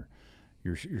and you're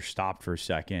stopped for a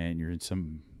second, you're in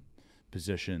some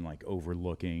position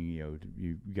overlooking,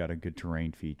 you got a good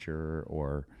terrain feature,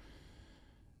 or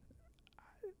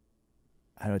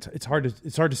I don't know, it's hard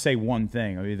to say one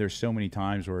thing. There's so many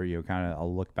times where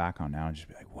I'll look back on now and just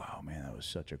be like, wow, man, that was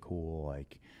such a cool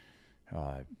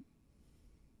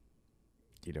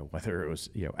whether it was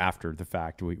after the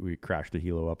fact, we crashed the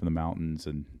helo up in the mountains,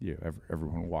 and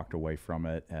everyone walked away from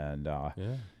it, and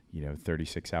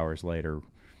 36 hours later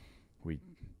we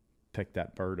picked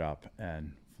that bird up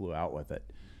and flew out with it.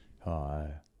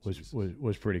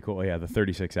 Was pretty cool. Yeah, the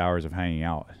 36 hours of hanging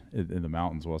out in the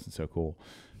mountains wasn't so cool.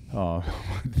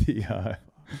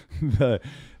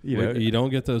 You don't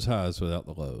get those highs without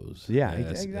the lows. Yeah,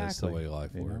 exactly. That's the way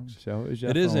life works. So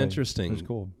it is interesting. It was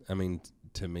cool.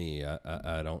 To me,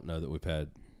 I don't know that we've had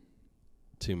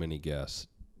too many guests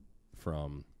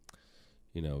from,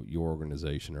 your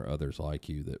organization or others like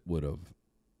you that would have.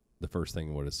 The first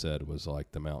thing would have said was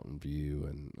the mountain view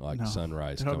and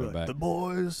sunrise coming back. The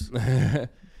boys.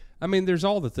 I mean, there's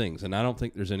all the things, and I don't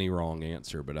think there's any wrong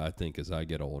answer, but I think as I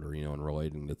get older, you know, and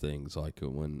relating to things, like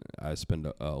when I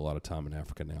spend a lot of time in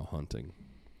Africa now hunting,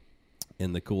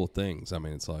 and the cool things, I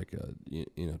mean, it's like, you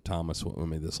know, Thomas went with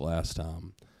me this last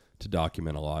time to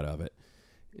document a lot of it,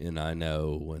 and I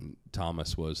know when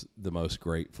Thomas was the most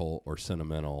grateful or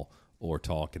sentimental or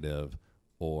talkative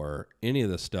or any of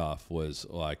the stuff was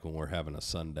like when we're having a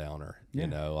sundowner, you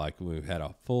know, like we've had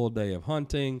a full day of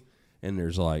hunting and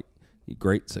there's like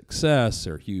great success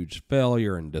or huge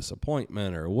failure and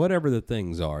disappointment or whatever the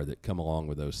things are that come along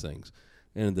with those things.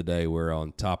 End of the day, we're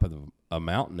on top of a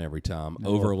mountain every time,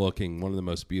 overlooking one of the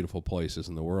most beautiful places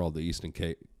in the world, the Eastern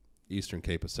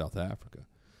Cape of South Africa.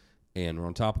 And we're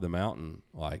on top of the mountain,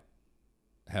 like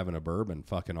having a bourbon,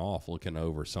 fucking off, looking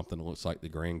over something that looks like the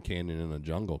Grand Canyon and the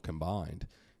jungle combined.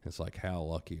 It's like, how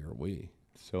lucky are we?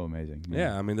 So amazing.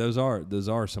 Yeah, I mean, those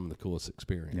are some of the coolest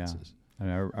experiences. Yeah. I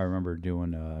mean, I remember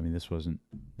doing, I mean, this wasn't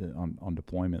on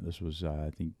deployment. This was, I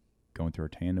think, going through a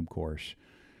tandem course.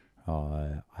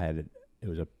 It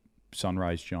was a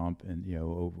sunrise jump and, you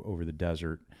know, over the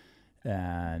desert.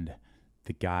 And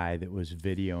the guy that was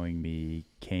videoing me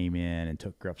came in and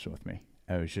took grips with me.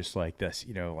 It was just like this,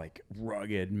 you know, like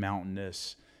rugged,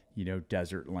 mountainous, you know,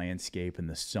 desert landscape, and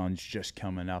the sun's just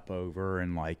coming up over,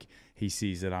 and like he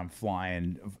sees that I'm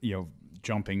flying, you know,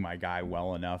 jumping my guy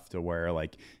well enough to where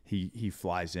like he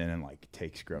flies in and like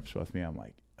takes grips with me. I'm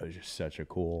like, it was just such a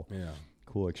cool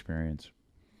experience.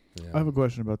 Yeah. I have a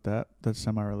question about that. That's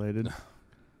semi-related.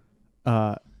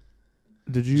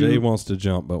 Jay wants to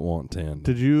jump but won't tend.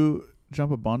 Did you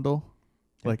jump a bundle,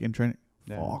 like in training?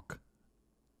 Yeah. Fuck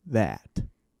that.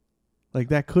 Like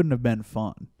that couldn't have been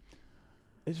fun.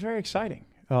 It's very exciting.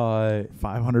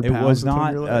 500 pounds. It was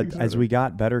not as we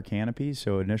got better canopies.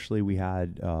 So initially we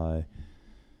had.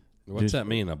 What's that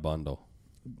mean? A bundle?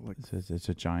 It's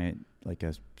a giant, like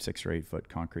a 6 or 8 foot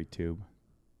concrete tube,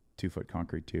 2 foot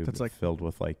concrete tube. That's like filled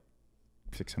with like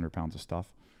 600 pounds of stuff.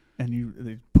 And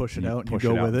they push it out and you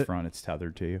go with it. In front, it's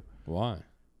tethered to you. Why?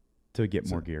 To get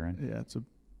more gear in. Yeah, it's a.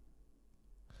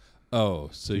 Oh,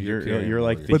 so you're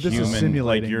like the human,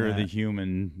 like you're the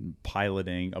human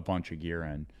piloting a bunch of gear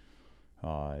in. You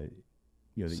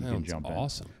know, that you can jump in.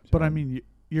 Awesome. But I mean,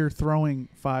 you're throwing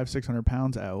 500-600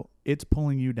 pounds out. It's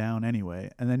pulling you down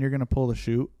anyway, and then you're going to pull the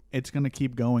chute. It's going to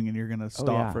keep going, and you're going to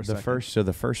stop for a second.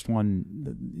 The first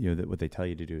one, you know, that what they tell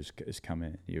you to do is come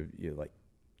in. You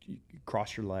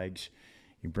cross your legs.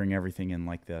 You bring everything in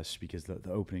like this because the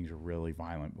openings are really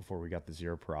violent before we got the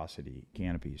zero porosity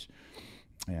canopies.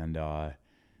 And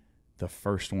the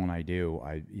first one I do,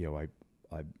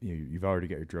 you've already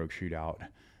got your drogue chute out.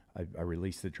 I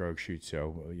release the drogue chute,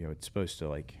 so you know it's supposed to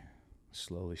like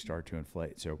slowly start to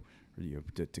inflate. So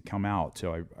to come out,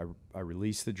 so I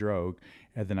release the drogue,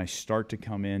 and then I start to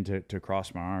come in to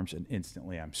cross my arms, and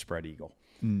instantly I'm spread eagle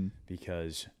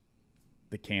because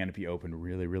the canopy opened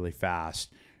really, really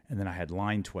fast, and then I had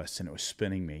line twists, and it was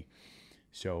spinning me.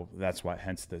 So that's why,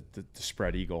 hence the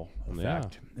spread eagle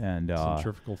effect. Yeah. And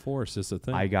centrifugal force is the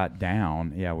thing. I got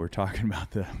down. Yeah, we're talking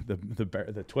about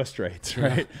the twist rates,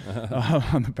 right,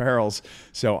 on the barrels.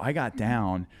 So I got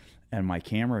down, and my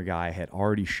camera guy had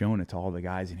already shown it to all the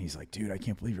guys, and he's like, "Dude, I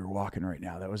can't believe you're walking right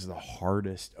now. That was the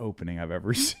hardest opening I've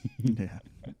ever seen." Yeah,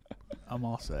 I'm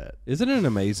all set. Isn't it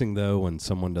amazing though when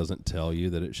someone doesn't tell you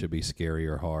that it should be scary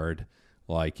or hard?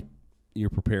 Like you're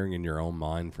preparing in your own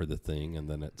mind for the thing, and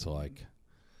then it's like.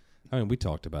 I mean, we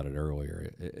talked about it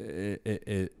earlier.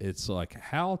 It's like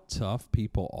how tough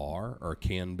people are or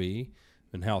can be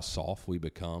and how soft we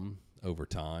become over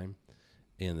time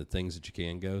and the things that you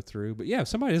can go through. But, yeah, if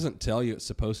somebody doesn't tell you it's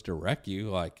supposed to wreck you,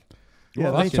 like...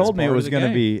 Yeah, they told me it was going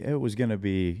to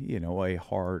be, you know, a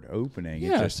hard opening.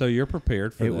 Yeah, so you're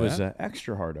prepared for that. It was an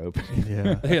extra hard opening.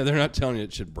 Yeah. Yeah, they're not telling you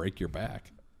it should break your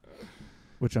back.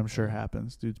 Which I'm sure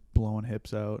happens. Dude's blowing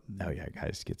hips out. Oh, yeah,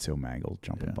 guys get so mangled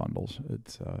jumping bundles.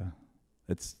 It's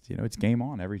you know, it's game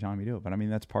on every time you do it. But I mean,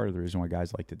 that's part of the reason why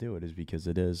guys like to do it is because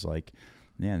it is like,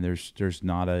 man, there's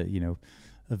not a, you know,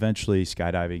 eventually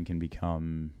skydiving can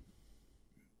become,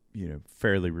 you know,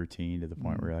 fairly routine to the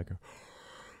point where you're like,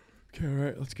 okay, all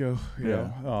right, let's go. You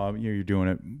know, you're doing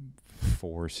it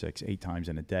 4, 6, 8 times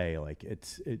in a day. Like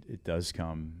it does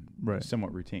come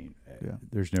somewhat routine. Yeah.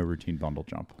 There's no routine bundle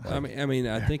jump. I mean,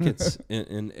 I think it's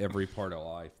in every part of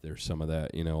life. There's some of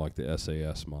that, you know, like the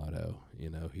SAS motto, you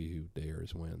know, he who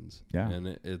dares wins. Yeah. And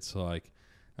it's like,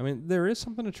 I mean, there is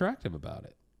something attractive about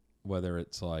it, whether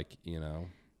it's like, you know,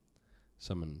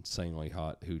 some insanely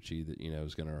hot hoochie that, you know,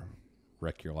 is going to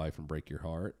wreck your life and break your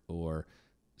heart, or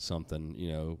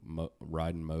something,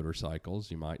 riding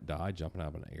motorcycles. You might die jumping out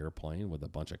of an airplane with a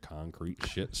bunch of concrete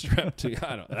shit strapped to you.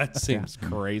 That seems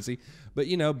crazy. But,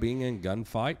 being in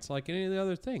gunfights, like any of the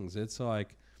other things, it's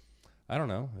like, I don't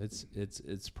know.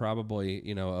 It's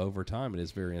probably, over time, it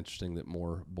is very interesting that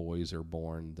more boys are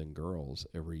born than girls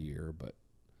every year, but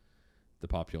the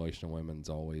population of women's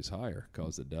always higher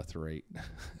because the death rate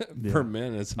for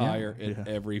men is higher at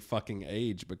every fucking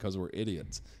age because we're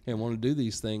idiots and want to do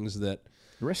these things that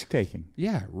risk taking.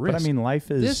 Yeah, risk. But I mean,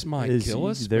 life is this might kill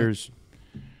us. There's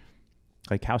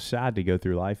like how sad to go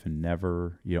through life and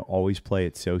never, always play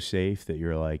it so safe that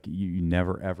you're like you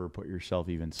never ever put yourself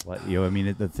even I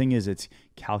mean, the thing is, it's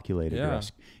calculated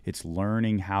risk. It's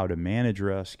learning how to manage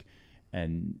risk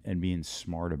and being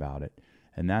smart about it,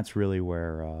 and that's really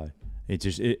where. It's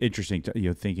just interesting,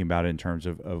 to, thinking about it in terms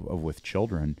of with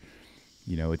children.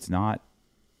 It's not,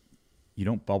 you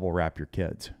don't bubble wrap your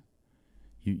kids.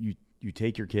 You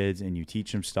take your kids and you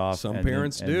teach them stuff. Some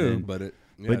parents do, but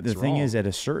the thing is, at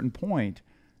a certain point,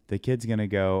 the kid's going to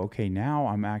go, okay, now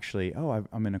I'm actually,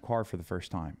 I'm in a car for the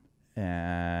first time,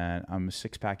 and I'm a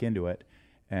 6-pack into it,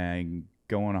 and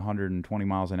going 120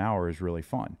 miles an hour is really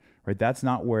fun, right? That's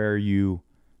not where you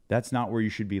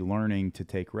should be learning to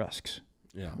take risks.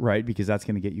 Yeah. Right. Because that's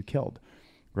going to get you killed.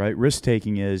 Right. Risk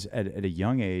taking is at a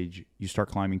young age, you start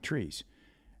climbing trees.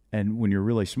 And when you're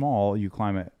really small, you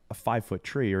climb a 5-foot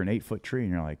tree or an 8-foot tree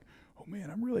and you're like, oh man,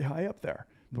 I'm really high up there.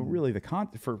 But really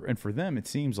for them, it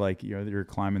seems like, they're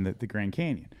climbing the Grand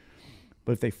Canyon.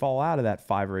 But if they fall out of that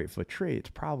 5 or 8 foot tree,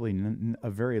 it's probably a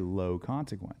very low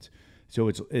consequence. So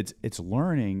it's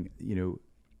learning,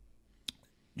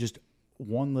 just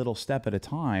one little step at a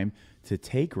time to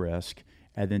take risk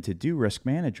and then to do risk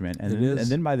management. And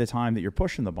then by the time that you're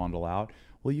pushing the bundle out,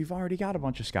 well, you've already got a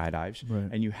bunch of skydives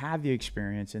and you have the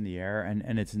experience in the air,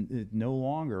 and it's no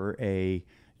longer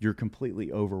you're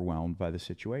completely overwhelmed by the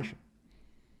situation.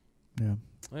 Yeah.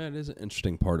 It is an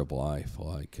interesting part of life,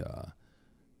 like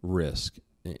risk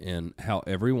and how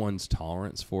everyone's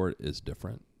tolerance for it is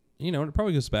different. And it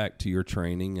probably goes back to your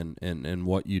training and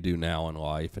what you do now in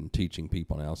life and teaching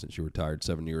people now since you retired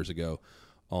 7 years ago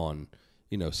on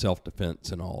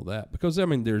self-defense and all that. Because, I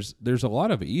mean, there's a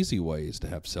lot of easy ways to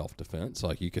have self-defense.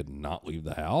 Like you could not leave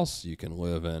the house. You can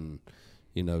live in,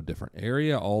 different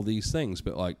area, all these things.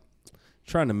 But, like,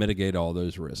 trying to mitigate all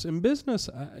those risks. In business,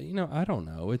 I don't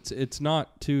know. It's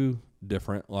not too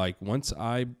different. Like, once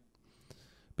I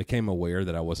became aware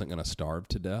that I wasn't going to starve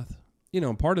to death,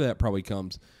 and part of that probably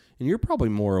comes, and you're probably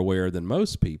more aware than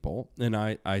most people, and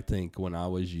I think when I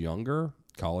was younger,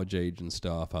 college age and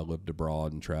stuff, I lived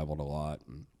abroad and traveled a lot.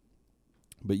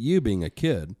 But you being a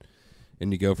kid,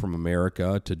 and you go from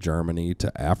America to Germany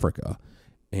to Africa,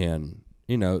 and,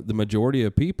 the majority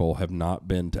of people have not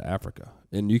been to Africa.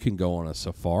 And you can go on a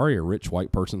safari, a rich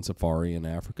white person safari in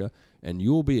Africa, and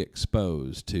you will be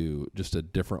exposed to just a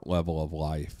different level of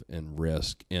life and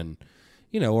risk. And,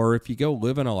 or if you go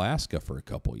live in Alaska for a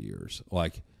couple of years,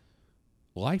 like,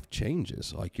 life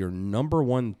changes. Like, your number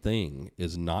one thing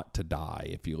is not to die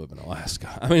if you live in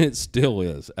Alaska. I mean, it still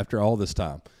is after all this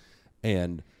time.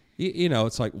 And,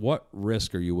 it's like, what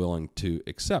risk are you willing to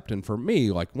accept? And for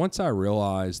me, like, once I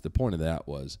realized the point of that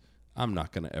was I'm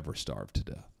not going to ever starve to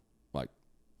death. Like,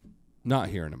 not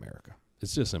here in America.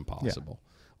 It's just impossible.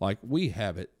 Yeah. Like, we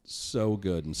have it so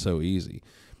good and so easy.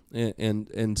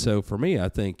 And so for me, I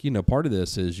think, part of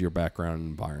this is your background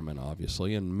environment,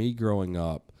 obviously. And me growing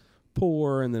up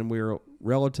poor, and then we were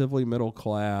relatively middle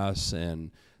class, and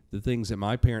the things that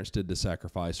my parents did to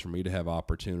sacrifice for me to have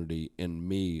opportunity, in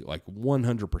me, like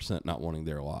 100% not wanting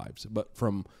their lives. But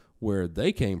from where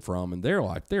they came from in their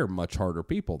life, they're much harder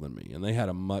people than me, and they had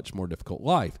a much more difficult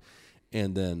life.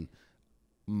 And then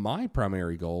my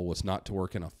primary goal was not to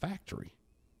work in a factory.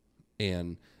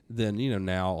 And then,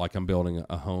 now, like, I'm building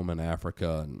a home in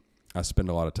Africa, and I spend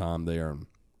a lot of time there.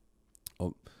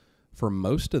 And for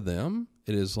most of them,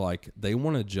 it is like they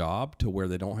want a job to where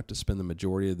they don't have to spend the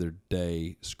majority of their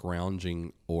day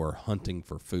scrounging or hunting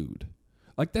for food.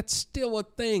 Like, that's still a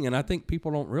thing, and I think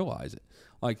people don't realize it.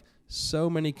 Like, so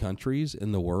many countries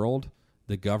in the world,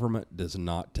 the government does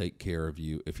not take care of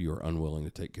you if you are unwilling to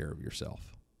take care of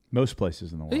yourself. Most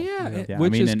places in the world. Yeah.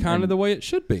 Which is kind of the way it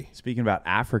should be. Speaking about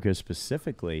Africa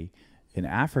specifically, in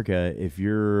Africa, if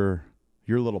you're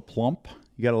a little plump,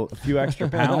 you got a few extra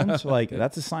pounds, like,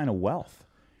 that's a sign of wealth.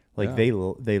 Like, they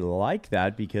like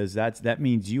that because that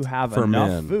means you have for enough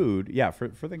men. Food. Yeah, for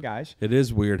the guys. It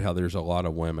is weird how there's a lot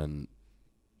of women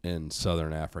in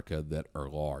Southern Africa that are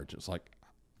large. It's like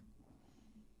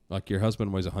your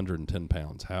husband weighs 110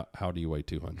 pounds. How do you weigh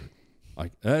 200?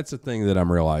 Like, that's a thing that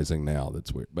I'm realizing now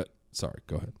that's weird. But sorry,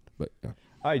 go ahead. But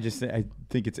I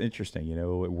think it's interesting. You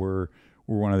know, we're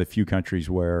one of the few countries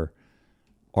where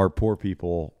our poor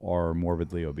people are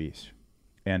morbidly obese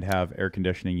and have air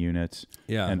conditioning units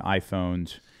and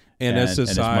iPhones. And as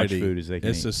society, as much food as they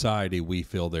can eat. Society, we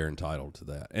feel they're entitled to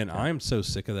that, and I'm so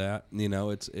sick of that. You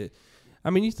know, I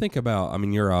mean, you think about. I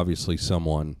mean, you're obviously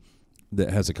someone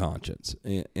that has a conscience,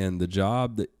 and the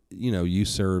job that you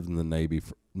served in the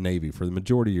Navy for the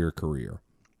majority of your career.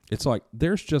 It's like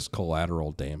there's just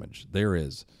collateral damage. There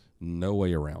is no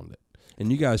way around it,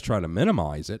 and you guys try to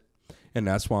minimize it, and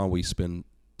that's why we send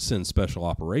special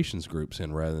operations groups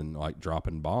in rather than like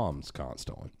dropping bombs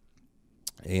constantly,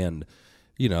 and.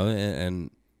 And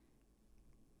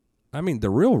I mean, the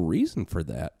real reason for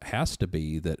that has to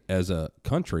be that as a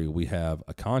country, we have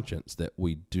a conscience that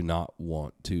we do not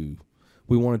want to.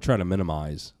 We want to try to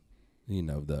minimize,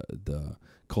 the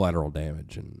collateral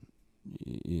damage and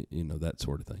that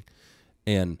sort of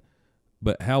thing.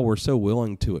 But how we're so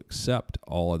willing to accept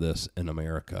all of this in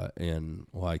America and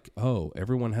like, oh,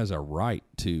 everyone has a right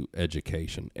to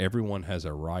education. Everyone has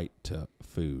a right to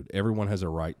food. Everyone has a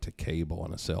right to cable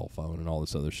and a cell phone and all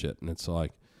this other shit. And it's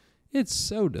like, it's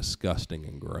so disgusting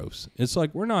and gross. It's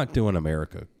like we're not doing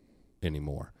America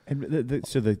anymore. And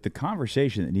so the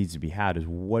conversation that needs to be had is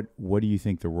what do you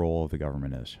think the role of the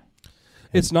government is?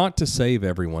 It's not to save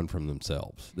everyone from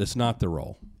themselves. That's not the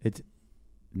role. It's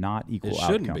not equal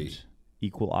outcomes. Shouldn't be.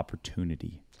 Equal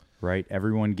opportunity, right?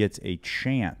 Everyone gets a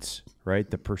chance, right?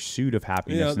 The pursuit of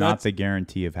happiness, not the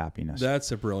guarantee of happiness.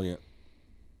 That's a brilliant,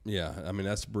 I mean,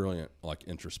 that's brilliant, like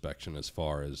introspection as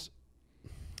far as,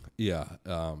 the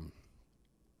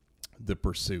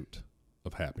pursuit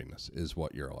of happiness is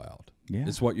what you're allowed. Yeah.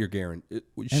 It's what you're guaranteed.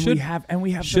 We have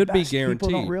should be guaranteed.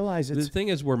 People don't realize the thing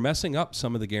is we're messing up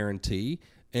some of the guarantee,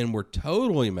 and we're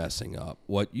totally messing up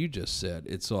what you just said.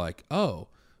 It's like, oh,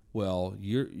 well,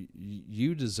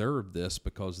 you deserve this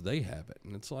because they have it.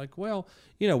 And it's like, well,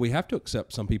 we have to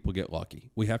accept some people get lucky.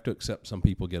 We have to accept some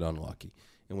people get unlucky.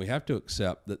 And we have to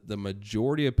accept that the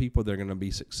majority of people that are going to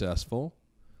be successful,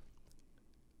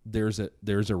 there's a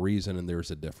reason and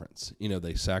there's a difference.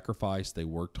 They sacrificed, they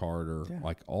worked harder,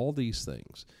 like all these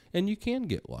things. And you can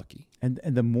get lucky. And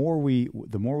the more we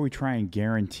try and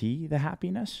guarantee the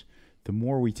happiness, the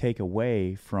more we take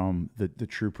away from the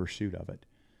true pursuit of it.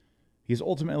 Because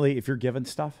ultimately, if you're given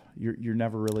stuff, you're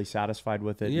never really satisfied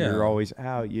with it. Yeah. You're always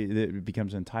it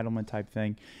becomes an entitlement type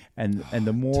thing, and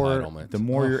the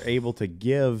more you're able to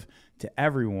give to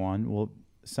everyone, well,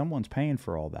 someone's paying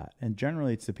for all that, and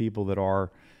generally it's the people that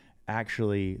are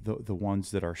actually the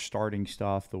ones that are starting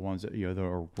stuff, the ones that that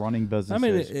are running businesses. I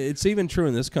mean, it's even true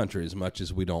in this country. As much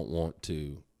as we don't want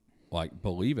to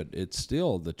believe it, it's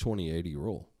still the 20-80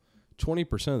 rule.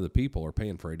 20% of the people are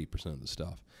paying for 80% of the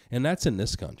stuff. And that's in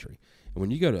this country. And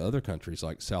when you go to other countries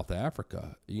like South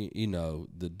Africa,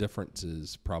 the difference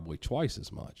is probably twice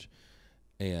as much.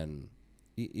 And,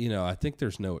 I think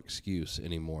there's no excuse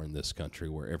anymore in this country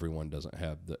where everyone doesn't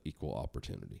have the equal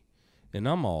opportunity. And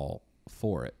I'm all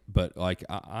for it. But,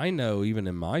 I know even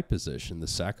in my position, the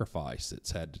sacrifice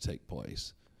that's had to take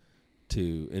place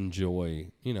to enjoy,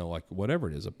 whatever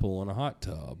it is, a pool and a hot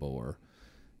tub or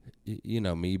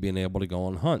me being able to go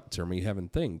on hunts or me having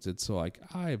things. It's like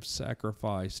I've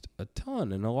sacrificed a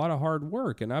ton and a lot of hard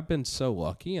work, and I've been so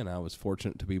lucky, and I was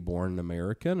fortunate to be born an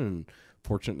American and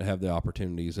fortunate to have the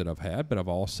opportunities that I've had, but I've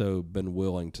also been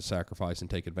willing to sacrifice and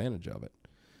take advantage of it.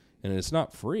 And it's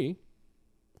not free.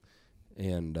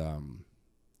 And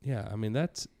I mean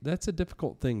that's a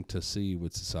difficult thing to see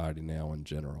with society now in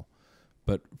general.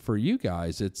 But for you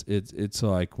guys, it's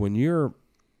like when you're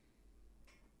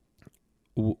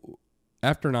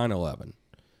after 9/11,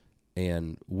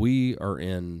 and we are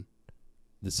in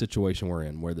the situation we're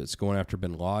in, whether it's going after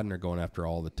bin Laden or going after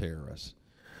all the terrorists,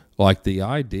 like the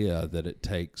idea that it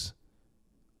takes,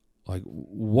 like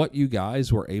what you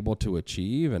guys were able to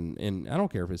achieve, and I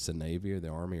don't care if it's the Navy or the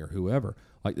Army or whoever,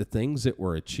 like the things that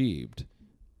were achieved,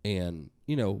 and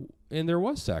and there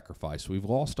was sacrifice. We've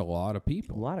lost a lot of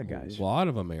people, a lot of guys, a lot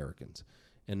of Americans.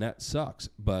 And that sucks.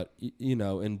 But,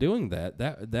 in doing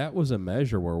that was a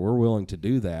measure where we're willing to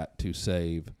do that to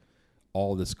save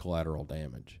all this collateral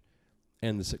damage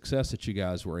and the success that you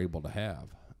guys were able to have.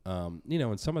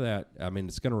 And some of that, I mean,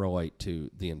 it's going to relate to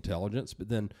the intelligence. But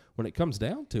then when it comes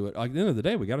down to it, at the end of the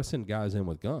day, we got to send guys in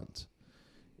with guns.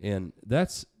 And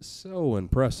that's so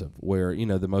impressive where,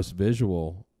 the most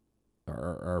visual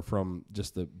are from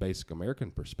just the basic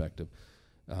American perspective.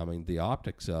 I mean, the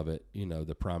optics of it,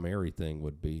 the primary thing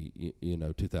would be,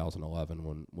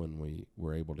 2011 when we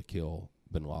were able to kill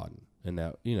bin Laden. And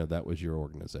that was your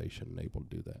organization able to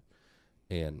do that.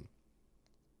 And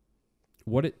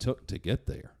what it took to get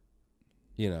there,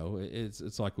 You know,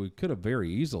 it's like we could have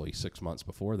very easily 6 months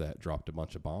before that dropped a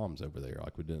bunch of bombs over there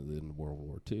like we did in World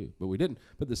War II. But we didn't.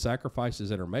 But the sacrifices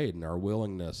that are made and our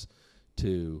willingness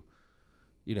to,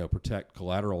 you know, protect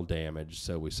collateral damage,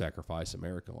 so we sacrifice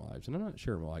American lives. And I'm not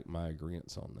sure like my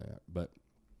agreement on that. But,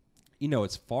 you know,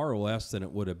 it's far less than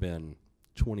it would have been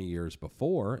 20 years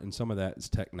before. And some of that is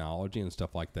technology and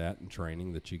stuff like that and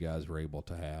training that you guys were able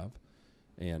to have.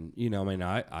 And, you know, I mean,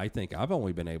 I think I've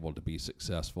only been able to be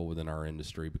successful within our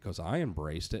industry because I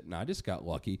embraced it and I just got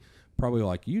lucky, probably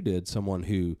like you did, someone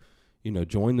who, you know,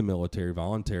 joined the military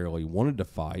voluntarily, wanted to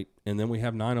fight, and then we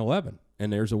have 9/11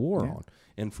 and there's a war on.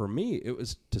 And for me, it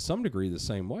was to some degree the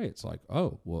same way. It's like,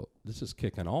 oh, well, this is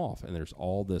kicking off and there's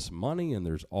all this money and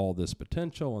there's all this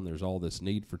potential and there's all this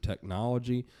need for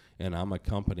technology. And I'm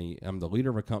the leader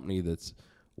of a company that's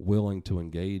willing to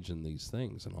engage in these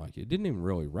things, and like you didn't even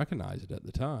really recognize it at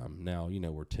the time. Now, you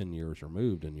know, we're 10 years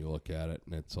removed and you look at it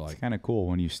and it's like, it's kind of cool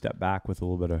when you step back with a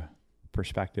little bit of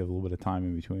perspective, a little bit of time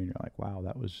in between. You're like, wow,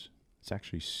 it's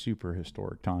actually super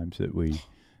historic times that we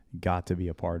got to be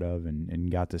a part of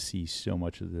and got to see so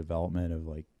much of the development of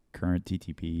like current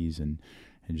TTPs and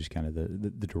just kind of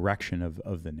the direction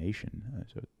of the nation.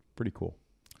 So it's pretty cool.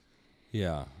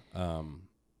 Yeah.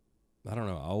 I don't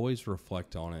know. I always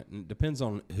reflect on it. And it depends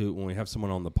on when we have someone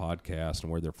on the podcast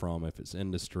and where they're from, if it's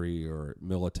industry or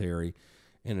military.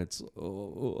 And it's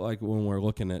like when we're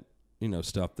looking at, you know,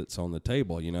 stuff that's on the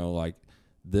table, you know, like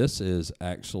this is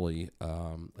actually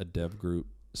a dev group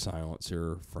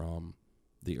silencer from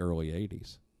the early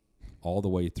 80s all the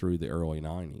way through the early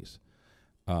 90s.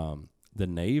 The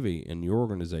Navy and your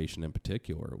organization in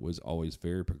particular was always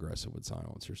very progressive with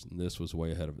silencers, and this was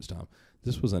way ahead of its time.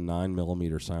 This was a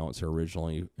 9mm silencer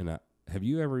originally. And have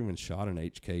you ever even shot an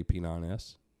HK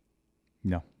P9S?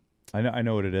 No, I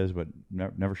know what it is, but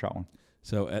never shot one.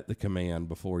 So at the command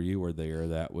before you were there,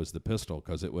 that was the pistol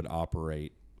because it would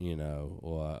operate, you know,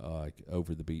 like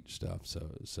over the beach stuff.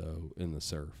 So in the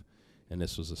surf, and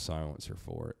this was a silencer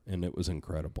for it, and it was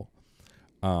incredible.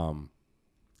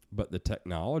 But the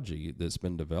technology that's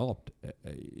been developed,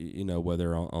 you know,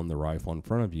 whether on the rifle in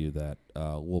front of you, that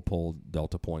Leupold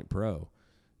Delta Point Pro,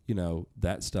 you know,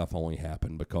 that stuff only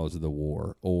happened because of the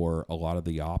war, or a lot of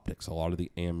the optics, a lot of the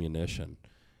ammunition,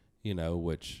 you know,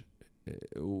 which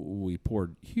we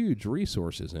poured huge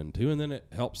resources into, and then it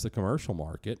helps the commercial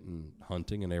market and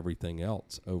hunting and everything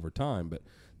else over time. But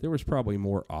there was probably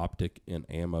more optic and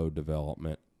ammo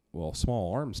development, well,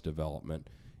 small arms development,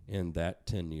 in that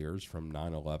 10 years from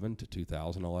 9/11 to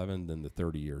 2011 than the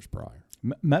 30 years prior.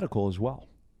 Medical as well.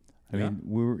 I mean,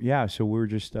 so we were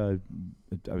just, I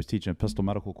was teaching a pistol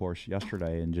medical course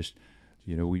yesterday, and just,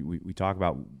 you know, we talk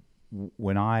about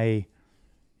when I,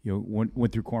 you know,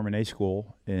 went through Corpsman A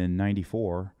school in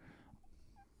 94,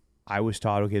 I was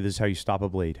taught, okay, this is how you stop a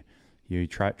bleed. You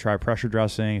try pressure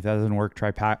dressing. If that doesn't work,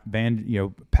 try pack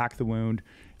the wound.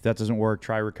 If that doesn't work,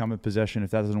 try recumbent position.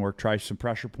 If that doesn't work, try some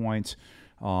pressure points.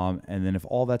 And then if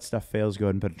all that stuff fails, go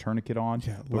ahead and put a tourniquet on.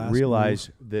 Yeah, but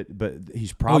realize that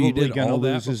he's probably going to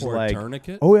lose his leg.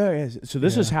 Tourniquet? Oh yeah. So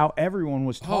this is how everyone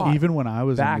was taught. Even when I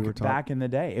was back in the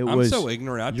day, I'm so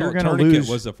ignorant. I thought tourniquet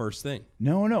was the first thing.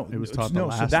 No, it was taught the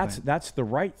last so that's the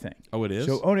right thing. Oh, it is.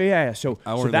 So yeah. So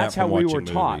that's how we were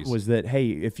taught, was that, hey,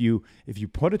 if you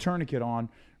put a tourniquet on,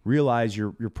 realize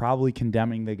you're probably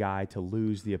condemning the guy to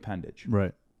lose the appendage.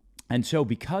 Right. And so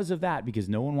because of that, because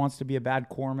no one wants to be a bad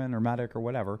corpsman or medic or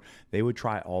whatever, they would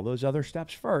try all those other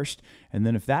steps first, and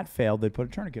then if that failed, they'd put a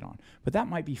tourniquet on. But that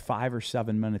might be 5 or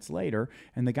 7 minutes later,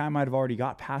 and the guy might have already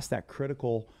got past that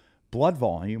critical blood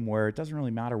volume where it doesn't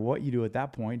really matter what you do at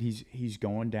that point. He's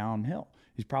going downhill.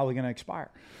 He's probably going to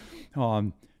expire.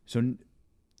 So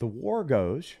the war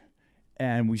goes,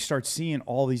 and we start seeing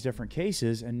all these different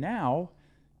cases, and now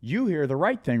you hear the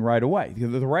right thing right away.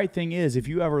 The right thing is, if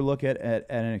you ever look at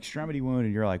an extremity wound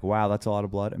and you're like, wow, that's a lot of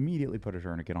blood, immediately put a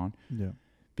tourniquet on. Yeah.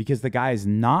 Because the guy is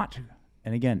not,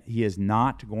 and again, he is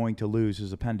not going to lose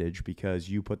his appendage because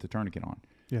you put the tourniquet on.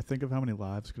 Yeah, think of how many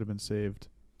lives could have been saved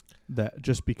that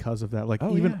just because of that. Like,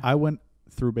 I went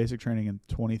through basic training in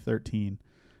 2013,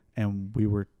 and we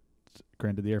were,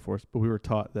 granted the Air Force, but we were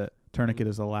taught that tourniquet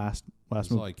is the last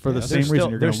move, like, for the same reason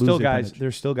you're going to lose the appendage.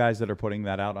 There's still guys that are putting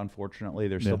that out, unfortunately.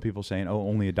 There's still people saying, oh,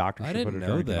 only a doctor should put a tourniquet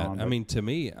on. I didn't know that. I mean, to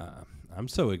me, I'm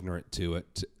so ignorant to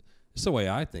it. It's the way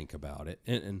I think about it.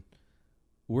 And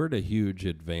we're at a huge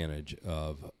advantage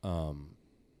of,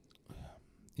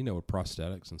 you know, with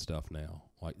prosthetics and stuff now.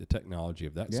 Like, the technology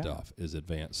of that stuff is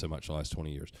advanced so much the last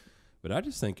 20 years. But I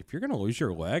just think if you're going to lose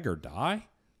your leg or die,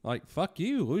 like, fuck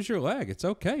you, lose your leg. It's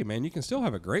okay, man. You can still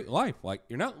have a great life. Like,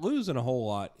 you're not losing a whole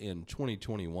lot in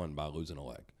 2021 by losing a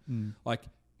leg. Like,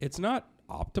 it's not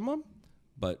optimum,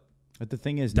 But the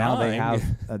thing is, now they dying.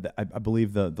 have, I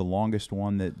believe the longest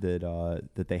one that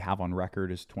they have on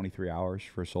record is 23 hours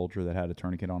for a soldier that had a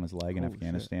tourniquet on his leg in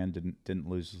Afghanistan, didn't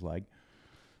lose his leg.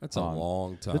 That's a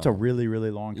long time. That's a really, really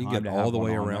long time. You can to get have all the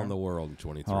one way on around there. the world in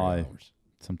 23 hours.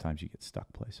 Sometimes you get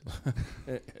stuck places,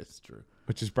 It's true.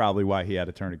 which is probably why he had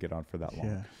a tourniquet on for that long.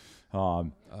 Yeah.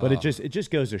 But it just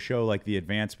goes to show like the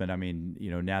advancement. I mean,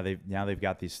 now they've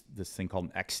got this thing called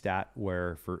an X-stat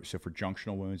where for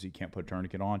junctional wounds you can't put a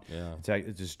tourniquet on. Yeah.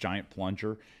 It's this giant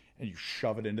plunger, and you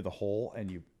shove it into the hole,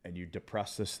 and you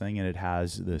depress this thing, and it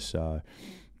has this.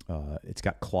 It's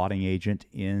got clotting agent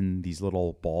in these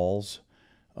little balls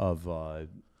of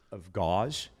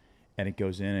gauze, and it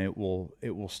goes in. And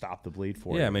it will stop the bleed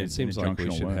for you. Yeah, I mean, in it seems a like we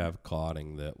junctional should wound. have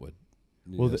clotting that would.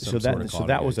 Well, so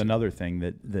that was agent. another thing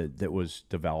that was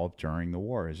developed during the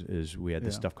war is we had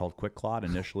this stuff called quick clot.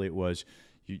 Initially, it was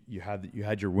you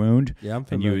had your wound. Yeah, I'm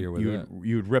familiar with that.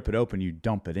 You would rip it open, you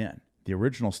dump it in. The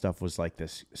original stuff was like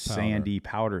this sandy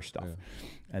powder stuff,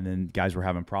 and then guys were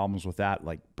having problems with that,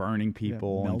 like burning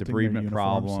people and melting their debridement uniforms to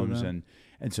problems, that.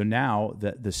 and so now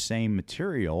the same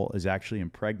material is actually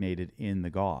impregnated in the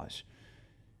gauze.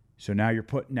 So now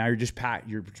you're just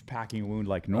packing a wound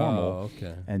like normal. Oh,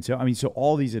 okay. And so so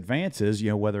all these advances,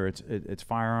 whether it's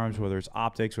firearms, whether it's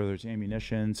optics, whether it's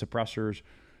ammunition, suppressors,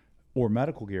 or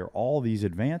medical gear, all these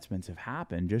advancements have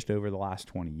happened just over the last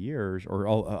 20 years, or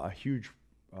a huge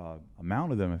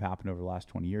amount of them have happened over the last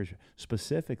 20 years,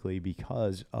 specifically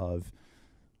because of,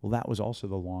 that was also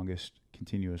the longest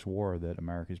continuous war that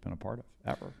America's been a part of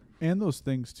ever. And those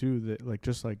things too, that like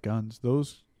just like guns,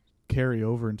 those carry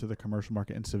over into the commercial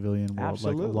market and civilian world.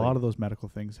 Absolutely. Like a lot of those medical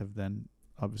things have then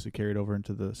obviously carried over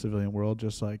into the civilian world,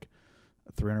 just like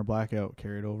a 300 blackout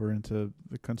carried over into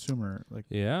the consumer. Like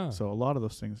so a lot of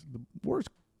those things, the war's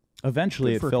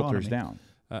Eventually it good for filters economy.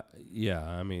 down. Yeah,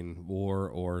 I mean, war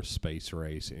or space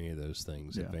race, any of those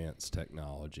things, Yeah. advanced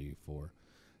technology for.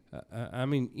 I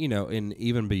mean, and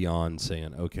even beyond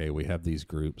saying, okay, we have these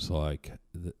groups like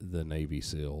the Navy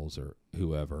SEALs or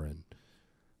whoever, and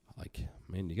like,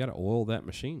 man, you got to oil that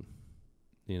machine.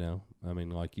 I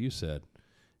mean, like you said,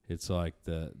 it's like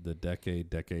the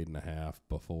decade and a half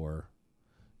before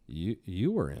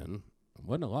you were in,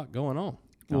 wasn't a lot going on.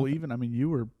 Well, even, I mean, you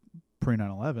were pre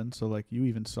 9/11, so like you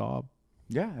even saw.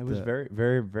 Yeah, it was very,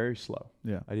 very, very slow.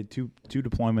 Yeah. I did two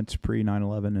deployments pre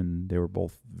 9/11, and they were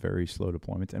both very slow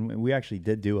deployments. And we actually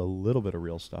did do a little bit of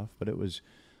real stuff, but it was,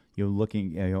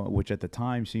 looking, which at the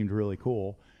time seemed really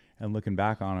cool. And looking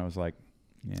back on it, I was like,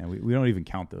 yeah, we don't even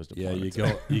count those deployments.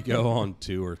 Yeah, you go on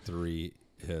 2 or 3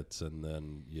 hits, and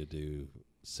then you do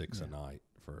 6 a night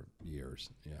for years.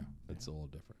 Yeah, it's a little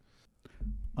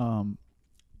different.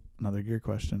 Another gear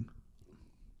question.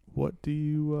 What do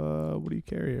you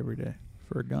carry every day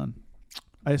for a gun?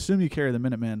 I assume you carry the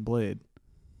Minuteman blade.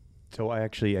 So I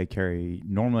carry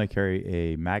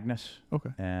a Magnus Okay.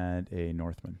 and a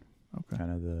Northman. Okay.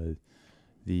 Kind of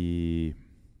the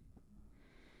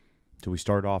so we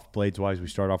start off blades wise. We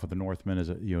start off with the Northman as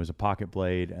a pocket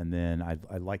blade, and then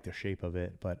I like the shape of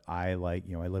it, but I like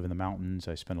I live in the mountains.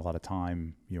 I spend a lot of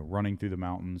time running through the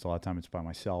mountains. A lot of time it's by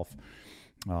myself.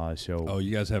 So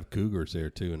you guys have cougars there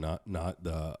too, not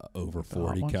the over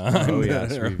 40 ones? kind. oh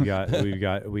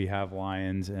yes, we have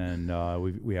lions, and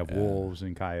we have wolves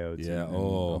and coyotes. Yeah, and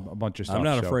oh, a bunch of stuff. I'm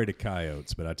not So- afraid of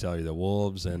coyotes, but I tell you, the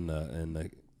wolves and the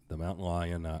mountain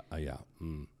lion, yeah.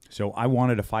 So I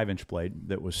wanted a 5-inch blade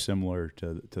that was similar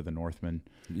to the Northman.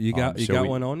 You got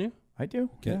one on you? I do.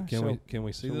 Can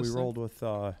we see so this? we rolled with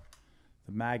the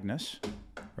Magnus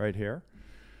right here.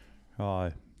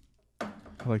 I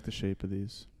like the shape of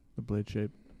these, the blade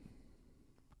shape.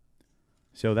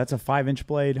 So that's a 5-inch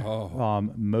blade. Oh.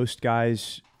 Most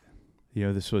guys,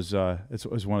 this was it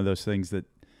was one of those things that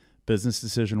business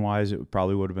decision wise, it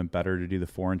probably would have been better to do the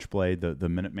 4-inch blade, the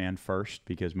Minuteman first,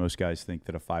 because most guys think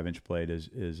that a 5-inch blade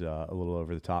is a little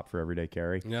over the top for everyday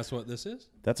carry. And that's what this is?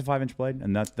 That's a 5-inch blade,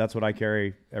 and that's what I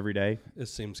carry every day.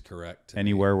 This seems correct. to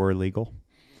Anywhere me. we're legal.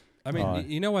 I mean,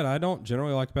 you know what I don't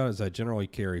generally like about it is I generally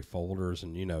carry folders,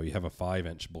 and you have a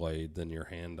 5-inch blade, then your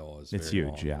handle is It's very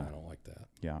huge, long, yeah. and I don't like that.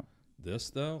 Yeah.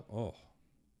 This though,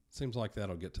 seems like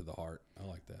that'll get to the heart. I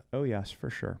like that. Oh yes,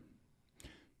 for sure.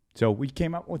 So we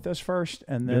came up with this first,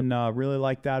 and then really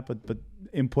liked that. But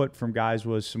input from guys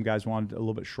was some guys wanted a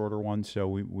little bit shorter one, so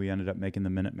we ended up making the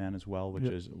Minuteman as well, which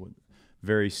is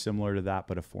very similar to that,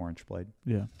 but a 4-inch blade.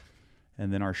 Yeah.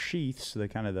 And then our sheaths, the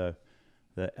kind of the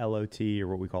LOT, or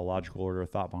what we call logical order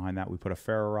of thought behind that, we put a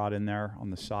ferro rod in there on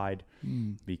the side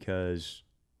because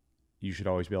you should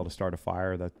always be able to start a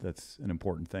fire. That's an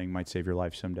important thing. Might save your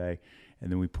life someday.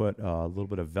 And then we put a little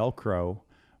bit of Velcro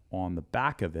on the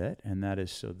back of it, and that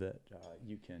is so that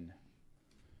you can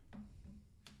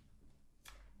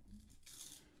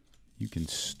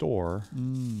store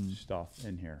stuff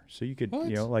in here. So you could,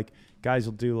 you know, like guys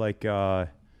will do like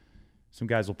some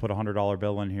guys will put $100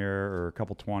 bill in here or a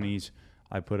couple 20s.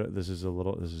 I put it. This is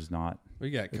not. We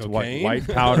got It's cocaine, white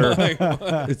powder. Like,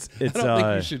 it's I don't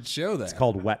think you should show that. It's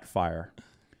called wet fire.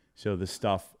 So the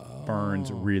stuff burns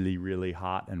really, really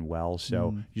hot and well.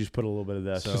 So you just put a little bit of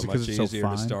this. So much easier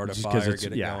to start a fire,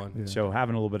 get it going. Yeah. So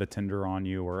having a little bit of tinder on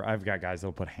you, or I've got guys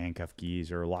that'll put handcuff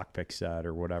keys or a lockpick set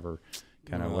or whatever,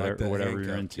 kind of whatever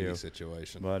you're into.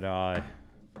 Situation. But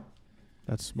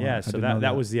that's smart. yeah. So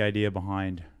that was the idea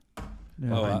behind.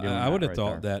 Yeah. I would have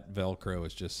thought that Velcro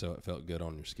was just so it felt good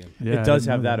on your skin. Yeah, it does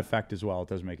have that effect as well. It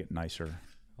does make it nicer.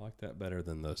 I like that better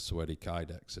than the sweaty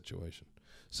Kydex situation.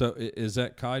 So is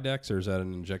that Kydex or is that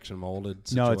an injection molded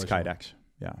situation? No, it's Kydex.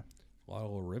 Yeah. A lot of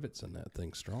little rivets in that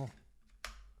thing, strong.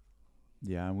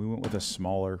 Yeah, and we went with the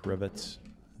smaller rivets.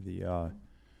 The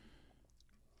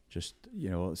just, you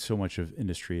know, so much of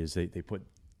industry is they put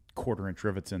 1/4-inch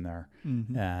rivets in there,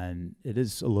 and it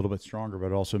is a little bit stronger, but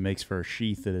it also makes for a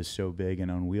sheath that is so big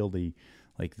and unwieldy.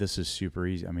 Like this is super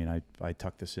easy. I mean, I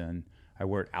tuck this in. I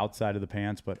wear it outside of the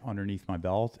pants, but underneath my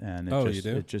belt, and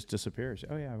it just disappears.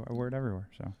 Oh yeah, I wear it everywhere.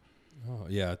 So. Oh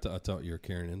yeah, I thought you were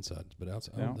carrying inside, but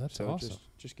outside. Oh, that's so awesome.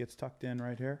 Just gets tucked in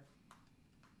right here.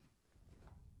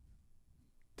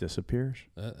 Disappears.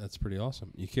 That's pretty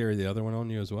awesome. You carry the other one on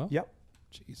you as well? Yep.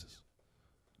 Jesus.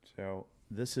 So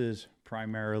this is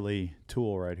primarily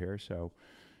tool right here. So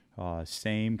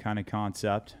same kind of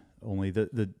concept. Only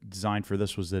the design for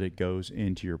this was that it goes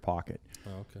into your pocket.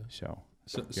 Oh, okay. So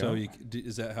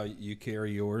is that how you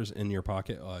carry yours in your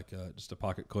pocket, like just a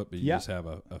pocket clip, but you just have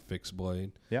a fixed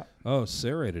blade? Yeah. Oh,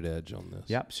 serrated edge on this.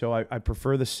 Yep. So I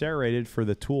prefer the serrated for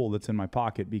the tool that's in my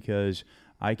pocket because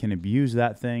I can abuse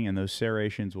that thing and those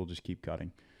serrations will just keep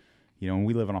cutting. You know, and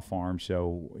we live on a farm,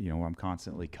 so, you know, I'm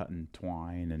constantly cutting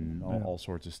twine and all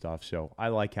sorts of stuff. So I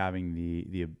like having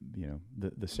the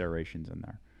serrations in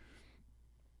there.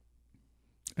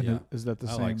 And is that the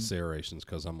same? I like serrations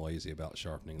because I'm lazy about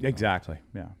sharpening them. Exactly.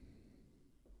 Yeah.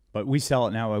 But we sell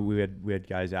it now. We had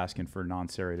guys asking for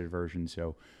non-serrated versions,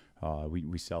 so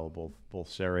we sell both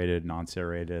serrated,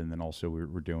 non-serrated, and then also we're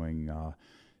doing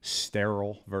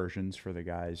sterile versions for the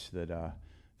guys that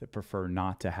prefer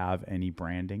not to have any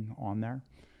branding on there.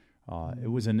 It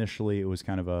was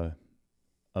kind of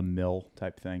a mill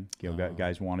type thing. You know,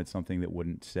 guys wanted something that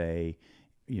wouldn't say,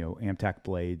 you know, AMTAC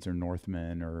Blades or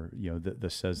Northman or, you know,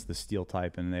 that says the steel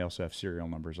type, and they also have serial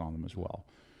numbers on them as well.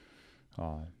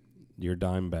 Your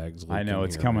dime bag's I know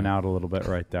it's coming out a little bit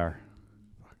right there.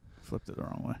 Flipped it the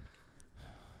wrong way.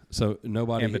 So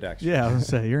nobody. Ambidex. Yeah, I was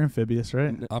gonna say you're amphibious,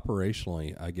 right?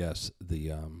 Operationally, I guess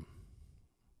the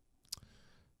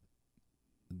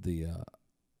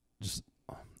just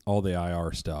all the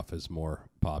IR stuff is more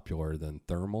popular than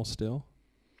thermal still.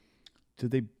 So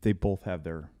they both have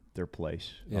their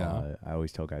place. Yeah. I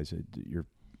always tell guys that your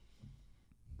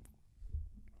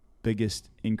biggest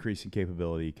increase in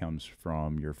capability comes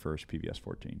from your first PVS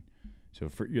 14. So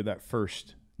for that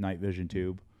first night vision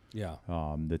tube,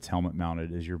 that's helmet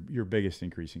mounted is your biggest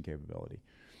increase in capability,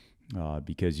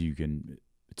 because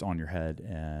it's on your head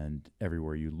and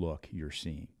everywhere you look you're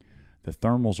seeing. The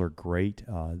thermals are great.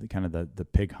 The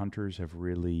pig hunters have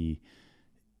really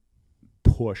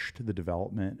pushed the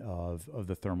development of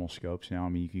the thermal scopes. Now, I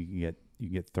mean, you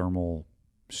can get thermal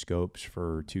scopes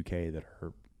for 2K that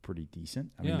are pretty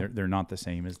decent. I mean, they're not the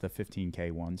same as the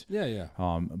 15K ones. Yeah.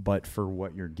 But for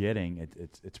what you're getting,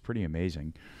 it's pretty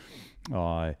amazing.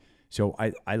 So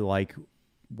I like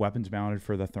weapons mounted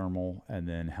for the thermal and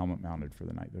then helmet mounted for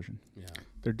the night vision. Yeah.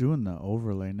 They're doing the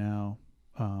overlay now.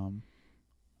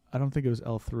 I don't think it was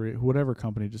L3. Whatever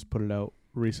company just put it out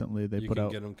recently. They put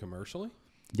out. You can get them commercially?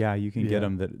 Yeah, you can get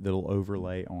them that'll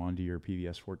overlay onto your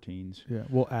PVS 14s. Yeah.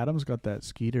 Well, Adam's got that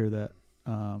Skeeter that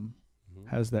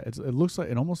has that.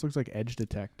 It almost looks like edge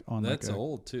detect on. That's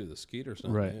old too. The Skeeter's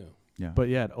not new. Yeah. But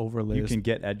yeah, it overlays. You can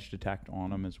get edge detect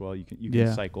on them as well. You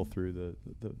can cycle through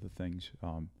the things.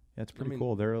 That's pretty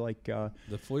cool. They're like the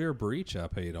FLIR Breach. I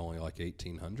paid only like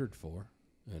 $1,800 for,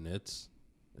 and it's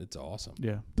awesome.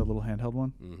 Yeah, the little handheld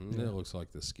one. Mm-hmm. Yeah. It looks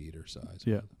like the Skeeter size.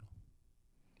 Yeah.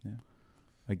 Yeah.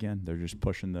 Again, they're just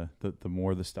pushing the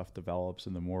more the stuff develops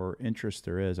and the more interest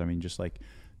there is. I mean, just like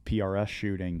PRS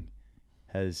shooting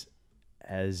has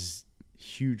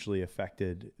hugely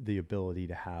affected the ability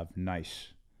to have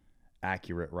nice,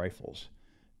 accurate rifles,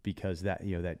 because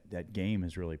that game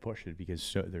has really pushed it,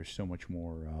 because there's so much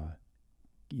more.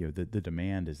 The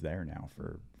demand is there now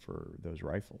for those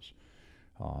rifles,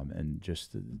 and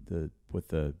just with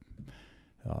the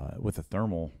with the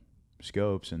thermal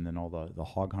scopes, and then all the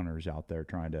hog hunters out there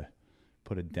trying to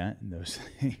put a dent in those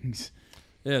things.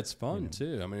 Yeah, it's fun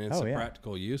too. I mean, it's a yeah.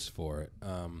 practical use for it.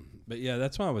 But yeah,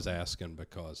 that's why I was asking,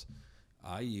 because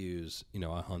I use,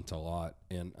 I hunt a lot,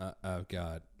 and I've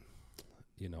got,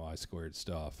 I-squared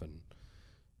stuff and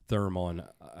thermal, and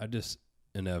I just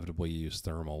inevitably use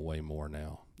thermal way more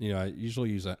now. I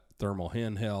usually use a thermal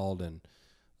handheld, and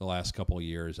the last couple of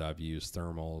years I've used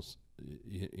thermals,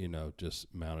 just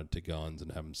mounted to guns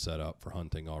and have them set up for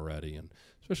hunting already. And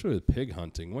especially with pig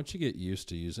hunting, once you get used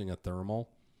to using a thermal,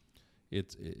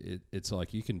 it's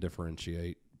like you can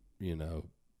differentiate,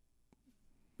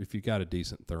 if you got a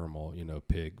decent thermal,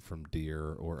 pig from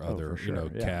deer or other, for sure.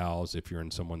 cows, if you're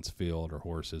in someone's field, or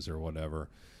horses or whatever.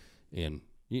 And,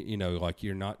 like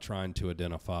you're not trying to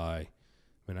identify,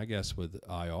 I guess with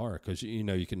IR, because,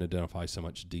 you can identify so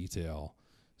much detail.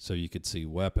 So you could see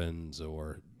weapons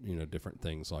or, different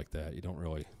things like that. You don't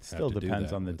really Still have to depends do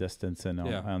that on the distance and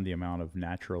on the amount of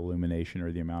natural illumination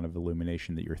or the amount of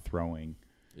illumination that you're throwing,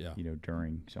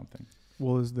 during something.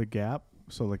 Well, is the gap,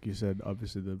 so like you said,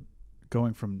 obviously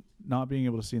going from not being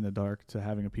able to see in the dark to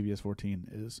having a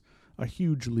PVS-14 is a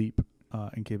huge leap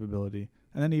in capability.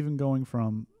 And then even going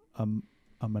from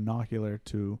a monocular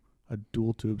to a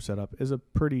dual tube setup is a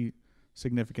pretty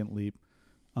significant leap.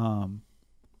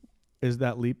 Is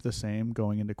that leap the same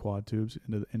going into quad tubes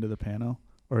into the pano,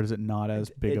 or is it not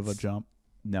as big of a jump?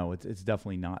 No, it's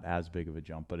definitely not as big of a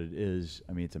jump, but it is.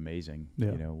 I mean, it's amazing.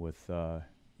 Yeah. With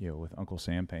Uncle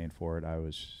Sam paying for it, I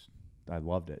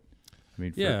loved it. I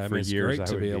mean, for it's years, great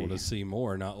to be able to see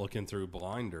more, not looking through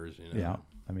blinders. Yeah,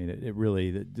 I mean, it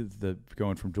really the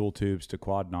going from dual tubes to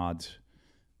quad nods,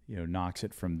 knocks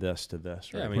it from this to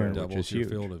this. Yeah, right? I mean, Which doubles is your huge.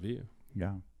 field of view.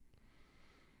 Yeah.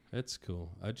 It's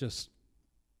cool. I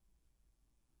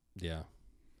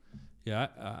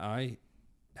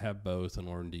have both and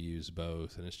learned to use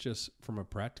both, and it's just from a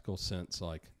practical sense,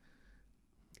 like,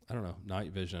 I don't know,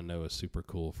 night vision I know is super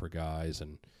cool for guys,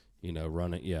 and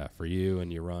run it for you,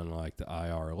 and you run like the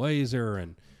IR laser,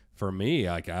 and for me,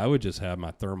 like, I would just have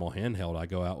my thermal handheld. I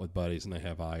go out with buddies and they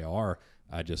have IR.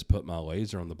 I just put my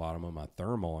laser on the bottom of my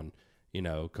thermal, and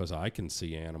because I can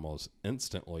see animals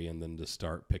instantly, and then just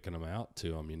start picking them out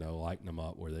to them, lighting them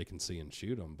up where they can see and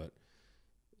shoot them. But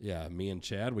yeah, me and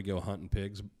Chad, we go hunting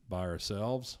pigs by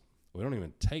ourselves. We don't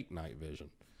even take night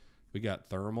vision. We got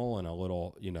thermal and a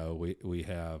little, we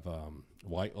have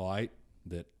white light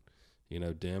that,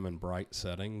 dim and bright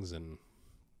settings, and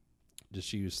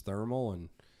just use thermal, and,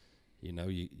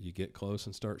 you get close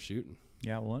and start shooting.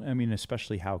 Yeah, well, I mean,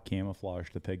 especially how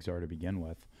camouflaged the pigs are to begin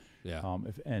with. Yeah.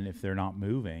 If they're not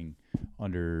moving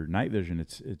under night vision,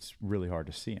 it's really hard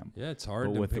to see them. Yeah, it's hard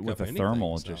but to with pick with up the anything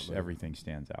thermal, that's not just moving. everything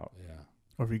stands out. Yeah.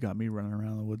 Or if you got me running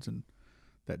around the woods in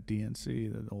that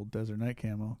DNC, the old desert night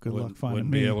camo, good luck finding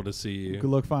wouldn't me. be able to see you. Good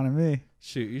luck finding me.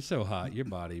 Shoot, you're so hot, your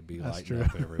body'd be That's lighting true.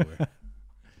 up everywhere.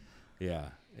 Yeah.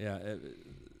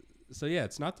 So yeah,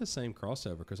 it's not the same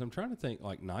crossover, because I'm trying to think,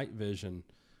 like, night vision,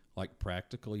 like,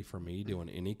 practically for me doing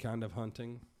any kind of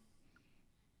hunting.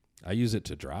 I use it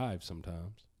to drive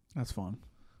sometimes, That's fun.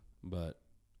 but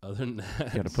other than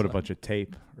that, You got to put a bunch of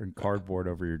tape or cardboard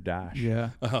over your dash.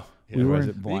 Yeah. Oh, yeah. We were Otherwise in-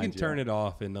 it You blinds can turn it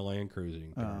off in the Land Cruiser.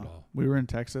 You can turn it off. We were in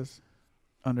Texas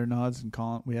under Nods and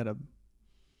Colin. We had a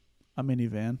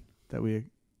minivan that we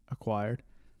acquired,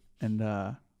 and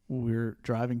we were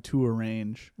driving to a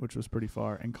range, which was pretty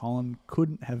far, and Colin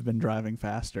couldn't have been driving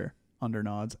faster under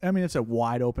Nods. I mean, it's a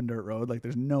wide open dirt road. Like,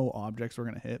 there's no objects we're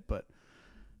going to hit, but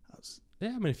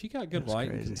Yeah, I mean, if you got good was light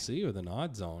and crazy. can see with an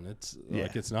odd zone, it's Yeah.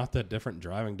 like it's not that different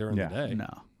driving during the day.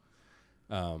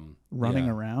 no. Running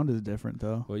yeah. around is different,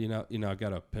 though. Well, I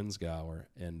got a Pinsgauer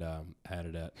and had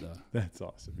it at the That's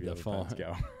awesome. You the have a farm.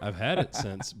 Pinsgauer. I've had it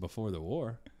since before the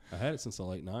war. I had it since the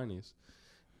late '90s,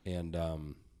 and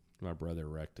my brother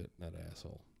wrecked it. That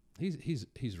asshole.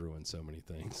 He's ruined so many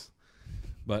things,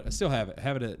 but I still have it.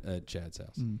 Have it at Chad's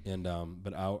house. And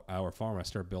but our farm, I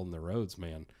started building the roads.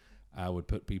 Man, I would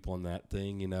put people in that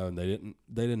thing, and they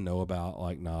didn't know about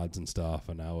like nods and stuff,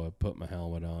 and I would put my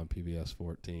helmet on,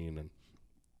 PVS-14, and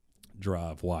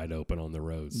drive wide open on the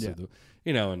roads. Yeah. So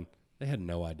and they had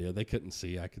no idea. They couldn't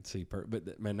see. I could see.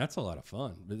 But man, that's a lot of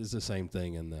fun. But it's the same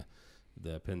thing in the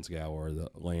Pinsgauer or the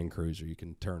Land Cruiser. You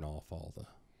can turn off all the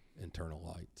internal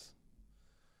lights.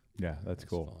 Yeah, that's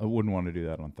cool. fun. I wouldn't want to do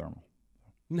that on thermal.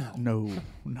 No. No.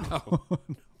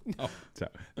 So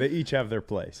they each have their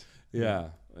place. Yeah.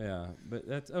 But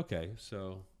that's okay.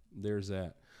 So there's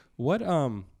that. What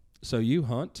so you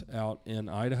hunt out in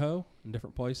Idaho in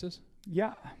different places?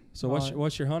 Yeah. So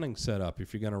what's your hunting setup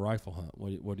if you're going to rifle hunt?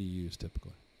 What do you use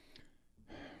typically?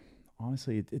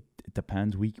 Honestly, it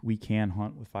depends. We can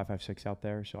hunt with 5.56 out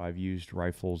there, so I've used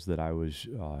rifles that I was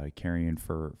carrying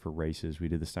for races. We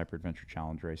did the Sniper Adventure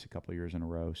Challenge race a couple of years in a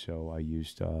row, so I've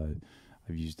used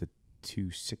a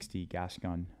 260 gas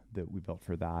gun that we built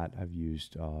for that. I've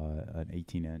used an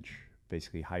 18-inch,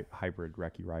 basically hybrid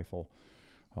recce rifle.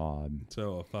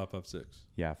 So a 5.56.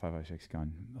 Yeah, 5.56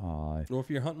 gun. Well, if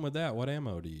you're hunting with that, what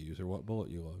ammo do you use, or what bullet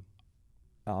you load?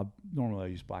 Normally I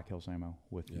use Black Hills ammo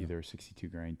with Yeah. either a 62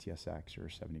 grain TSX or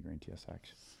a 70 grain TSX.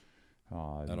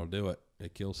 That'll do it.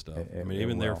 It kills stuff. It- I mean, it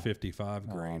even their will. 55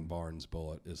 grain Barnes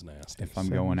bullet is nasty. If I'm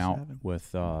going out 77. with,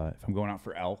 if I'm going out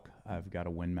for elk, I've got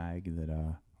a Win Mag that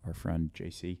our friend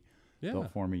JC yeah.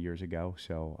 built for me years ago.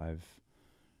 So I've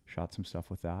shot some stuff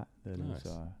with that. Nice.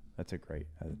 That's a great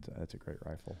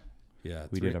rifle. Yeah,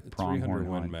 We did a pronghorn 300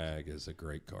 Win hunt. Mag is a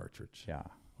great cartridge. Yeah,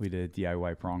 we did a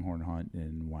DIY pronghorn hunt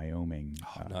in Wyoming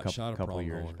not shot a couple of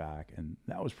years pronghorn. back, and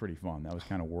that was pretty fun. That was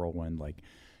kind of whirlwind. Like,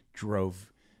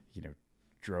 drove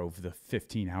the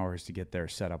 15 hours to get there,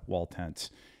 set up wall tents,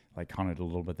 like hunted a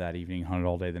little bit that evening, hunted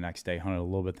all day the next day, hunted a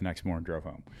little bit the next morning, drove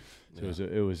home. So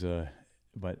it was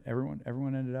but everyone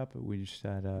ended up. We just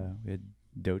had we had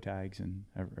doe tags, and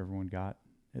everyone got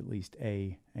at least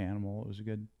a animal. It was a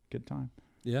good time.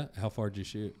 Yeah. How far did you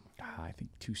shoot? I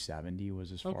think 270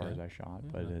 was as far Okay. as I shot, Yeah,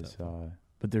 but not it's that far.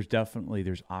 but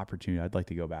there's opportunity. I'd like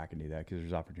to go back and do that because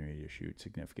there's opportunity to shoot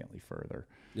significantly further.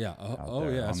 Yeah. out Oh,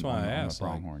 there yeah. That's on- why on I the asked.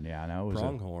 Like, pronghorn. Yeah, no, it was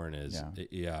pronghorn is, yeah.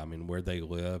 yeah. I mean, where they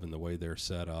live and the way they're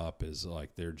set up is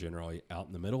like they're generally out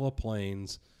in the middle of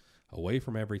plains, away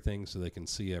from everything, so they can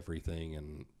see everything,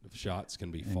 and shots can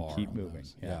be And far. keep on moving.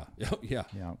 those. Yeah.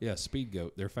 Yeah. Speed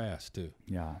goat. They're fast too.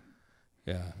 Yeah.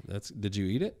 Yeah. Did you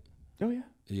eat it? Oh yeah.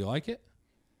 Do you like it?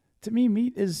 To me,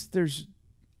 meat is there's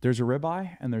a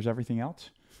ribeye and there's everything else.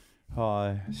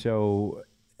 So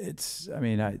it's, I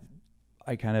mean,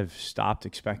 I kind of stopped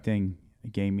expecting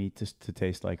game meat to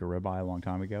taste like a ribeye a long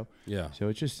time ago. Yeah. So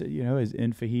it's just, as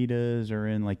in fajitas or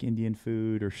in like Indian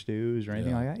food or stews or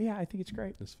anything Yeah. like that. Yeah, I think it's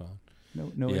great. It's fine.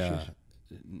 No yeah. issues.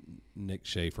 Nick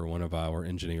Schaefer, one of our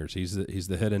engineers, he's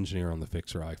the head engineer on the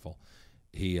fixed rifle.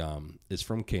 He is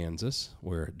from Kansas,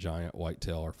 where Giant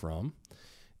Whitetail are from,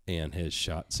 and has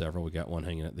shot several. We got one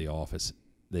hanging at the office.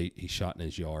 He shot in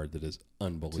his yard that is It's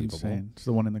unbelievable. insane. It's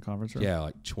the one in the conference room. Yeah,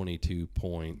 like 22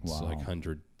 points, Wow. like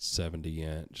 170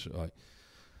 inch.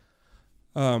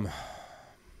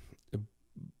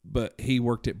 But he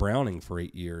worked at Browning for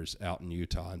 8 years out in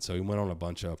Utah, and so he went on a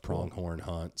bunch of pronghorn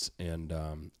hunts and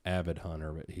avid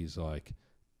hunter. But he's like,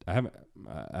 I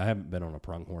haven't been on a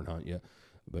pronghorn hunt yet.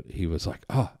 But he was like,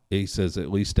 he says at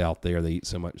least out there they eat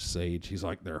so much sage. He's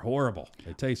like, they're horrible.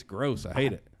 They taste gross. I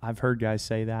hate it. I've heard guys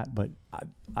say that, but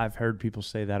I've heard people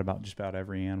say that about just about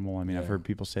every animal. I mean, I've Yeah. heard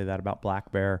people say that about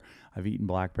black bear. I've eaten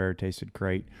black bear; it tasted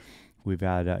great. We've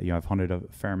had, I've hunted a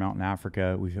fair amount in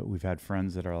Africa. We've had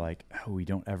friends that are like, oh, we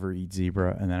don't ever eat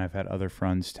zebra, and then I've had other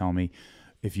friends tell me,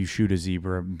 if you shoot a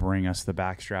zebra, bring us the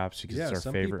back straps because it's our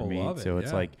some favorite people meat. love it, So it's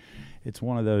yeah. like, it's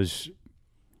one of those,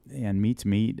 and meat's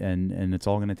meat, and it's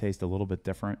all going to taste a little bit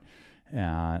different.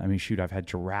 I mean, shoot, I've had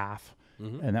giraffe,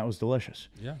 and that was delicious.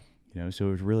 Yeah. So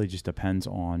it really just depends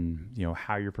on,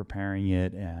 how you're preparing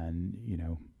it, and,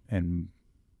 and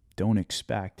don't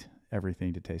expect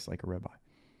everything to taste like a ribeye.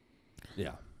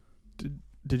 Yeah.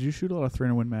 Did you shoot a lot of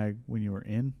 300 Win Mag when you were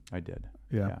in? I did.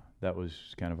 Yeah. That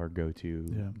was kind of our go-to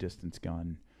Yeah. distance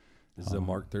gun. Is it a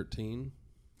Mark 13?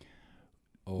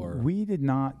 Or We did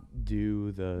not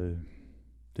do the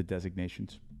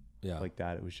designations yeah. like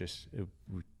that. It was just, it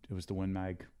was the Win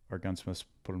Mag. Our gunsmiths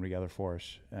put them together for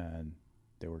us, and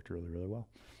they worked really, really well.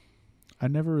 I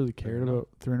never really Fair cared enough. about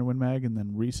 300 Win Mag, and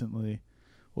then recently,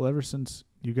 ever since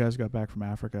you guys got back from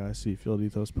Africa, I see Field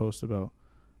Ethos post about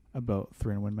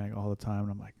 300 Win Mag all the time,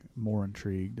 and I'm like more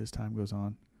intrigued as time goes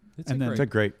on. It's and a then- It's a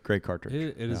great cartridge.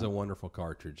 It is Yeah. a wonderful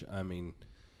cartridge. I mean,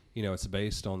 it's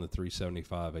based on the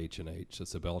 375 H&H.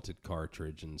 It's a belted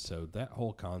cartridge, and so that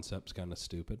whole concept's kind of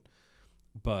stupid.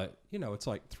 But, it's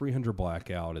like 300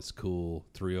 Blackout is cool.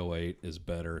 308 is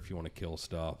better if you want to kill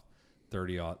stuff.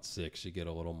 30-06, you get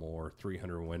a little more.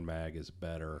 300 Win Mag is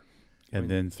better. And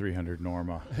then 300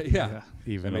 Norma. Yeah.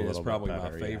 Even I mean, a it's little probably bit my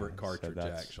better, favorite yeah. cartridge, So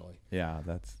that's- actually. Yeah,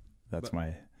 that's But-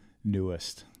 my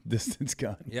newest distance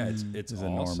gun. Yeah, it's Is a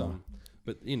Norma. awesome.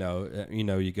 But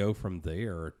you go from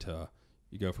there to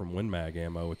Win Mag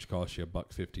ammo, which costs you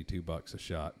 $1.50, $2 a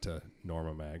shot, to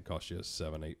Norma Mag costs you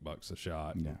 $7-8 a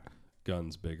shot. Yeah.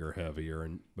 Guns bigger, heavier,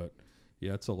 but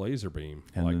yeah, it's a laser beam.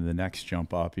 And then the next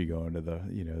jump up, you go into the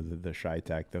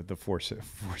Shytech, the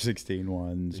 416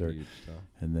 ones, huge stuff.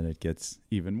 and then it gets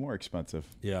even more expensive.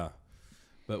 Yeah.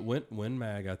 But Win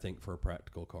Mag, I think, for a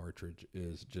practical cartridge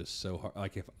is just so hard.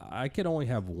 Like, if I could only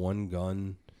have one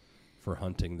gun for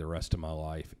hunting the rest of my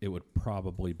life, it would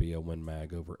probably be a Win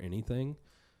Mag over anything.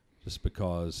 Just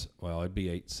because, well, it'd be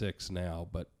 8.6 now,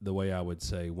 but the way I would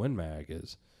say Win Mag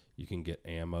is you can get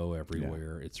ammo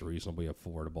everywhere. Yeah. It's reasonably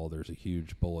affordable. There's a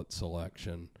huge bullet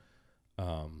selection.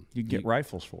 You get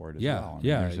rifles for it as well. I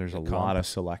mean, there's a lot of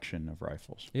selection of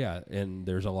rifles. Yeah, and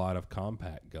there's a lot of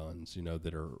compact guns, you know,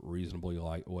 that are reasonably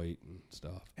lightweight and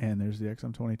stuff. And there's the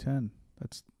XM2010.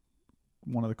 That's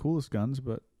one of the coolest guns,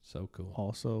 but so cool.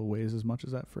 Also weighs as much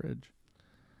as that fridge.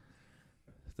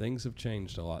 Things have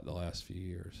changed a lot the last few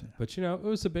years. Yeah. But, you know, it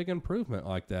was a big improvement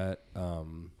like that.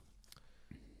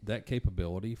 That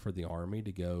capability for the Army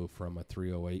to go from a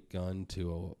 308 gun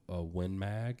to a Win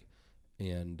Mag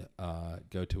and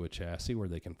go to a chassis where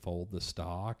they can fold the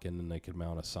stock and then they could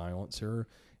mount a silencer,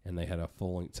 and they had a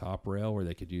full-length top rail where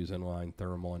they could use inline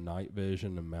thermal and night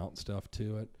vision and mount stuff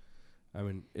to it. I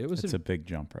mean, it's a big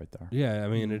jump right there. Yeah, I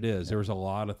mean, it is. Yeah. There was a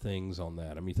lot of things on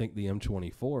that. I mean, you think the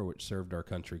M24, which served our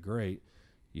country great,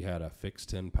 you had a fixed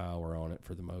 10 power on it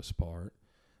for the most part,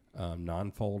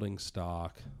 non-folding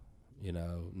stock, you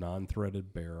know,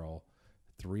 non-threaded barrel,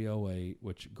 308,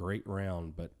 which great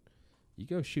round, but you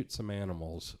go shoot some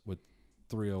animals with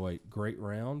 308, great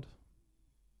round,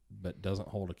 but doesn't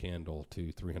hold a candle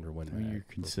to 300 Win Mag. I mean, you're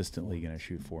consistently going to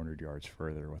shoot 400 yards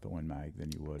further with a Win Mag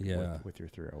than you would with your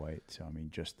 308. So, I mean,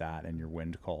 just that and your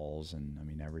wind calls and, I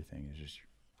mean, everything is just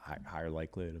higher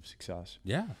likelihood of success.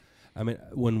 Yeah. I mean,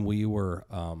 when we were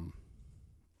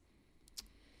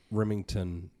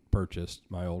Remington purchased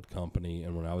my old company,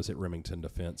 and when I was at Remington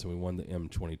Defense, and we won the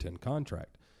M2010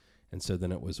 contract, and so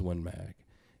then it was Win Mag,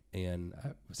 and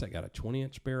was that got a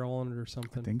 20-inch barrel on it or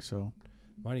something? I think so.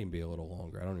 Might even be a little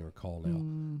longer. I don't even recall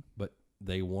now. But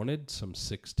they wanted some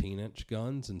 16-inch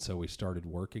guns, and so we started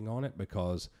working on it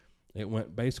because it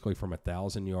went basically from a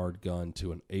 1,000-yard gun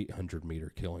to an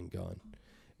 800-meter killing gun.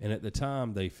 And at the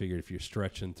time, they figured if you're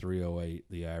stretching 308,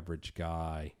 the average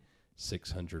guy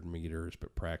 600 meters,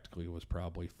 but practically was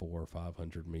probably 400 or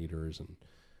 500 meters, and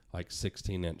like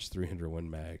 16-inch 300 Win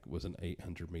Mag was an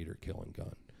 800-meter killing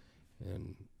gun.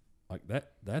 And like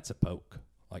that's a poke.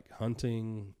 Like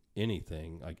hunting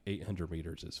anything, like 800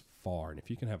 meters is far. And if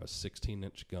you can have a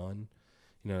 16-inch gun,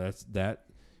 you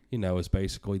know, is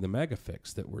basically the mega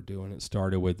fix that we're doing. It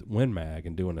started with Win Mag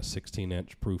and doing a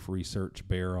 16-inch proof research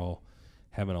barrel,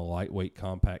 having a lightweight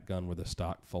compact gun with a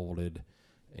stock folded.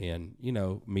 And, you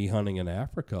know, me hunting in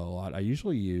Africa a lot, I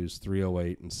usually use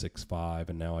 308 and 6.5,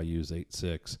 and now I use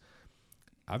 8.6.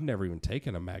 I've never even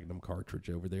taken a Magnum cartridge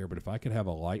over there, but if I could have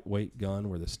a lightweight gun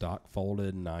where the stock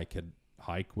folded and I could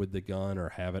hike with the gun or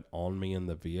have it on me in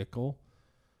the vehicle,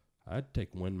 I'd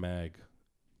take Win Mag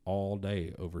all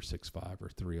day over 6.5 or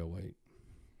 308,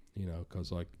 you know,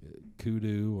 because like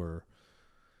kudu or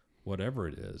whatever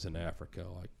it is in Africa,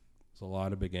 like there's a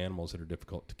lot of big animals that are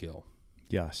difficult to kill.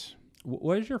 Yes.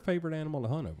 What is your favorite animal to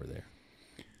hunt over there?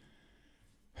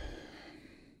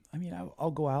 I mean, I'll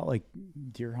go out like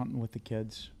deer hunting with the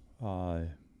kids.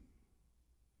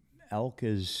 Elk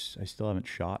I still haven't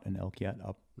shot an elk yet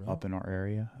up in our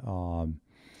area.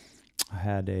 I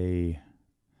had the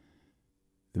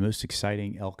most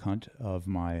exciting elk hunt of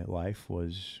my life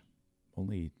was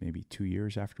only maybe 2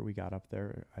 years after we got up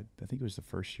there. I think it was the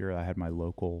first year I had my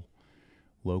local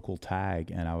tag,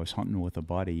 and I was hunting with a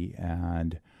buddy,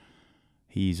 and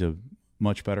he's a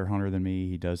much better hunter than me.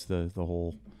 He does the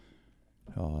whole,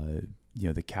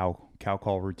 the cow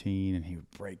call routine, and he would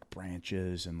break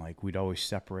branches, and like we'd always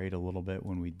separate a little bit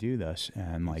when we do this,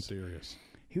 and like serious.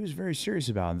 He was very serious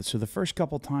about it. So the first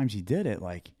couple times he did it,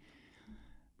 like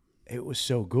it was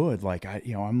so good. Like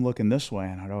I'm looking this way,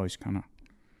 and I'd always kind of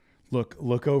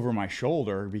look over my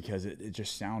shoulder because it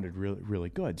just sounded really, really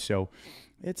good. So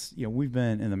it's, we've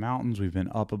been in the mountains, we've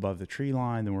been up above the tree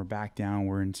line, then we're back down,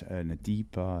 we're in a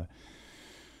deep,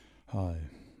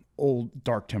 old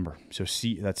dark timber. So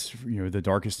that's, the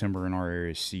darkest timber in our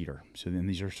area is cedar. So then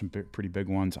these are some pretty big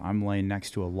ones. I'm laying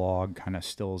next to a log, kind of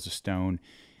still as a stone.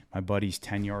 My buddy's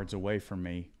 10 yards away from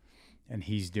me, and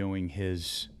he's doing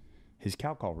his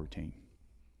cow call routine.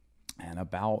 And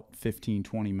about 15,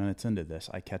 20 minutes into this,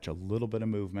 I catch a little bit of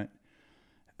movement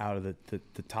out of the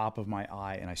top of my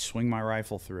eye, and I swing my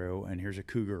rifle through, and here's a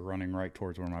cougar running right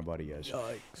towards where my buddy is.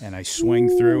 Yikes. And I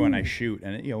swing through and I shoot,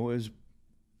 and it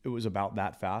was about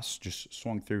that fast. Just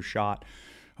swung through, shot.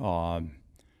 I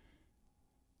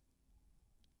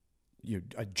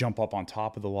jump up on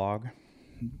top of the log,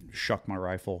 shuck my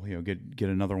rifle, get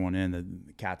another one in. The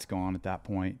cat's gone at that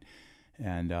point,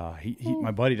 and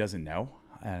my buddy doesn't know.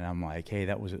 And I'm like, hey,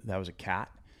 that was a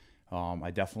cat. I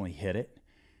definitely hit it.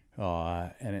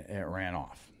 and it ran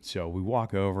off. So we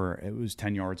walk over. It was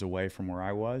 10 yards away from where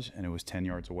I was, and it was 10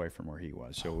 yards away from where he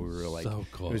was. So we were like, so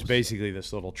close. It was basically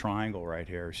this little triangle right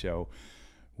here. So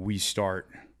we start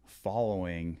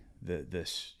following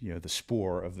the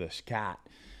spoor of this cat,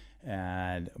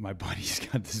 and my buddy's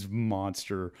got this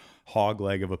monster hog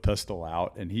leg of a pistol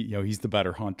out, and he's the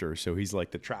better hunter, so he's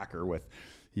like the tracker with,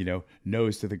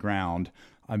 nose to the ground.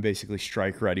 I'm basically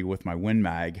strike ready with my Win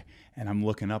Mag, and I'm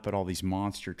looking up at all these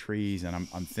monster trees, and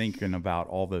I'm thinking about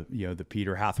all the the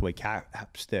Peter Hathaway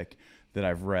capstick that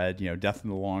I've read, Death in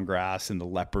the Long Grass, and the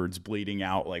leopards bleeding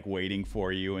out, like waiting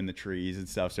for you in the trees and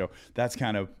stuff. So that's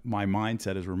kind of my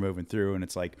mindset as we're moving through. And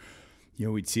it's like,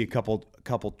 we'd see a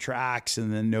couple tracks,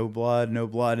 and then no blood,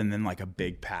 and then like a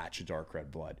big patch of dark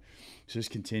red blood. So this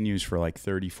continues for like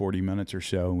 30, 40 minutes or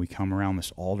so. And we come around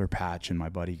this alder patch, and my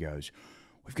buddy goes,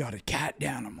 "We've got a cat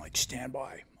down." I'm like, "Stand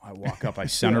by." I walk up, I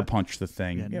center punch the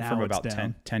thing from about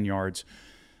 10 yards.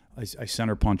 I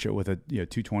center punch it with a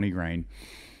 220 grain.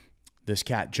 This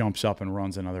cat jumps up and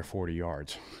runs another 40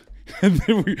 yards. And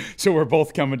then so we're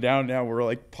both coming down now. We're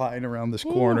like plying around this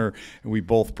corner, and we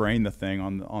both brain the thing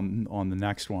on the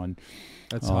next one.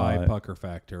 That's high pucker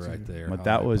factor right there. But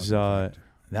that was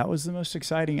the most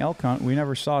exciting elk hunt. We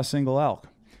never saw a single elk,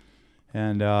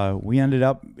 and we ended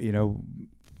up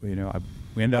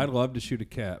I'd love to shoot a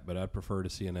cat, but I'd prefer to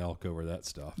see an elk over that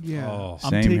stuff. Yeah,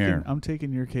 same here. I'm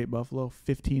taking your Cape Buffalo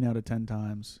 15 out of 10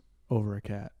 times over a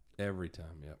cat. Every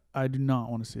time, yep. I do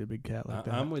not want to see a big cat like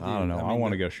that. I'm with you. I don't know. I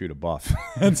want to go shoot a buff.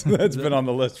 that's been on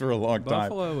the list for a long time.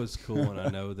 Buffalo is cool, and I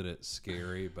know that it's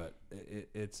scary, but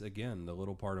it's, again, the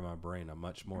little part of my brain. I'm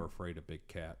much more afraid of big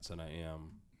cats than I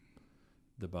am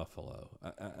the buffalo.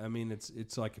 I mean,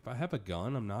 it's like if I have a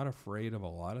gun, I'm not afraid of a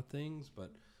lot of things,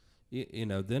 but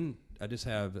then I just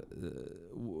have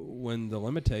when the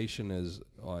limitation is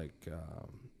like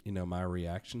my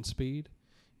reaction speed,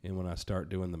 and when I start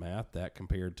doing the math, that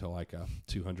compared to like a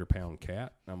 200-pound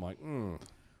cat, I'm like,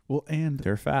 Well, and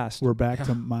they're fast. We're back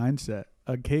to mindset.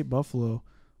 A Cape Buffalo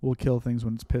will kill things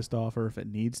when it's pissed off or if it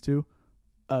needs to.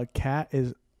 A cat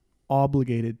is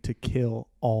obligated to kill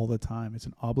all the time. It's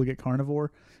an obligate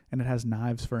carnivore, and it has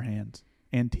knives for hands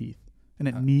and teeth, and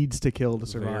it needs to kill to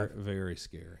survive. Very, very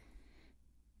scary.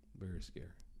 Very scary.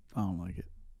 I don't like it.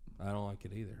 I don't like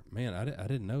it either. Man, I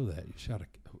didn't know that. You shot it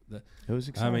was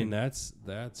exciting. I mean, that's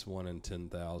 1 in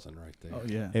 10,000 right there. Oh,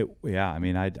 yeah. I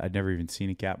mean, I'd never even seen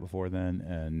a cat before then,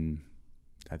 and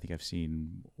I think I've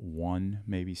seen one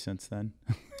maybe since then.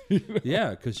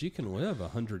 Yeah, because you can live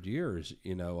 100 years,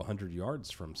 100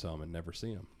 yards from some and never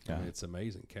see them. Yeah. I mean, it's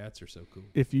amazing. Cats are so cool.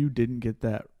 If you didn't get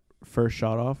that first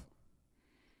shot off,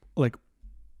 like,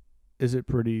 is it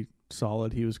pretty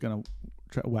solid he was going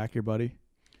to whack your buddy?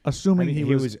 Assuming he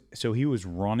was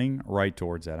running right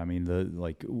towards that. I mean,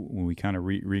 when we kind of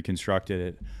reconstructed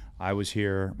it, I was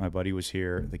here, my buddy was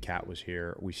here, the cat was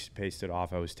here. We spaced it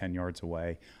off. I was 10 yards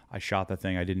away. I shot the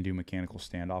thing. I didn't do mechanical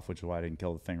standoff, which is why I didn't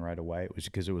kill the thing right away. It was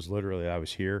because it was literally I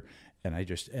was here, and I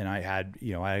had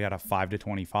I got a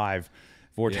 5-25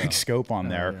 vortex scope on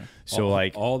there. Yeah. So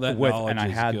all that knowledge, and I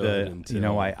had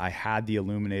I had the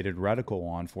illuminated reticle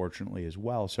on, fortunately, as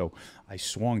well. So I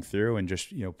swung through and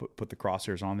just put the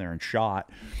crosshairs on there and shot.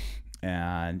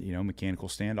 And mechanical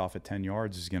standoff at 10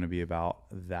 yards is going to be about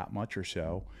that much or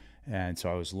so. And so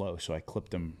I was low, so I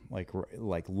clipped him like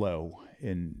low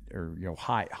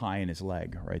high in his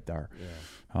leg right there,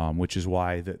 which is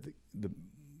why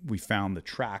we found the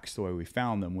tracks the way we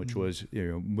found them, which was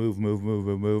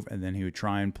move, and then he would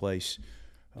try and place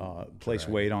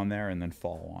weight on there and then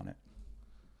fall on it.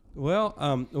 Well,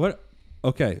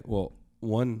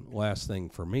 one last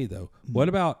thing for me though. What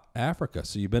about Africa?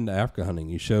 So you've been to Africa hunting.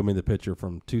 You showed me the picture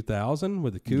from 2000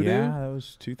 with the kudu. Yeah, that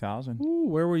was 2000. Ooh,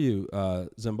 where were you?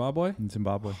 Zimbabwe? In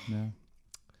Zimbabwe, yeah.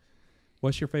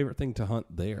 What's your favorite thing to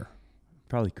hunt there?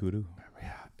 Probably kudu.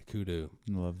 Yeah, kudu.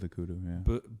 I love the kudu,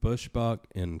 yeah. Bushbuck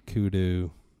and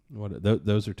kudu.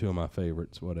 Those are two of my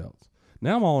favorites. What else?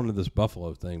 Now I'm all into this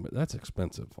buffalo thing, but that's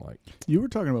expensive. Like you were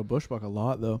talking about bushbuck a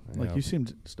lot, though. Yeah. Like you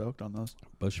seemed stoked on those.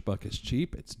 Bushbuck is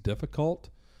cheap. It's difficult.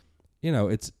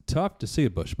 It's tough to see a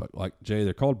bushbuck. Like Jay,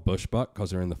 they're called bushbuck because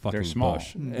they're in the fucking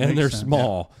bush, and they're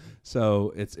small. Yeah.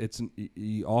 So it's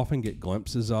you often get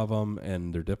glimpses of them,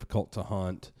 and they're difficult to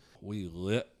hunt. We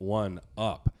lit one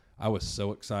up. I was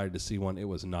so excited to see one. It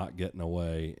was not getting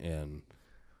away, and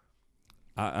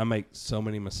I make so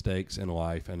many mistakes in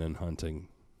life and in hunting.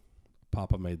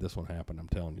 Papa made this one happen. I'm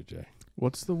telling you, Jay.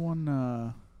 What's the one?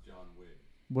 John Wick.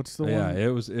 What's the one? Yeah, it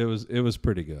was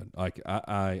pretty good. Like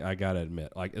I gotta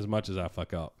admit, like as much as I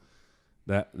fuck up,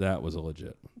 that was a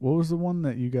legit. What was the one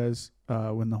that you guys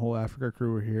when the whole Africa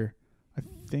crew were here? I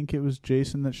think it was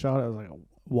Jason that shot it. It was like a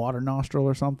water nostril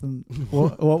or something.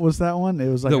 what was that one? It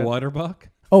was like the water buck.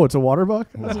 Oh, it's a water buck.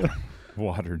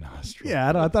 Water nostril. Yeah,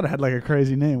 I thought it had like a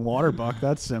crazy name. Water buck.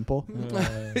 That's simple.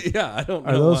 Yeah, I don't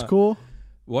know. Are those cool?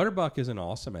 Water buck is an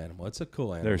awesome animal. It's a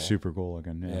cool animal. They're super cool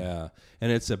looking. Yeah,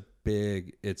 and it's a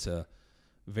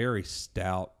very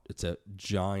stout. It's a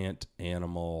giant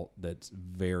animal that's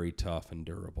very tough and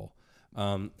durable.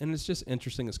 And it's just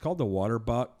interesting. It's called the water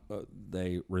buck.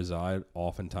 They reside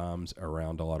oftentimes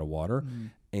around a lot of water.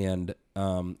 And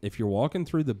if you're walking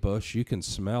through the bush, you can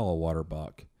smell a water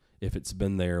buck if it's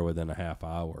been there within a half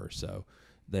hour or so.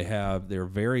 They're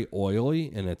very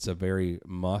oily, and it's a very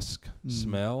musk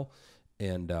smell.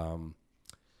 And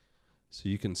so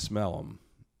you can smell them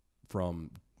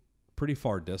from pretty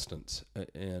far distance.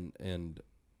 And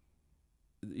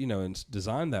you know, and it's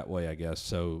designed that way, I guess,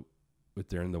 so if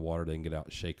they're in the water, they can get out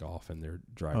and shake off, and they're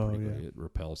dry pretty quickly. It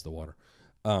repels the water.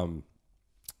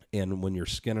 And when you're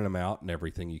skinning them out and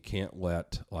everything, you can't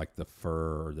let like the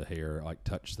fur or the hair like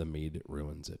touch the meat; it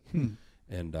ruins it.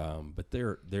 And but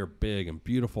they're big and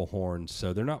beautiful horns.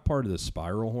 So they're not part of the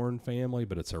spiral horn family,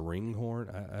 but it's a ring horn.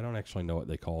 I don't actually know what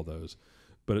they call those,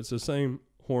 but it's the same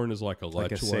horn as like a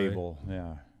like a sable.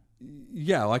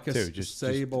 Yeah, like a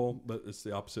sable, but it's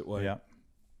the opposite way. Yeah.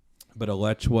 But a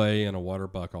lechway and a water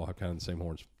buck all have kind of the same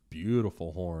horns.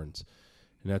 Beautiful horns,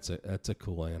 and that's a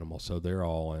cool animal. So they're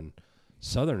all in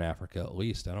southern Africa, at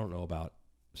least. I don't know about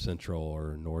central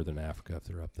or northern Africa if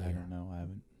they're up there. I don't know. I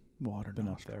haven't been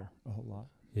up there a whole lot.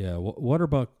 Yeah, water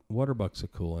buck's a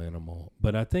cool animal,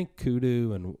 but I think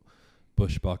kudu and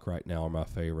bush buck right now are my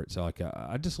favorites. So like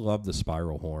I just love the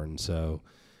spiral horn. So,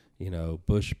 you know,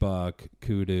 bush buck,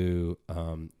 kudu,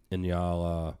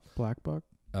 Inyala, Black buck.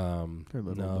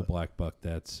 No, black buck.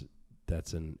 That's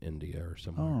in India or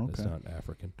somewhere. Oh, okay. That's not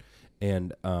African.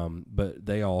 And but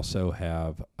they also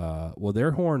have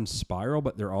their horns spiral,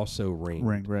 but they're also ringed.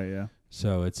 Ringed, right? Yeah.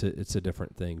 So it's a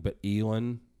different thing. But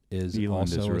eland is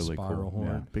also really a spiral cool. horn.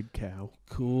 Yeah. Big cow.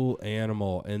 Cool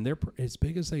animal, and they're as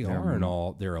big as they are and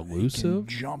all. They're elusive.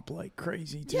 They can jump like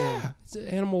crazy too. Yeah,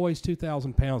 the animal weighs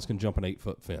 2,000 pounds, can jump an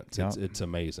 8-foot fence. Yep. It's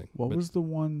amazing. What was the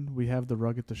one we have the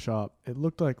rug at the shop? It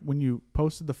looked like when you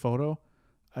posted the photo,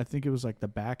 I think it was like the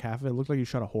back half of it looked like you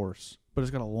shot a horse, but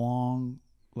it's got a long,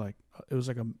 like it was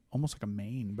like almost like a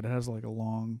mane, but it has like a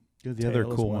long. The other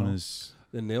cool one is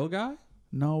the nilgai.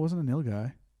 No, it wasn't a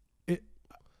nilgai.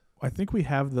 I think we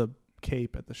have the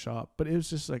cape at the shop, but it was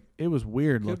just like it was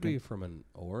weird looking. Could be from an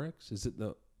oryx. Is it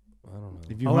the? I don't know.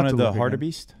 If you wanted the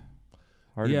hartebeest.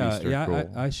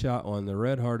 Cool. I shot one, the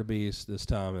red hartebeest this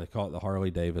time. They call it the Harley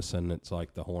Davidson. It's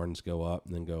like the horns go up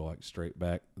and then go like straight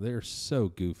back. They're so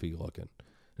goofy looking,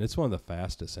 and it's one of the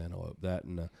fastest antelope. That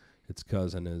and its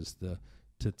cousin is the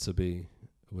Titsabee,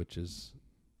 which is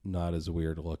not as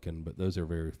weird looking, but those are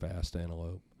very fast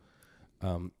antelope.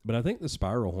 But I think the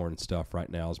spiral horn stuff right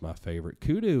now is my favorite.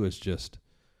 Kudu is just,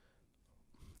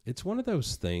 it's one of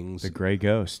those things. The gray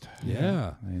ghost.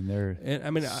 Yeah. I mean, they're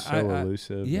so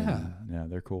elusive. Yeah. Yeah,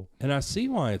 they're cool. And I see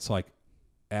why it's like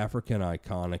African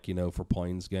iconic, you know, for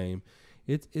Plains game.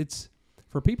 It's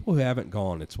for people who haven't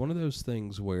gone, it's one of those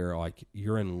things where like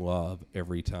you're in love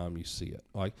every time you see it.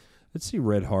 Like, let's see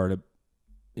the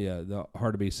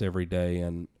hartebeest every day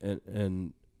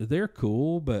and they're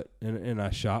cool, but and I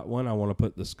shot one. I want to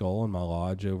put the skull in my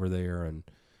lodge over there, and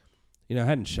you know I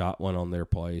hadn't shot one on their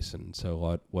place, and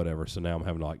so whatever. So now I'm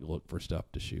having to like look for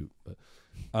stuff to shoot. But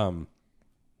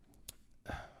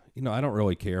you know I don't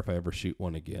really care if I ever shoot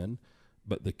one again.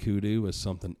 But the kudu is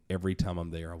something every time I'm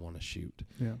there I want to shoot.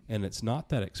 Yeah. And it's not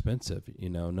that expensive.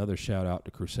 You know, another shout out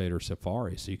to Crusader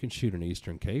Safari. So you can shoot an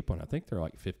Eastern Cape one. I think they're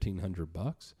like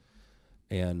 $1,500.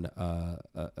 And a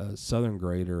Southern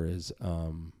Greater is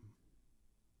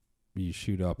you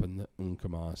shoot up in the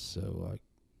Unkamas, so like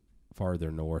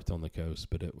farther north on the coast.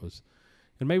 But it was,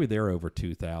 and maybe they're over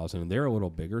 2,000. And they're a little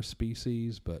bigger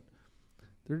species, but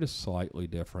they're just slightly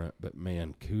different. But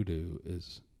man, kudu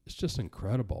it's just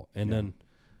incredible. And then,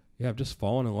 I've just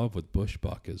fallen in love with bush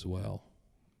buck as well.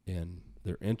 And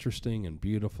they're interesting and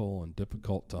beautiful and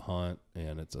difficult to hunt.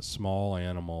 And it's a small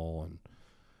animal and.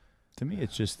 To me,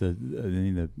 it's just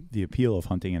the appeal of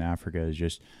hunting in Africa is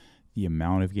just the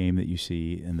amount of game that you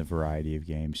see and the variety of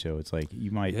game. So it's like you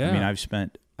might. Yeah. I mean, I've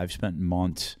spent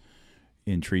months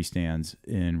in tree stands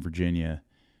in Virginia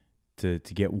to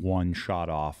get one shot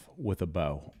off with a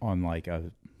bow on like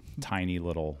a tiny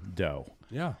little doe.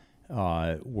 Yeah.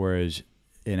 Whereas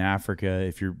in Africa,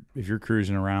 if you're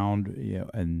cruising around, you know,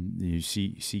 and you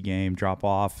see game drop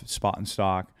off, spot and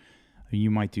stock, you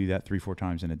might do that 3-4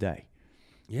 times in a day.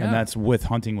 Yeah. And that's with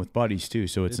hunting with buddies too.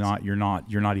 So it's not you're not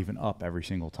even up every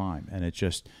single time. And it's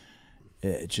just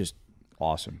It's just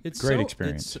awesome. It's great so,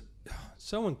 experience. It's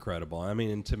so incredible. I mean,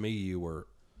 and to me, you were,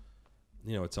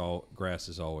 it's all grass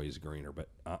is always greener, but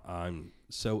I'm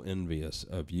so envious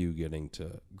of you getting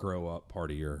to grow up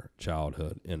part of your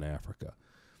childhood in Africa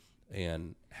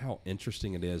and how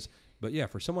interesting it is. But yeah,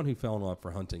 for someone who fell in love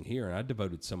for hunting here, and I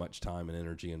devoted so much time and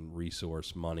energy and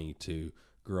resource money to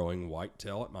growing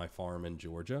whitetail at my farm in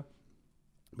Georgia.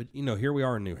 But, here we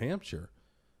are in New Hampshire.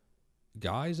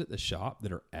 Guys at the shop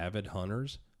that are avid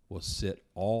hunters will sit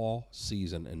all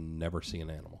season and never see an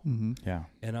animal. Mm-hmm. Yeah.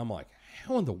 And I'm like,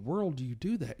 how in the world do you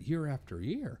do that year after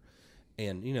year?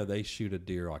 And, they shoot a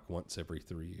deer like once every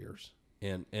 3 years.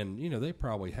 And they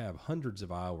probably have hundreds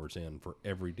of hours in for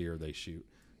every deer they shoot.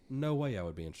 No way I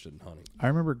would be interested in hunting. I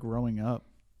remember growing up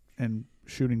and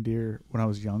shooting deer when I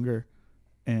was younger,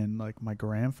 and like my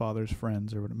grandfather's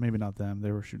friends, or maybe not them,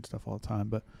 they were shooting stuff all the time,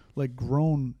 but like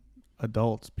grown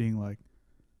adults being like,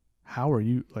 how are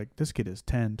you, like, this kid is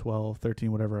 10, 12,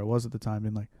 13, whatever I was at the time,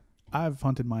 and like, I've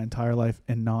hunted my entire life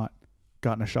and not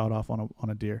gotten a shot off on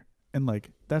a deer. And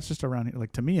like, that's just around here.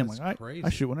 Like, to me, I'm That's like, crazy. I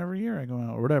shoot one every year I go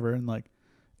out or whatever. And like,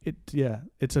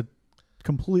 it's a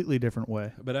completely different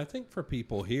way. But I think for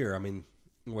people here, I mean,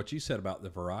 what you said about the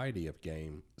variety of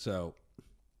game. So,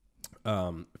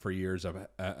 for years I've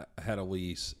had a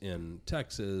lease in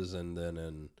Texas and then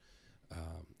in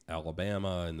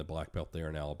Alabama, and the black belt there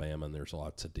in Alabama, and there's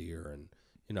lots of deer. And,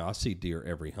 I see deer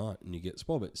every hunt, and you get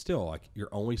spoiled. But still, like,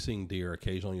 you're only seeing deer.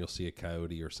 Occasionally you'll see a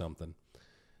coyote or something.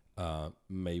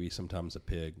 Maybe sometimes a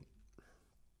pig.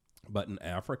 But in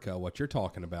Africa, what you're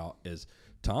talking about is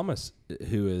Thomas,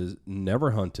 who has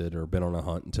never hunted or been on a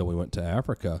hunt until we went to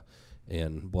Africa,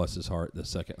 and bless his heart, the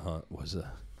second hunt was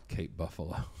a Cape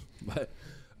buffalo.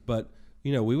 But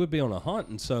we would be on a hunt,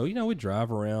 and so, we'd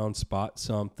drive around, spot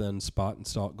something, spot and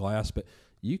stalk glass, but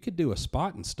you could do a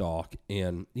spot and stalk,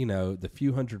 and, the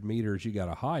few hundred meters you got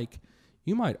to hike,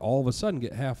 you might all of a sudden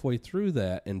get halfway through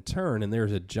that and turn, and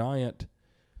there's a giant,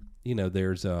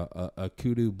 there's a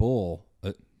kudu bull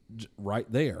right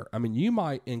there. I mean, you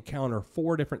might encounter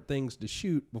 4 different things to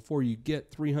shoot before you get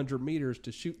 300 meters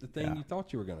to shoot the thing you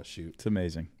thought you were going to shoot. It's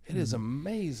amazing. It is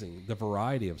amazing, the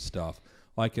variety of stuff.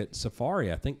 Like at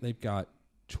Safari, I think they've got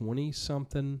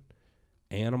 20-something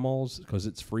animals, because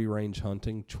it's free-range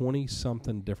hunting,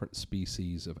 20-something different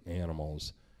species of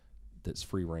animals that's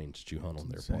free-range that you hunt on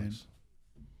their place.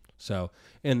 So,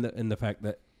 and the fact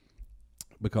that,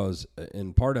 because,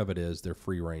 and part of it is they're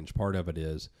free-range, part of it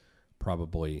is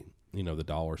probably, the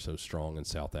dollar's so strong in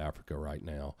South Africa right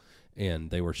now,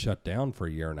 and they were shut down for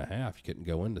a year and a half. You couldn't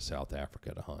go into South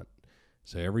Africa to hunt.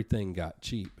 So everything got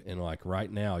cheap. And like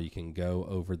right now, you can go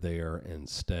over there and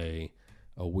stay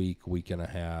a week and a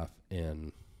half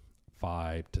in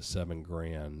 $5,000 to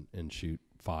 $7,000 and shoot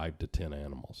 5 to 10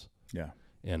 animals. Yeah.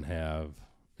 And have,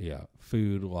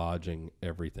 food, lodging,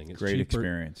 everything. It's great cheaper,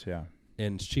 experience. Yeah.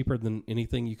 And it's cheaper than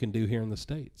anything you can do here in the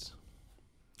States.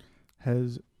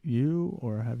 Have you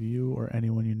or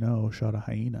anyone you know shot a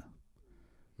hyena?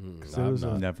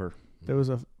 Never. There was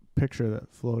a picture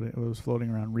that was floating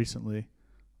around recently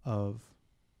of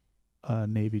a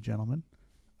Navy gentleman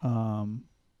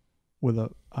with a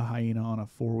hyena on a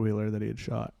 4-wheeler that he had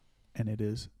shot, and it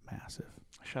is massive.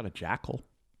 I shot a jackal.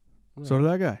 So did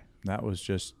that guy. That was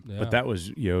just, but that was,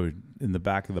 in the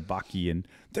back of the bucky, and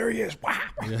there he is. Wow.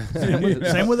 Yeah.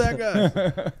 Same with that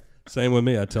guy. Same with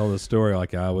me. I tell the story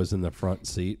like I was in the front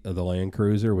seat of the Land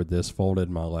Cruiser with this folded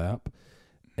in my lap,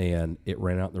 and it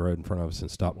ran out the road in front of us and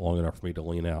stopped long enough for me to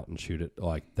lean out and shoot it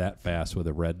like that fast with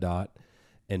a red dot.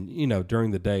 And,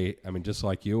 during the day, I mean, just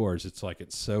like yours, it's like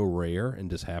it's so rare and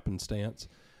just happenstance.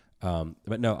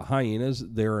 But no, hyenas,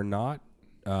 they're not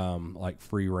like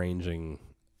free-ranging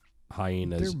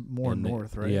hyenas. They're more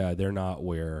north, right? Yeah, they're not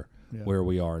where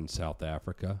we are in South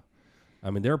Africa.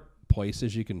 I mean, there are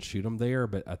places you can shoot them there,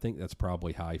 but I think that's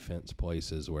probably high fence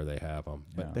places where they have them.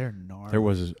 But they're gnarly. There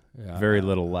was very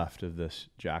little left of this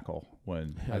jackal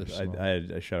when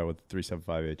I shot it with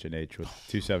 375 H&H with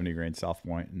 270 grain South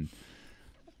Point, and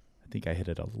I think I hit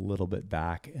it a little bit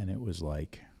back, and it was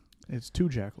like, it's 2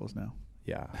 jackals now.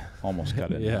 Yeah, almost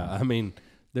cut it. Yeah, I mean,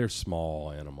 they're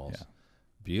small animals.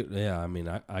 I mean,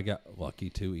 I got lucky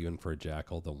too. Even for a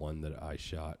jackal, the one that I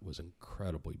shot was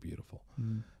incredibly beautiful.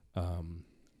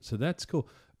 So that's cool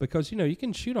because you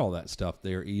can shoot all that stuff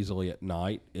there easily at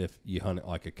night if you hunt it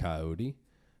like a coyote.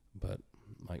 But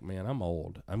like, man, I'm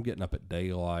old. I'm getting up at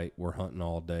daylight. We're hunting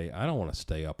all day. I don't want to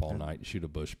stay up all night and shoot a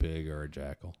bush pig or a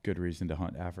jackal. Good reason to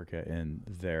hunt Africa in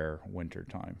their winter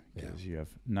time because you have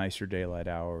nicer daylight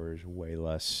hours, way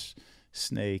less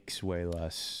snakes, way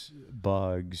less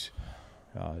bugs.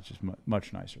 It's just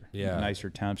much nicer. Yeah. Nicer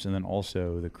temps. And then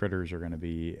also the critters are going to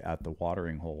be at the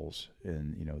watering holes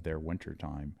in, their winter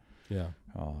time. Yeah.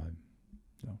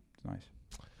 So it's nice.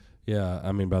 Yeah,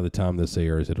 I mean, by the time this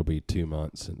airs, it'll be 2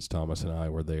 months since Thomas and I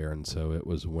were there, and so it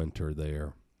was winter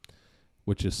there,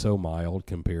 which is so mild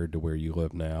compared to where you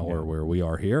live now or where we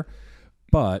are here.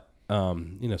 But, so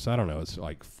I don't know, it's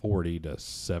like 40 to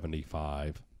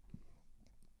 75,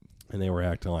 and they were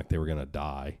acting like they were going to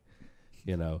die,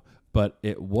 But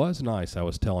it was nice. I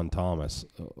was telling Thomas,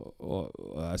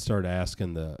 I started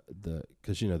asking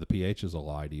because, the PHs will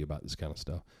lie to you about this kind of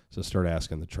stuff. So I started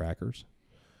asking the trackers,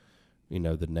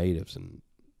 the natives, and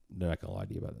they're not going to lie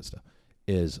to you about this stuff.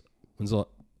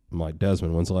 I'm like,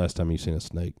 Desmond, when's the last time you seen a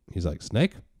snake? He's like,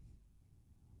 snake?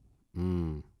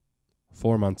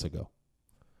 4 months ago.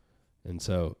 And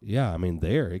so, yeah, I mean,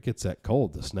 it gets that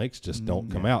cold. The snakes just don't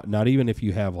come out. Not even if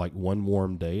you have like one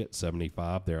warm day at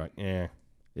 75, they're like,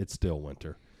 it's still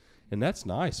winter. And that's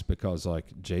nice because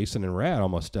like Jason and Rad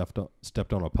almost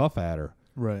stepped on a puff adder.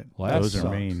 Right. Those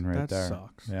are mean right that there.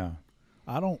 Sucks. Yeah.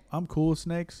 I'm cool with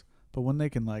snakes, but when they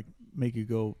can like make you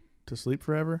go to sleep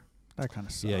forever, that kind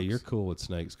of sucks. Yeah, you're cool with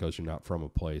snakes because you're not from a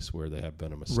place where they have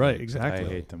venomous snakes. Right, exactly. I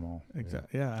hate them all.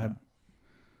 Exactly. Yeah.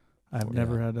 I've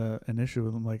never had an issue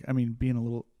with them. Like, I mean, being a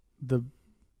little, the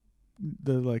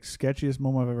like sketchiest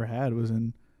moment I've ever had was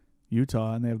in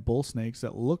Utah, and they have bull snakes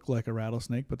that look like a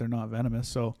rattlesnake, but they're not venomous.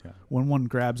 So when one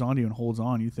grabs onto you and holds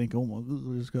on, you think, oh, well,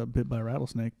 I just got bit by a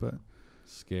rattlesnake, but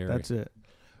scary. That's it.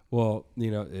 Well,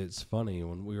 it's funny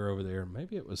when we were over there,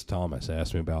 maybe it was Thomas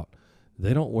asked me about,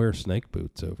 they don't wear snake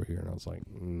boots over here. And I was like,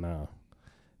 no.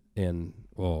 And,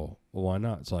 well, why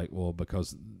not? It's like, well,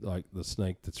 because like the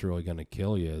snake that's really going to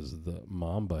kill you is the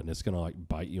mamba, and it's going to like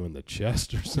bite you in the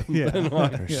chest or something. Yeah.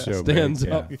 Like, so stands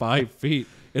big, up 5 feet.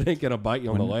 It ain't going to bite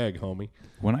you on the leg, homie.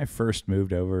 When I first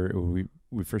moved over,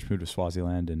 we first moved to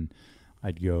Swaziland, and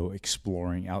I'd go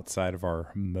exploring outside of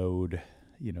our mowed,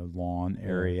 lawn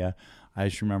area. I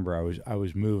just remember I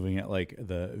was moving at like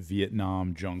the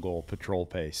Vietnam jungle patrol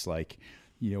pace, like,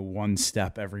 one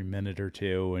step every minute or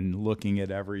two and looking at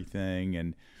everything.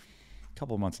 And a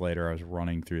couple of months later, I was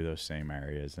running through those same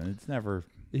areas, and it's never.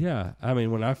 Yeah. I mean,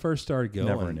 when I first started going,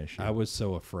 never an issue. I was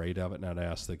so afraid of it, and I'd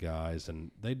ask the guys, and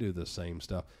they do the same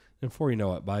stuff. And before you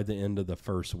know it, by the end of the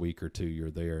first week or two, you're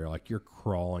there. Like, you're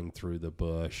crawling through the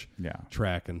bush,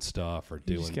 tracking stuff or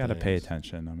doing things. You just got to pay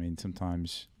attention. I mean,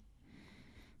 sometimes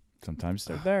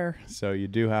they're there. So you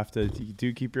do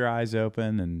keep your eyes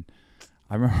open. And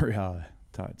I remember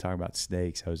talking about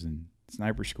snakes. I was in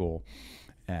sniper school,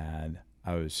 and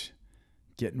I was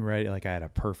getting ready. Like, I had a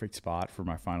perfect spot for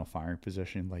my final firing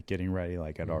position, like getting ready.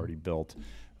 Like, I'd already built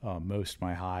most of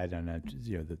my hide, and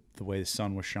the way the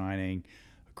sun was shining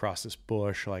across this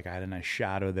bush, like I had a nice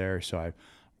shadow there. So I'm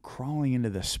crawling into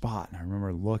this spot, and I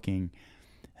remember looking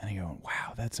and I go,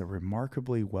 wow, that's a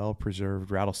remarkably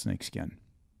well-preserved rattlesnake skin.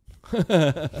 And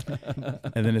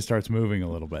then it starts moving a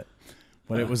little bit.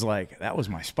 But it was like, that was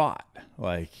my spot.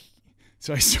 Like,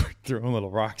 so I started throwing little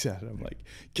rocks at it. I'm like,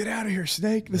 get out of here,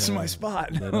 snake. This is my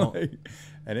spot. Like,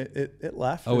 and it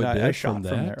left. Oh, and it did I shot from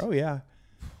from that? there. Oh, yeah.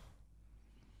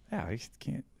 Yeah, I just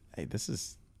can't. Hey, this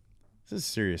is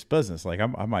serious business. Like,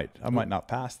 I might not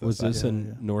pass this. Was this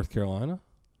in North Carolina?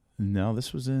 No,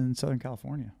 this was in Southern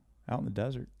California, out in the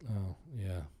desert. Oh,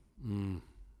 yeah.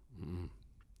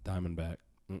 Diamondback.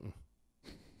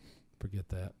 Forget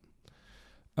that.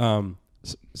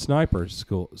 Sniper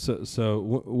school. So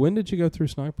when did you go through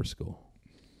sniper school?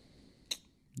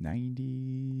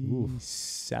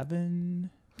 97.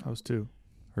 I was 2.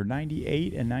 Or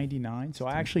 98 and 99. So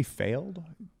I actually failed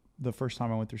the first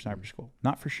time I went through sniper school.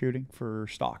 Not for shooting, for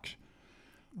stocks.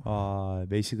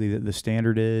 Basically, the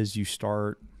standard is you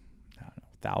start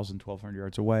 1,000, 1,200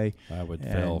 yards away. I would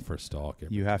fail for stock.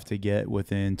 You have to get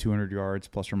within 200 yards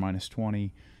plus or minus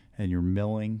 20, and you're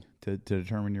milling to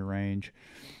determine your range.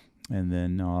 And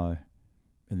then you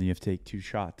have to take 2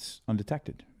 shots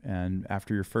undetected. And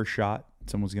after your first shot,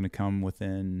 someone's going to come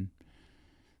within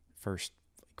first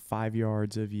 5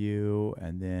 yards of you,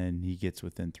 and then he gets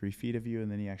within 3 feet of you,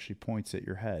 and then he actually points at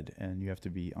your head, and you have to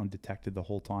be undetected the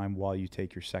whole time while you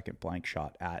take your second blank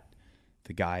shot at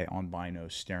the guy on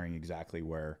binos, staring exactly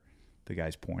where the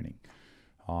guy's pointing.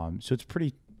 So it's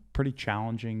pretty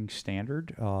challenging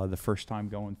standard. The first time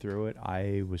going through it,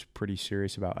 I was pretty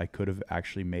serious about I could have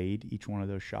actually made each one of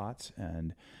those shots,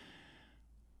 and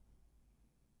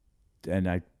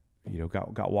I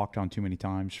got walked on too many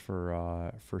times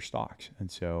for stocks, and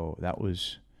so that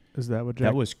was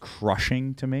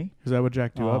crushing to me. Is that what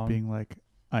jacked you up, being like,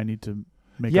 I need to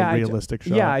make a realistic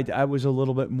shot? Yeah, I was a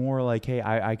little bit more like, hey,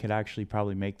 I could actually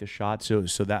probably make the shot. So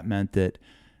that meant that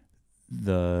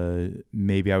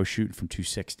maybe I was shooting from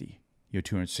 260,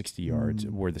 260 yards,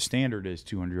 where the standard is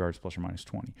 200 yards plus or minus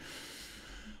 20.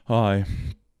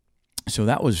 So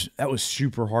that was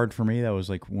super hard for me. That was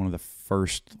like one of the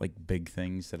first like big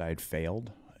things that I had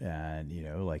failed. And,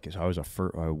 so I was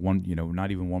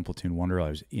not even one platoon wonder. I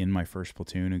was in my first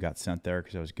platoon and got sent there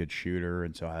because I was a good shooter.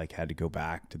 And so I like had to go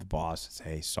back to the boss and say,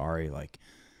 hey, sorry, like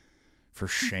for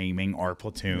shaming our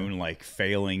platoon, like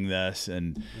failing this.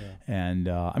 And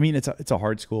I mean, it's a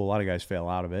hard school. A lot of guys fail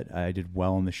out of it. I did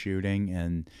well in the shooting,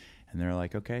 and they're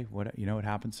like, okay, it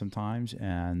happens sometimes.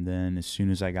 And then as soon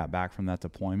as I got back from that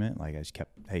deployment, like I just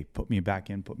kept, hey, put me back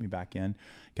in,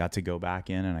 got to go back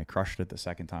in, and I crushed it the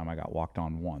second time. I got walked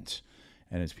on once.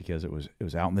 And it's because it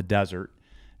was out in the desert.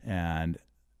 And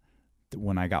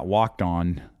when I got walked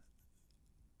on,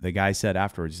 the guy said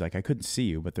afterwards, he's like, I couldn't see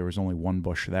you, but there was only one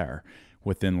bush there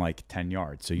within like 10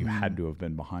 yards. So you had to have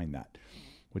been behind that,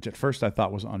 which at first I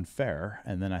thought was unfair.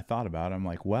 And then I thought about it. I'm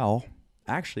like, well,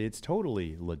 actually, it's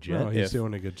totally legit. No, he's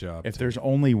doing a good job. If there's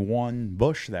only one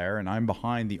bush there and I'm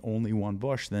behind the only one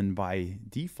bush, then by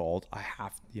default, I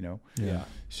have, Yeah.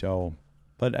 So,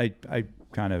 but I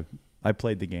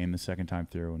played the game the second time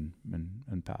through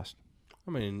and passed. I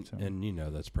mean,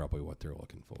 and that's probably what they're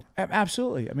looking for.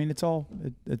 Absolutely. I mean,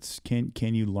 it's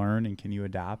can you learn and can you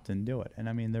adapt and do it? And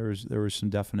I mean, there was some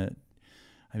definite,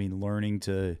 learning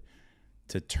to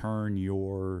turn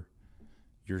your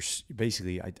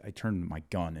basically, I turned my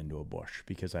gun into a bush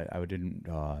because I didn't,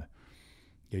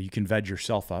 you can veg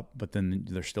yourself up, but then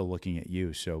they're still looking at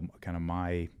you. So kind of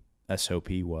my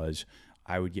SOP was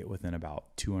I would get within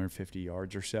about 250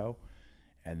 yards or so.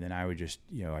 And then I would just,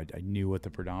 I knew what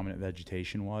the predominant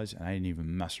vegetation was, and I didn't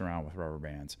even mess around with rubber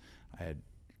bands. I had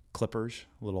clippers,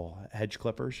 little hedge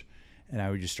clippers, and I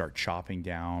would just start chopping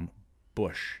down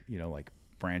bush, like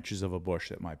branches of a bush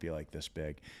that might be like this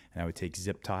big. And I would take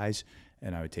zip ties,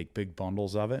 and I would take big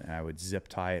bundles of it, and I would zip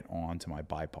tie it onto my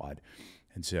bipod.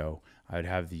 And so I would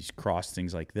have these crossed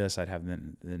things like this. I'd have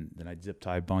then I'd zip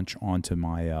tie a bunch onto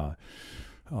my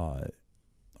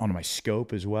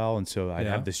scope as well, and so I'd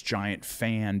have this giant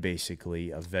fan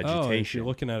basically of vegetation. You're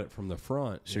looking at it from the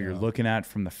front. So you're looking at it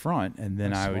from the front, and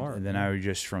then I would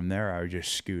just from there I would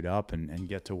just scoot up and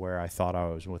get to where I thought I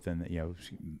was within,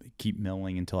 keep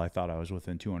milling until I thought I was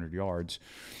within 200 yards,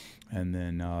 and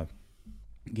then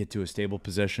get to a stable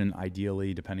position.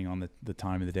 Ideally, depending on the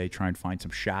time of the day, try and find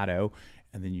some shadow,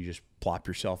 and then you just plop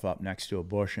yourself up next to a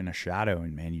bush in a shadow,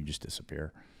 and man, you just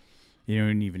disappear. You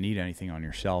don't even need anything on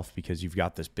yourself because you've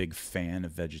got this big fan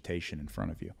of vegetation in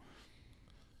front of you.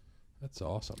 That's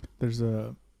awesome. There's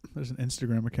an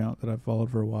Instagram account that I've followed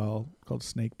for a while called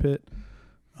Snake Pit,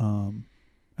 and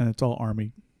it's all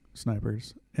Army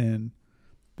snipers, and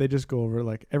they just go over,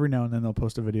 like, every now and then they'll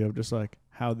post a video of just like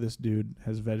how this dude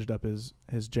has vegged up his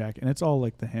jacket, and it's all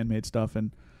like the handmade stuff,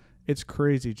 and it's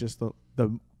crazy. Just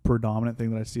the predominant thing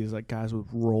that I see is like guys with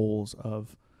rolls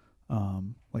of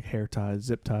like hair ties,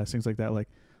 zip ties, things like that, like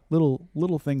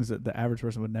little things that the average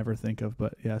person would never think of.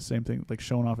 But yeah, same thing, like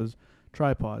showing off his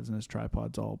tripods, and his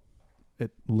tripods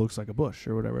it looks like a bush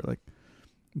or whatever. Like,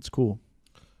 it's cool.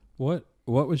 What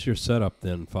was your setup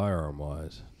then, firearm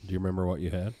wise? Do you remember what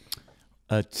you had?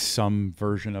 Some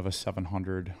version of a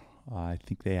 700. I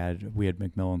think we had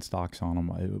Macmillan stocks on them.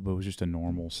 It was just a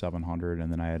normal 700,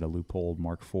 and then I had a Leupold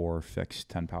Mark IV fixed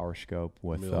 10 power scope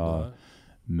with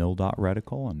mil dot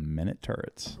reticle and minute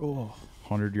turrets.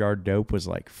 100-yard dope was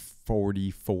like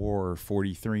 44 or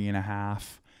 43 and a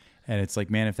half. And it's like,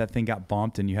 man, if that thing got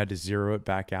bumped and you had to zero it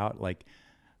back out, like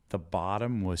the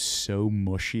bottom was so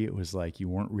mushy. It was like you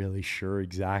weren't really sure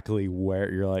exactly where.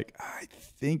 You're like, I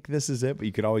think this is it. But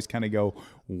you could always kind of go,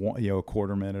 a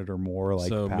quarter minute or more,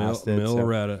 like past it.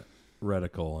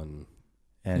 Reticle and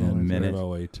a minute.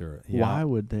 MOA turret. Yeah. Why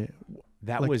would they?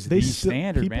 That was the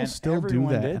standard, people man. Still Everyone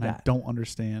do that, did and that. I don't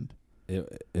understand. It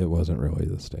wasn't really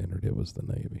the standard. It was the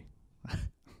Navy.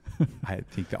 I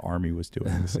think the Army was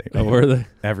doing the same. Oh, were they?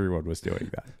 Everyone was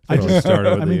doing that. I just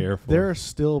started with the Air Force. There are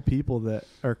still people that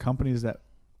are companies that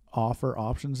offer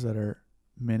options that are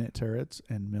minute turrets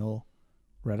and mil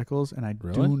reticles, and I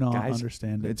do not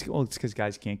understand it. It's because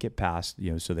guys can't get past,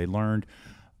 so they learned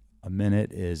a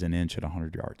minute is an inch at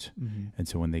 100 yards. Mm-hmm. And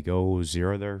so when they go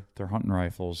zero their hunting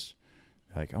rifles,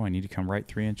 they're like, oh, I need to come right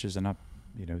 3 inches and up,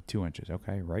 2 inches.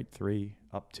 Okay, right 3,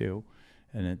 up 2.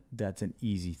 And that's an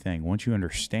easy thing. Once you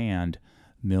understand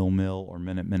mil or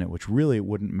minute, which really it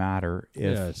wouldn't matter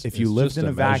if you it's lived just in a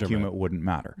a vacuum, measurement. it wouldn't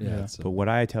matter. Yeah, But what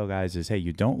I tell guys is, hey,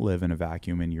 you don't live in a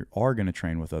vacuum, and you are going to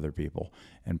train with other people,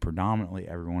 and predominantly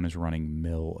everyone is running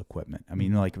mil equipment. I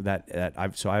mean, like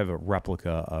I have a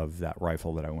replica of that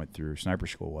rifle that I went through sniper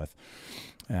school with,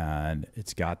 and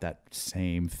it's got that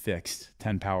same fixed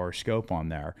 10 power scope on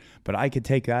there. But I could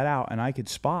take that out and I could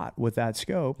spot with that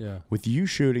scope, with you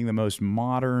shooting the most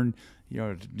modern,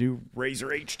 new Razor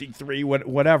HD3,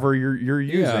 whatever you're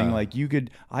using. Like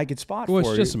I could spot for it's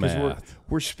you just because math.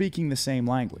 we're speaking the same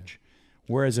language.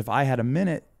 Whereas if I had a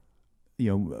minute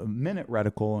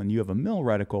reticle and you have a mil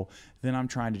reticle, then I'm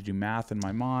trying to do math in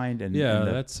my mind. And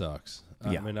that sucks.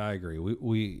 Yeah. I mean, I agree.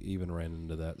 We even ran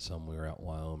into that some. We were out in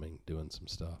Wyoming doing some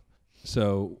stuff.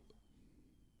 So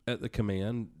at the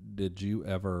command, did you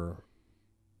ever,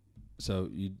 so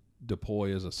you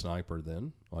deploy as a sniper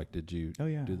then? Like, did you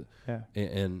do that? Yeah.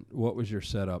 And what was your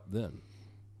setup then?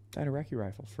 I had a recce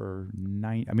rifle for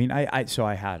 9. I mean, I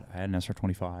had an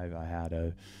SR-25. I had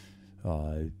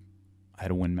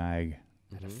a Win Mag.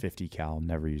 I had a 50 cal.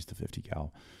 Never used the 50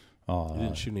 cal. You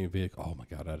didn't shoot any vehicle. Oh my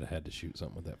God, I'd have had to shoot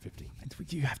something with that 50.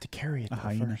 You have to carry it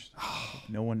first.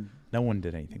 No one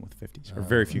did anything with 50s, or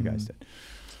very few guys did.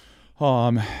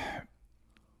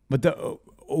 But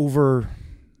over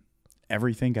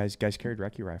everything, guys carried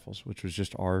recce rifles, which was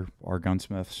just our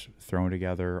gunsmiths throwing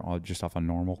together just off of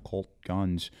normal Colt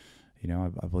guns.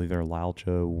 I believe they're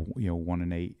Lalcha, 1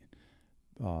 and 8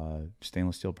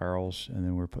 stainless steel barrels, and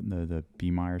then we're putting the B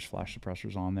Myers flash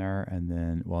suppressors on there, and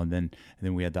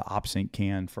then we had the OpSync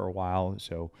can for a while,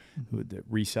 so it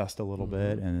recessed a little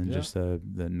bit, and then just the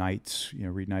Knights,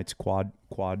 Reed Knights quad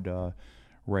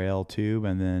rail tube,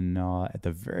 and then at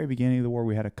the very beginning of the war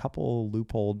we had a couple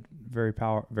loophole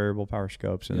variable power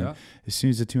scopes, and then as soon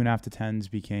as the 2.5 to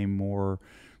 10s became more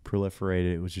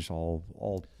proliferated, it was just all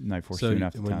Night Force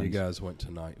 2.5 to 10s. When you guys went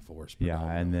to Night Force,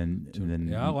 and then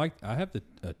I have the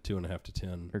 2.5 to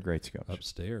 10. They're great scopes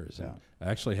upstairs. And I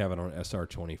actually have it on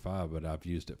SR-25, but I've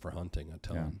used it for hunting a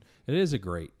ton.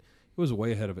 It was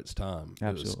way ahead of its time.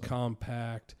 Absolutely. It was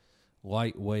compact,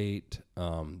 lightweight.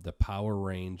 The power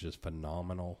range is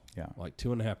phenomenal. Like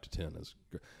 2.5 to 10 is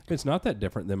great. It's not that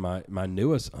different than my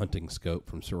newest hunting scope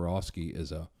from Swarovski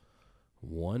is a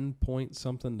 1 point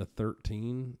something to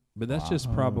 13, but that's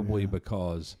just probably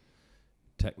because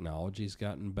technology's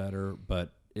gotten better,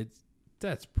 but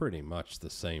that's pretty much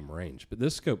the same range. But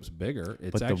this scope's bigger.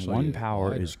 It's actually the 1 power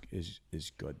wider.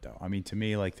 is good though. I mean, to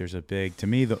me, like there's a big, to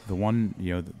me the one,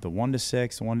 the 1 to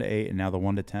 6, the 1 to 8, and now the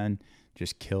 1 to 10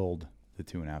 just killed the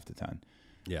 2.5 to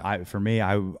 10. For me,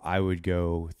 I would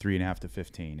go 3.5 to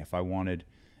 15 if I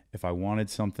wanted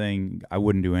something. I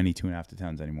wouldn't do any 2.5 to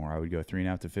 10s anymore. I would go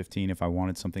 3.5 to 15 if I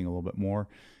wanted something a little bit more,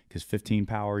 because 15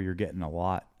 power you're getting a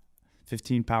lot.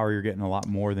 15 power you're getting a lot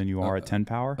more than you are at 10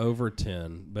 power. Over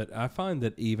 10, but I find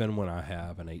that even when I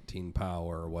have an 18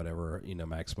 power or whatever,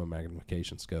 maximum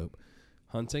magnification scope,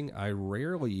 hunting, I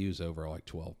rarely use over like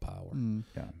 12 power.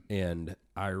 And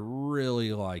I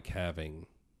really like having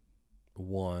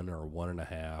 1 or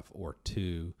 1.5 or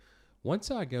 2.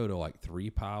 Once I go to like 3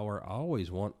 power, I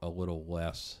always want a little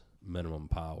less minimum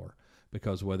power,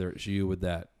 because whether it's you with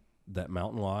that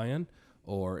mountain lion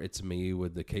or it's me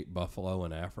with the Cape Buffalo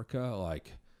in Africa,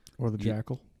 or the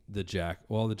jackal. The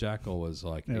jackal was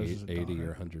like 80 or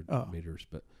 100 meters,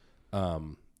 but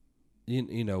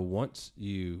once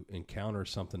you encounter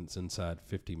something that's inside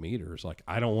 50 meters, like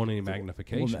I don't want any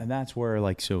magnification. And that's where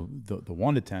so the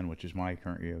 1 to 10, which is my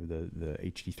current the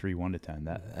HD3 1 to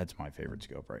 10, that's my favorite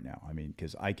scope right now. I mean,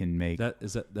 because I can make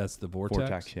that's the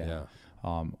Vortex. Yeah.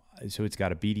 So it's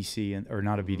got a BDC or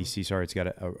not a BDC, sorry, it's got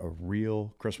a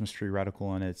real Christmas tree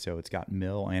reticle in it. So it's got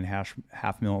mil and half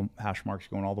mil hash marks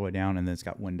going all the way down, and then it's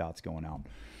got wind dots going out,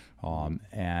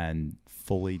 and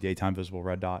fully daytime visible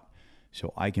red dot.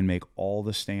 So I can make all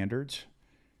the standards,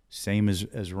 same as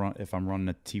if I'm running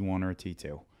a T1 or a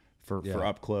T2. For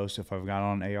up close, if I've got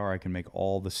on an AR, I can make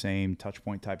all the same touch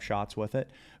point type shots with it.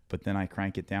 But then I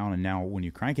crank it down, and now when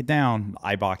you crank it down, the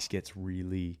eye box gets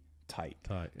really tight.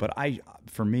 But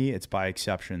for me, it's by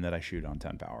exception that I shoot on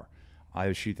 10 power.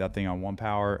 I shoot that thing on 1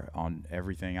 power on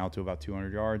everything out to about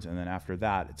 200 yards, and then after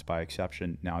that, it's by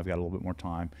exception. Now I've got a little bit more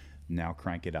time. Now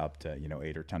crank it up to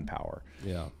 8 or 10 power.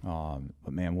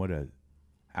 But man,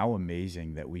 how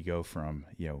amazing that we go from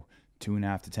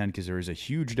 2.5 to 10, because there is a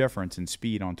huge difference in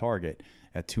speed on target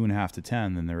at 2.5 to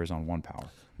 10 than there is on 1 power.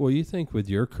 Well, you think with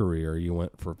your career, you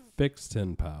went for fixed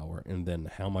 10 power, and then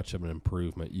how much of an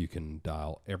improvement you can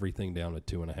dial everything down to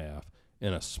 2.5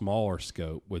 in a smaller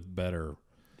scope with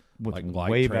with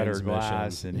light way better transmission.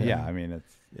 glass, and I mean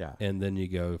it's And then you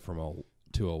go from a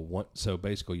to a one. So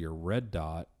basically, your red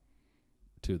dot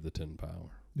to the 10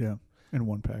 power. Yeah, in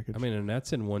one package. I mean, and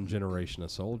that's in one generation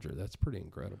of soldier. That's pretty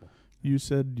incredible. You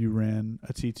said you ran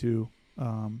a T2.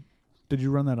 Did you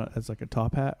run that as like a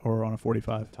top hat or on a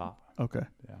 45? Top. Okay.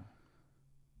 Yeah.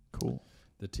 Cool.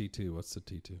 The T2. What's the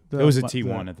T2? It was a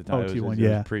T1 at the time. Oh, T1,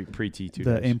 yeah. Pre T2.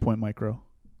 The aim point micro.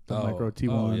 The micro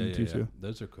T1, yeah, T2. Yeah.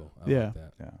 Those are cool. I Yeah. like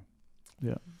that. Yeah.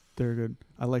 Yeah. They're good.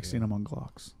 I like seeing them on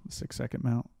Glocks. The 6-second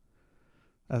mount.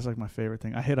 That's like my favorite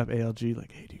thing. I hit up ALG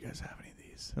like, hey, do you guys have any of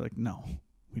these? They're like, no,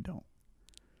 we don't.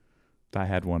 I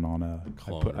had one on a.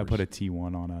 I put a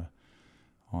T1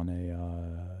 on a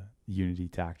Unity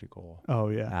Tactical. Oh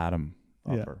yeah. Atom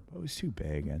upper. Yeah. It was too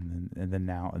big, and then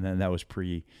that was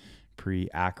pre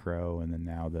acro, and then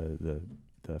now the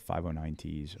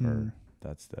 509Ts are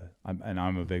that's the.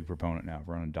 I'm a big proponent now of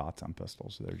running dots on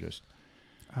pistols. So they're just.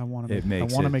 I want to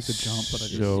make the jump, but I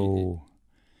just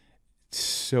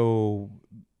so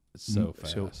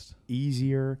fast. So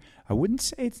easier. I wouldn't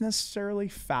say it's necessarily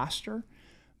faster,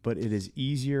 but it is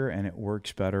easier and it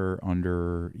works better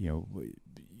under,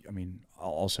 I mean,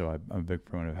 also I'm a big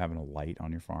proponent of having a light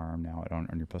on your firearm now on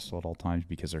your pistol at all times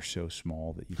because they're so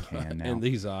small that you can now. And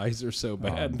these eyes are so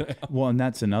bad now. Well, and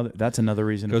that's another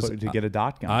reason to get a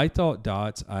dot gun. I thought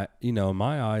dots,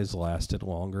 my eyes lasted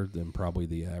longer than probably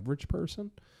the average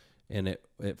person. And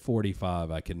at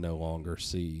 45, I could no longer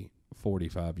see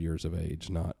 45 years of age,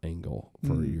 not angle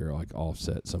for your like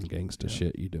offset, some gangsta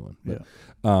shit you doing. But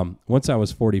once I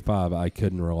was 45, I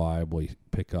couldn't reliably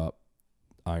pick up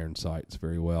iron sights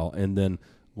very well. And then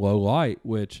low light,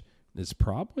 which is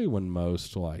probably when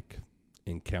most like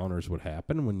encounters would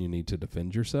happen when you need to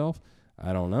defend yourself.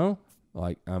 I don't know.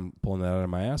 Like I'm pulling that out of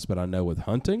my ass, but I know with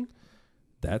hunting,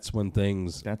 that's when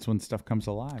stuff comes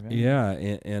alive. Yeah,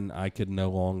 and I could no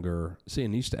longer see.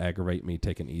 And it used to aggravate me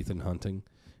taking Ethan hunting,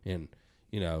 and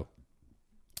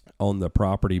on the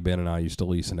property Ben and I used to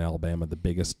lease in Alabama, the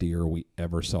biggest deer we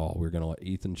ever saw. We were going to let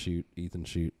Ethan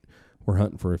shoot. We're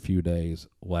hunting for a few days.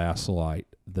 Last light,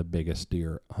 the biggest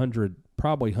deer,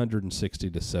 probably 160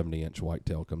 to 70 inch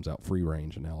whitetail comes out free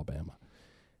range in Alabama.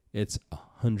 It's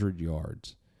 100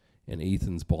 yards. And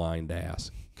Ethan's blind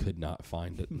ass could not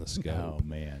find it in the scope. Oh,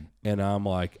 man. And I'm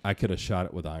like, I could have shot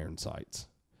it with iron sights.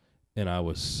 And I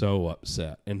was so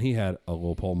upset. And he had a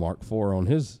Leupold Mark IV on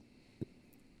his.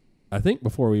 I think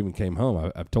before we even came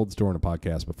home, I've told the story in a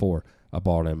podcast before, I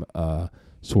bought him a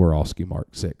Swarovski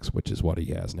Mark VI, which is what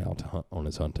he has now to hunt on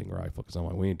his hunting rifle. Because I'm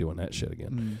like, we ain't doing that shit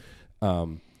again.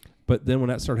 But then when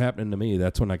that started happening to me,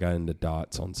 that's when I got into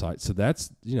dots on sights. So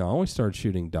that's, I only started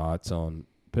shooting dots on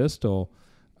pistol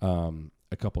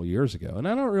a couple years ago. And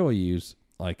I don't really use,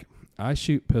 I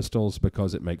shoot pistols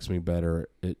because it makes me better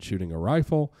at shooting a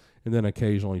rifle. And then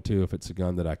occasionally, too, if it's a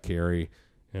gun that I carry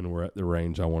and we're at the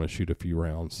range, I want to shoot a few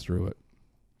rounds through it.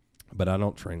 But I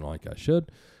don't train like I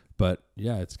should. But,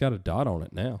 yeah, it's got a dot on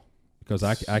it now because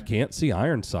I can't see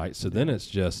iron sights. So then it's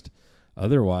just,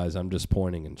 otherwise I'm just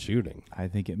pointing and shooting. I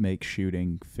think it makes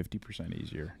shooting 50%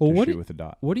 easier to shoot with a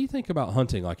dot. What do you think about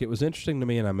hunting? Like, it was interesting to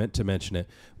me, and I meant to mention it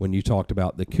when you talked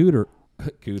about the cooter.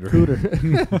 I'm going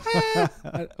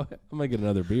to get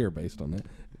another beer based on that.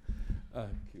 Cooter.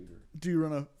 Do you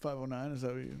run a 509? Is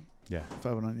that what you? Yeah.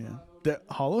 509, yeah. The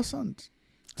Hollow Sun's.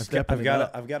 I've got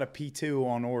a P2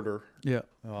 on order. Yeah.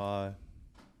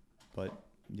 But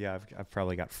yeah, I've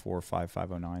probably got 4 or 5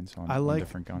 509s on, I like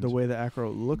different guns. The way the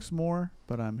Acro looks more,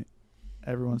 but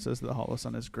everyone says the Hollow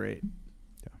Sun is great.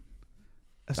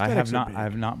 Yeah. I have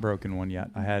not broken one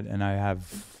yet. I have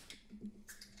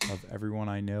of everyone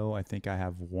I know, I think I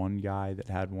have one guy that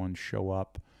had one show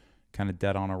up kind of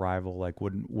dead on arrival, like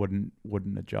wouldn't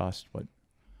adjust, but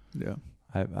yeah.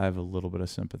 I have a little bit of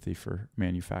sympathy for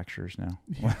manufacturers now.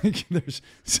 Like there's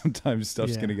sometimes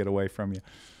stuff's going to get away from you.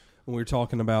 When you're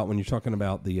talking about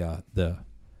the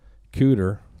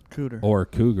cooter or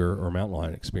cougar or mountain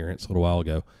lion experience a little while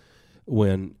ago,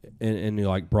 when and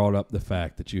you brought up the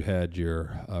fact that you had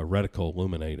your reticle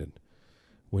illuminated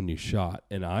when you shot,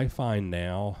 and I find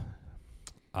now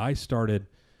I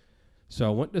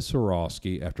went to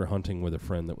Swarovski after hunting with a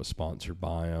friend that was sponsored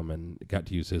by him and got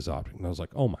to use his optic, and I was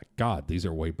like, oh my God, these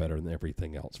are way better than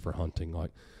everything else for hunting.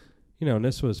 And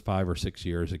this was 5 or 6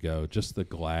 years ago, just the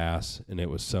glass, and it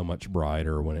was so much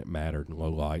brighter when it mattered in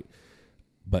low light.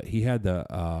 But he had the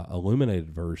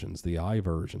illuminated versions, the eye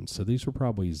versions. So these were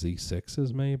probably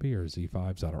Z6s maybe, or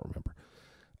Z5s, I don't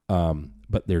remember.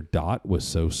 But their dot was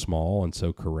so small and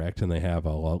so correct, and they have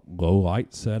a low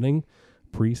light setting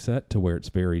preset to where it's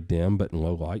very dim, but in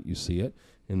low light you see it.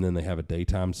 And then they have a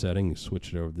daytime setting, you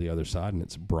switch it over to the other side, and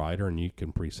it's brighter, and you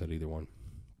can preset either one.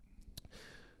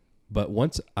 But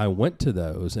once I went to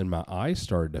those and my eyes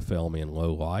started to fail me in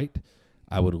low light,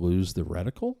 I would lose the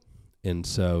reticle. And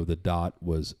so the dot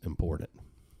was important.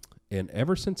 And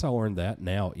ever since I learned that,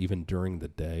 now even during the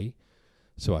day,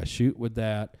 so I shoot with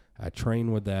that, I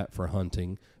train with that for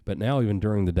hunting. But now even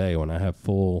during the day when I have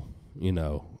full,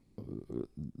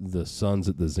 the sun's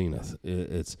at the zenith,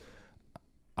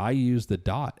 I use the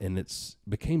dot, and it's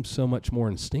became so much more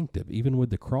instinctive. Even with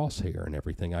the crosshair and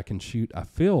everything, I can shoot. I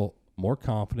feel more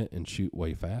confident and shoot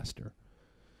way faster.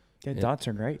 Yeah, dots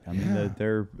are great. I mean,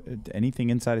 they're anything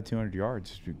inside of 200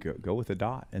 yards, go with a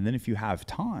dot. And then if you have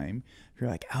time, if you're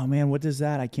like, oh man, what is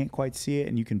that? I can't quite see it,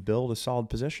 and you can build a solid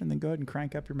position, then go ahead and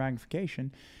crank up your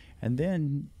magnification, and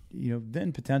then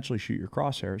then potentially shoot your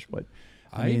crosshairs. But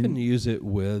I even use it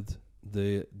with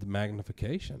the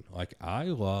magnification. Like, I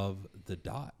love the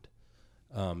dot.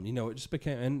 It just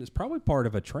became, and it's probably part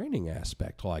of a training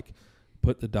aspect. Like,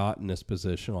 put the dot in this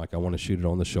position. Like, I want to shoot it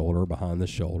on the shoulder, behind the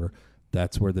shoulder.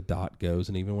 That's where the dot goes.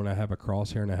 And even when I have a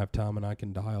crosshair and I have time and I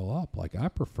can dial up, like, I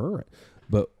prefer it.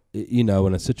 But, in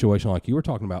a situation like you were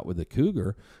talking about with the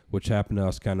cougar, which happened to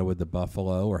us kind of with the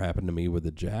buffalo, or happened to me with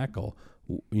the jackal,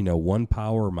 1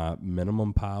 power, my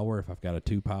minimum power, if I've got a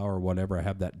 2 power or whatever, I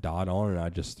have that dot on and I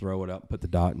just throw it up, put the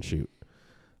dot and shoot.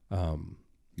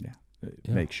 It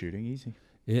makes shooting easy.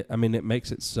 It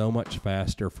makes it so much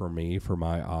faster for me, for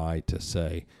my eye to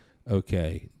say,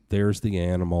 okay, there's the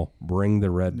animal, bring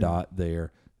the red dot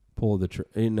there, pull the,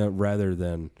 rather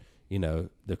than,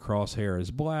 the crosshair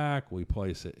is black, we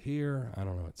place it here. I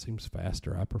don't know. It seems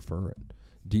faster. I prefer it.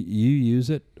 Do you use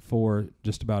it for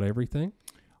just about everything?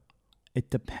 It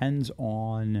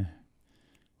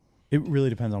really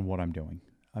depends on what I'm doing.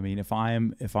 I mean, if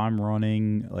I'm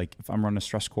running a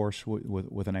stress course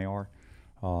with an AR,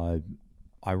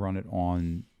 I run it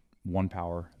on 1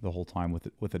 power the whole time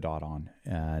with a dot on.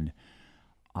 And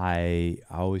I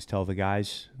always tell the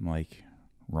guys, I'm like,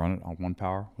 run it on 1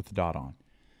 power with the dot on.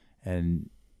 And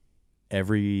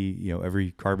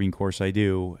every carbine course I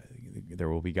do, there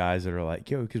will be guys that are like,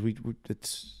 because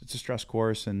it's a stress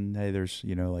course, and hey, there's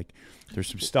there's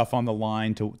some stuff on the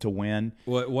line to win.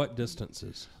 What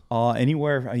distances?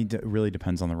 Anywhere. It really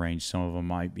depends on the range. Some of them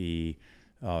might be,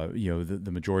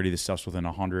 the majority of the stuff's within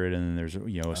 100, and then there's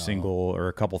a single or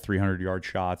a couple 300-yard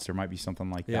shots. There might be something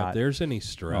like that. If there's any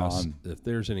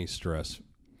stress.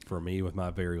 For me, with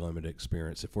my very limited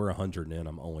experience, if we're 100 and in,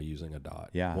 I'm only using a dot.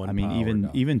 Yeah, dot.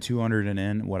 even 200 and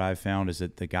in, what I've found is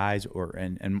that the guys,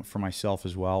 and for myself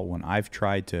as well, when I've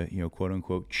tried to quote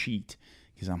unquote cheat,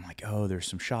 because I'm like, oh, there's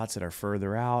some shots that are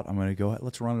further out, I'm going to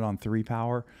let's run it on 3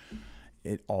 power.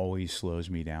 It always slows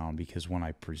me down, because when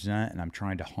I present and I'm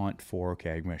trying to hunt for,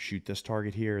 okay, I'm going to shoot this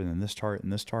target here, and then this target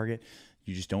and this target,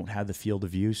 you just don't have the field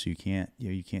of view, so you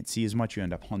can't see as much. You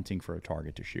end up hunting for a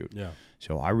target to shoot. Yeah.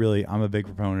 So I'm a big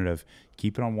proponent of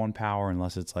keep it on 1 power,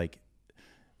 unless it's like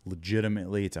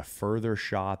legitimately it's a further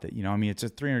shot that it's a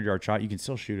 300-yard shot. You can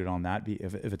still shoot it on that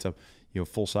if it's a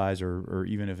full size or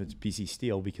even if it's PC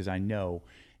steel, because I know,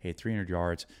 hey, 300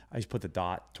 yards, I just put the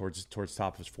dot towards the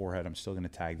top of his forehead. I'm still going to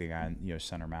tag the guy in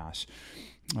center mass.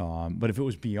 But if it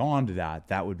was beyond that,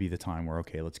 that would be the time where,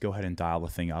 okay, let's go ahead and dial the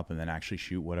thing up and then actually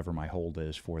shoot whatever my hold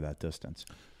is for that distance.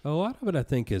 A lot of it, I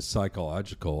think, is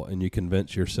psychological, and you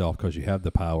convince yourself because you have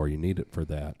the power, you need it for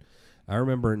that. I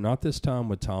remember, not this time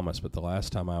with Thomas, but the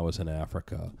last time I was in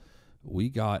Africa, we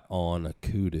got on a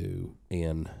kudu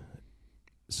and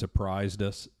surprised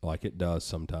us like it does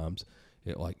sometimes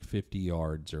at like 50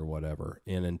 yards or whatever.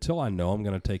 And until I know I'm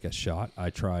going to take a shot, I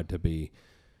tried to be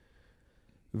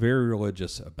very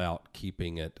religious about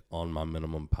keeping it on my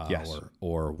minimum power. Yes.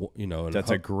 Or,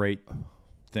 that's a great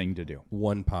thing to do.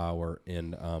 1 power.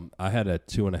 And I had a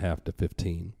 2.5 to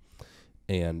 15,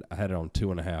 and I had it on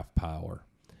 2.5 power.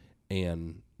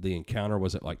 And the encounter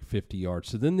was at like 50 yards.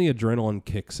 So then the adrenaline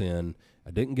kicks in.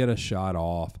 I didn't get a shot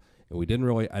off, and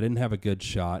I didn't have a good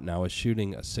shot. And I was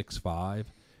shooting a 6.5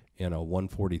 and a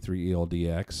 143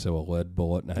 ELDX, so a lead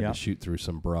bullet, and I had to shoot through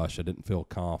some brush. I didn't feel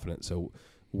confident, so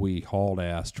we hauled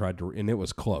ass, and it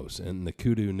was close, and the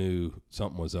kudu knew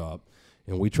something was up,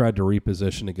 and we tried to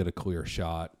reposition to get a clear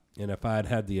shot. And if I had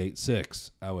had the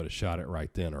 8.6, I would have shot it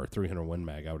right then, or a 300 Win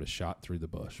Mag, I would have shot through the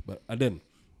bush, but I didn't.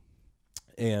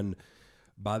 And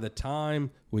by the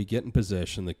time we get in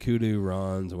position, the kudu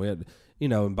runs, and we had,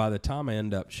 and by the time I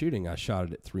end up shooting, I shot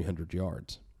it at 300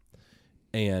 yards.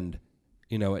 And,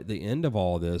 at the end of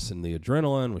all this, and the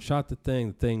adrenaline, we shot the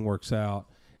thing works out,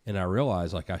 and I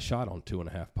realized, like, I shot on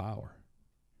 2.5 power.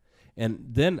 And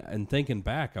then, and thinking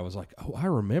back, I was like, oh, I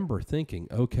remember thinking,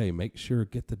 okay, make sure,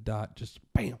 get the dot, just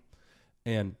bam,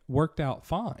 and worked out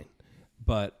fine.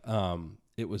 But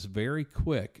it was very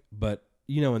quick. But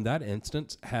in that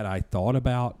instance, had I thought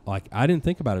about, like, I didn't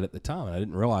think about it at the time. I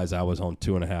didn't realize I was on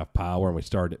 2.5 power and we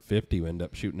started at 50. We ended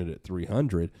up shooting it at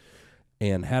 300.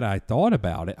 And had I thought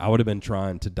about it, I would have been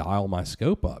trying to dial my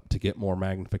scope up to get more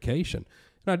magnification.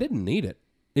 And I didn't need it.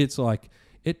 It's like,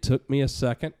 it took me a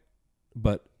second,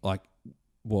 but like,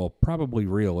 well, probably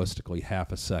realistically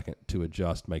half a second to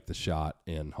adjust, make the shot,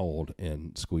 and hold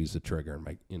and squeeze the trigger and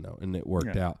make, and it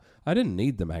worked out. I didn't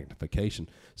need the magnification.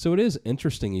 So it is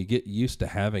interesting. You get used to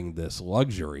having this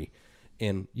luxury,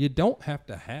 and you don't have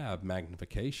to have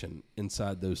magnification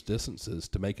inside those distances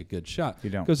to make a good shot.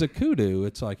 You don't. Because a kudu,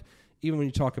 it's like, even when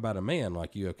you talk about a man,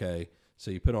 like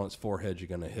so you put on its forehead, you're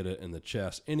going to hit it in the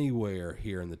chest. Anywhere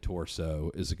here in the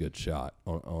torso is a good shot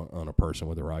on a person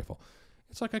with a rifle.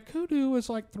 It's like a kudu is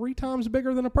like 3 times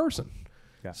bigger than a person.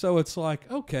 Yeah. So it's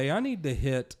like, okay, I need to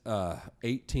hit a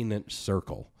 18-inch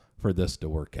circle for this to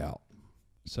work out.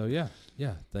 So, yeah,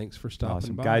 thanks for stopping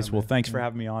Awesome. by. Guys, well, man. thanks for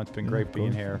having me on. It's been great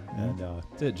being here. Yeah. And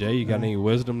That's it, Jay. You got any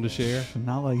wisdom to share?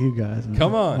 Not like you guys. Man.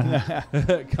 Come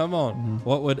on. Come on.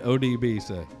 What would ODB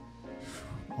say?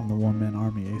 I'm the one-man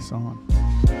army, ace on.